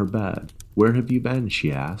upon her bed. "Where have you been?"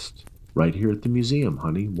 she asked. "Right here at the museum,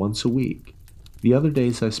 honey, once a week. The other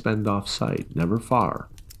days I spend off-site, never far.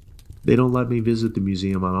 They don't let me visit the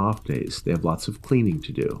museum on off days. They have lots of cleaning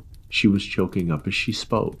to do." She was choking up as she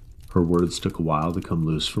spoke. Her words took a while to come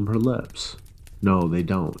loose from her lips. "No, they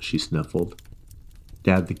don't," she sniffled.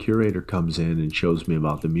 "Dad, the curator comes in and shows me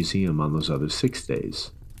about the museum on those other 6 days."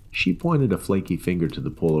 She pointed a flaky finger to the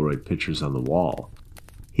Polaroid pictures on the wall.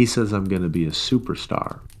 "He says I'm going to be a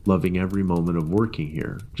superstar, loving every moment of working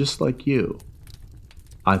here, just like you."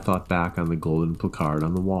 I thought back on the golden placard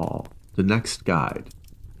on the wall, the next guide.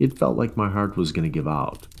 It felt like my heart was going to give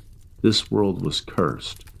out. This world was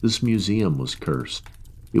cursed. This museum was cursed.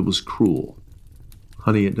 It was cruel.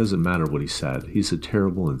 "Honey, it doesn't matter what he said. He's a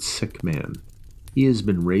terrible and sick man. He has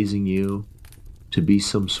been raising you to be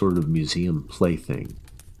some sort of museum plaything."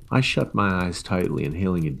 I shut my eyes tightly,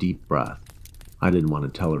 inhaling a deep breath. I didn't want to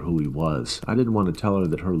tell her who he was. I didn't want to tell her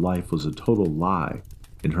that her life was a total lie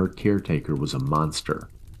and her caretaker was a monster.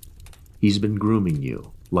 "He's been grooming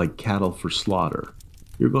you, like cattle for slaughter.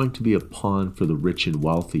 You're going to be a pawn for the rich and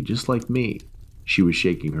wealthy, just like me." She was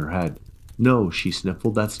shaking her head. "No," she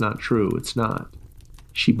sniffled, "that's not true. It's not."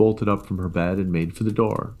 She bolted up from her bed and made for the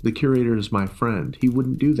door. "The curator is my friend. He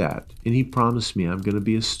wouldn't do that. And he promised me I'm going to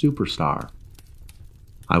be a superstar."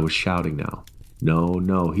 I was shouting now. "No,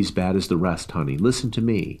 no, he's bad as the rest, honey. Listen to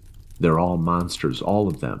me. They're all monsters, all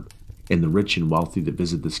of them. And the rich and wealthy that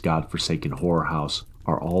visit this godforsaken horror house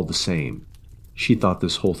are all the same." She thought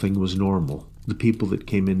this whole thing was normal. The people that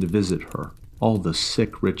came in to visit her. All the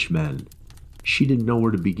sick, rich men. She didn't know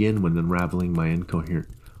where to begin when unraveling my incoherent...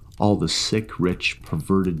 All the sick, rich,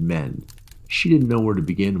 perverted men. She didn't know where to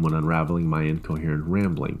begin when unraveling my incoherent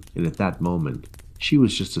rambling, and at that moment, she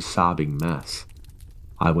was just a sobbing mess.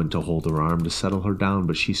 I went to hold her arm to settle her down,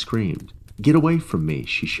 but she screamed. "Get away from me,"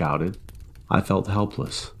 she shouted. I felt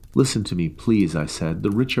helpless. "Listen to me, please," I said.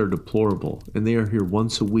 "The rich are deplorable, and they are here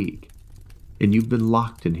once a week. And you've been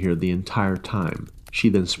locked in here the entire time." She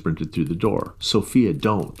then sprinted through the door. "Sophia,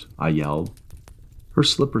 don't," I yelled. Her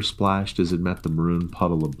slipper splashed as it met the maroon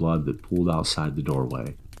puddle of blood that pooled outside the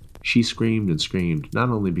doorway. She screamed and screamed, not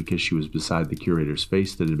only because she was beside the curator's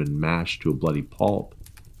face that had been mashed to a bloody pulp,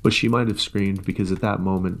 but she might have screamed because at that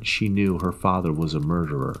moment she knew her father was a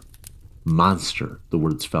murderer. "Monster," the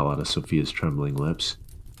words fell out of Sophia's trembling lips.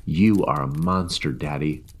 "You are a monster,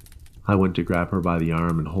 Daddy." I went to grab her by the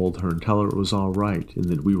arm and hold her and tell her it was all right and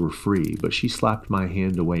that we were free, but she slapped my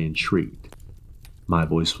hand away and shrieked. My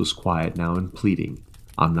voice was quiet now and pleading.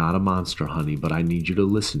 "I'm not a monster, honey, but I need you to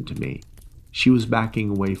listen to me." She was backing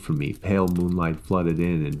away from me, pale moonlight flooded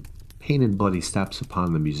in, and painted bloody steps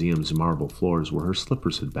upon the museum's marble floors where her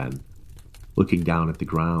slippers had been. Looking down at the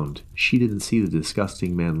ground, she didn't see the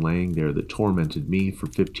disgusting man laying there that tormented me for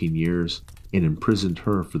 15 years and imprisoned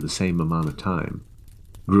her for the same amount of time,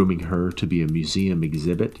 grooming her to be a museum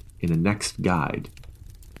exhibit and a next guide.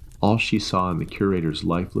 All she saw in the curator's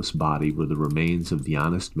lifeless body were the remains of the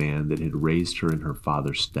honest man that had raised her in her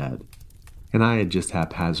father's stead, and I had just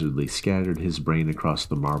haphazardly scattered his brain across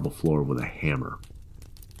the marble floor with a hammer.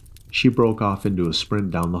 She broke off into a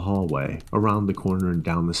sprint down the hallway, around the corner and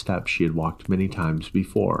down the steps she had walked many times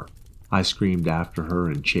before. I screamed after her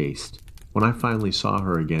and chased. When I finally saw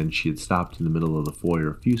her again, she had stopped in the middle of the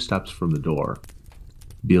foyer a few steps from the door.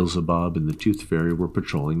 Beelzebub and the Tooth Fairy were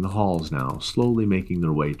patrolling the halls now, slowly making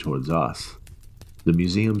their way towards us. The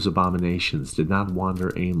museum's abominations did not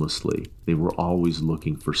wander aimlessly. They were always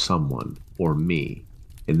looking for someone, or me.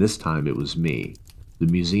 And this time it was me. The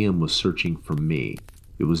museum was searching for me.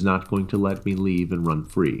 It was not going to let me leave and run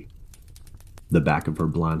free. The back of her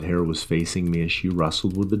blonde hair was facing me as she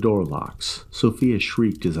wrestled with the door locks. Sophia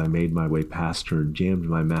shrieked as I made my way past her and jammed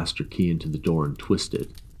my master key into the door and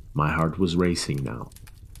twisted. My heart was racing now.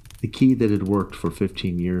 The key that had worked for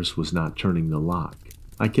 15 years was not turning the lock.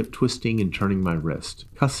 I kept twisting and turning my wrist,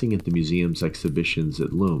 cussing at the museum's exhibitions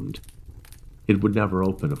that loomed. It would never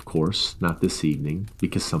open, of course, not this evening,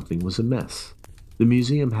 because something was amiss. The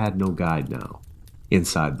museum had no guide now.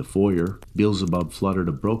 Inside the foyer, Beelzebub fluttered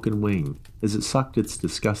a broken wing as it sucked its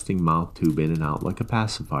disgusting mouth tube in and out like a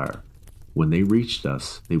pacifier. When they reached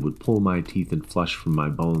us, they would pull my teeth and flesh from my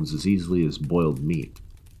bones as easily as boiled meat,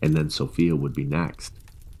 and then Sophia would be next.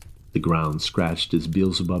 The ground scratched as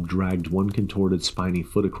Beelzebub dragged one contorted spiny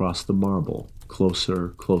foot across the marble,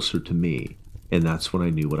 closer, closer to me, and that's when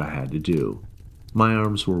I knew what I had to do. My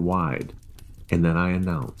arms were wide, and then I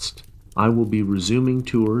announced, "I will be resuming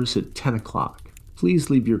tours at 10 o'clock. Please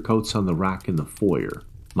leave your coats on the rack in the foyer,"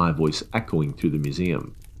 my voice echoing through the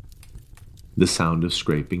museum. The sound of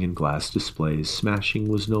scraping and glass displays smashing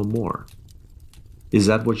was no more. "Is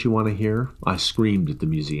that what you want to hear?" I screamed at the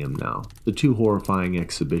museum now. The two horrifying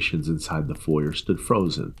exhibitions inside the foyer stood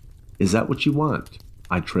frozen. "Is that what you want?"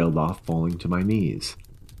 I trailed off, falling to my knees.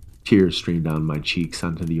 Tears streamed down my cheeks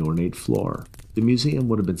onto the ornate floor. The museum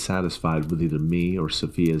would have been satisfied with either me or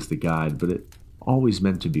Sophia as the guide, but it always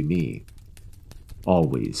meant to be me.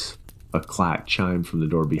 Always. A clack chimed from the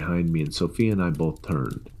door behind me, and Sophia and I both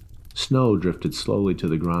turned. Snow drifted slowly to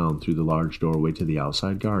the ground through the large doorway to the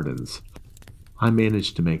outside gardens. I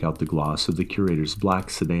managed to make out the gloss of the curator's black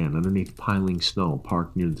sedan underneath piling snow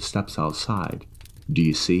parked near the steps outside. "Do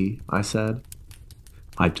you see?" I said.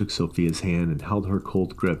 I took Sophia's hand and held her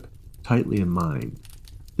cold grip tightly in mine.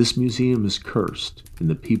 "This museum is cursed, and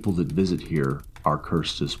the people that visit here are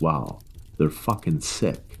cursed as well. They're fucking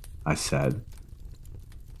sick," I said.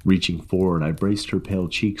 Reaching forward, I braced her pale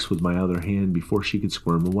cheeks with my other hand before she could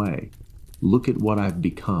squirm away. "Look at what I've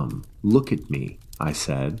become. Look at me," I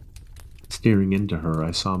said. Staring into her,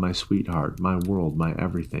 I saw my sweetheart, my world, my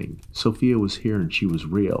everything. Sophia was here and she was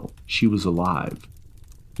real. She was alive.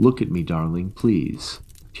 "Look at me, darling, please."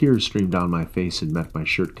 Tears streamed down my face and met my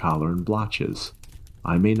shirt collar in blotches.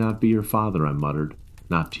 "I may not be your father," I muttered.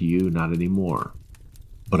 "Not to you, not any more.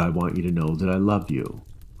 But I want you to know that I love you."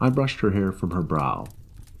 I brushed her hair from her brow.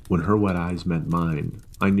 When her wet eyes met mine,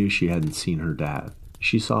 I knew she hadn't seen her dad.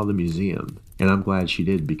 She saw the museum, and I'm glad she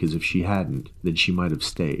did, because if she hadn't, then she might have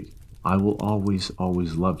stayed. "I will always,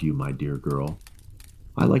 always love you, my dear girl."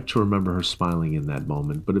 I like to remember her smiling in that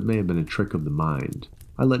moment, but it may have been a trick of the mind.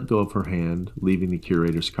 I let go of her hand, leaving the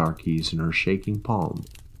curator's car keys in her shaking palm.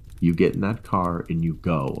 "You get in that car and you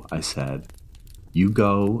go," I said. "You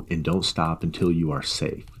go and don't stop until you are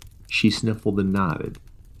safe." She sniffled and nodded.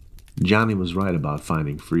 Johnny was right about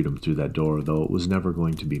finding freedom through that door, though it was never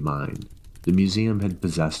going to be mine. The museum had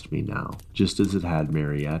possessed me now, just as it had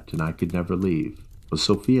Mariette, and I could never leave. But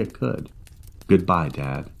Sophia could. "Goodbye,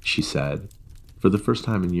 Dad," she said. For the first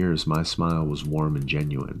time in years, my smile was warm and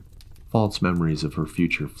genuine. False memories of her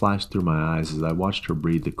future flashed through my eyes as I watched her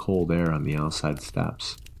breathe the cold air on the outside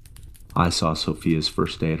steps. I saw Sophia's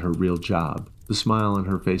first day at her real job, the smile on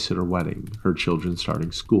her face at her wedding, her children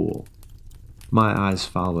starting school. My eyes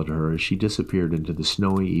followed her as she disappeared into the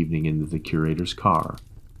snowy evening into the curator's car.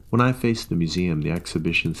 When I faced the museum, the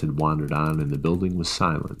exhibitions had wandered on and the building was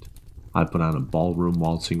silent. I put on a ballroom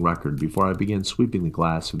waltzing record before I began sweeping the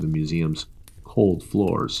glass of the museum's cold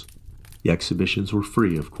floors. The exhibitions were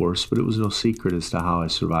free, of course, but it was no secret as to how I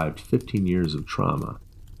survived 15 years of trauma.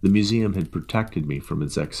 The museum had protected me from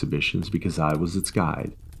its exhibitions because I was its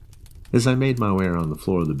guide. As I made my way around the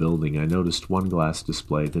floor of the building, I noticed one glass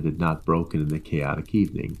display that had not broken in the chaotic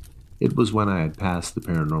evening. It was when I had passed the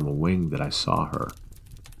paranormal wing that I saw her.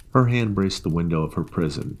 Her hand braced the window of her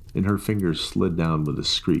prison, and her fingers slid down with a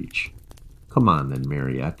screech. "Come on then,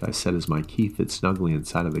 Mariette," I said as my key fit snugly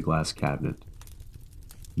inside of the glass cabinet.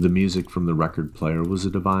 The music from the record player was a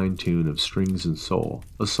divine tune of strings and soul,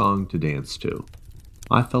 a song to dance to.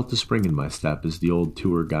 I felt a spring in my step as the old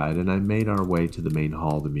tour guide and I made our way to the main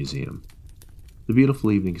hall of the museum. The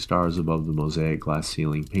beautiful evening stars above the mosaic glass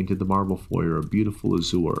ceiling painted the marble foyer a beautiful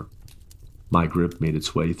azure. My grip made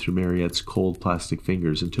its way through Mariette's cold plastic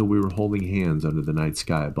fingers until we were holding hands under the night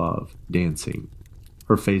sky above, dancing.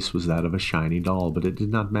 Her face was that of a shiny doll, but it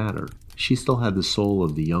did not matter. She still had the soul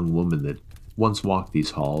of the young woman that once walked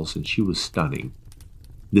these halls, and she was stunning.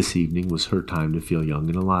 This evening was her time to feel young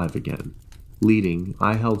and alive again. Leading,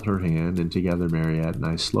 I held her hand, and together Mariette and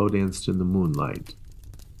I slow danced in the moonlight.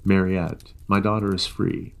 "Mariette, my daughter is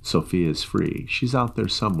free. Sophia is free. She's out there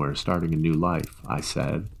somewhere starting a new life," I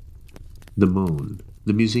said. The moon,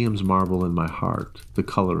 the museum's marble in my heart, the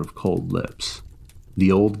color of cold lips.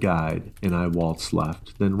 The old guide and I waltzed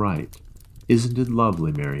left, then right. "Isn't it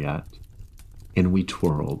lovely, Mariette?" And we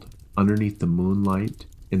twirled, underneath the moonlight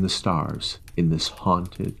and the stars, in this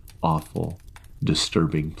haunted, awful,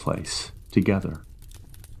 disturbing place, together.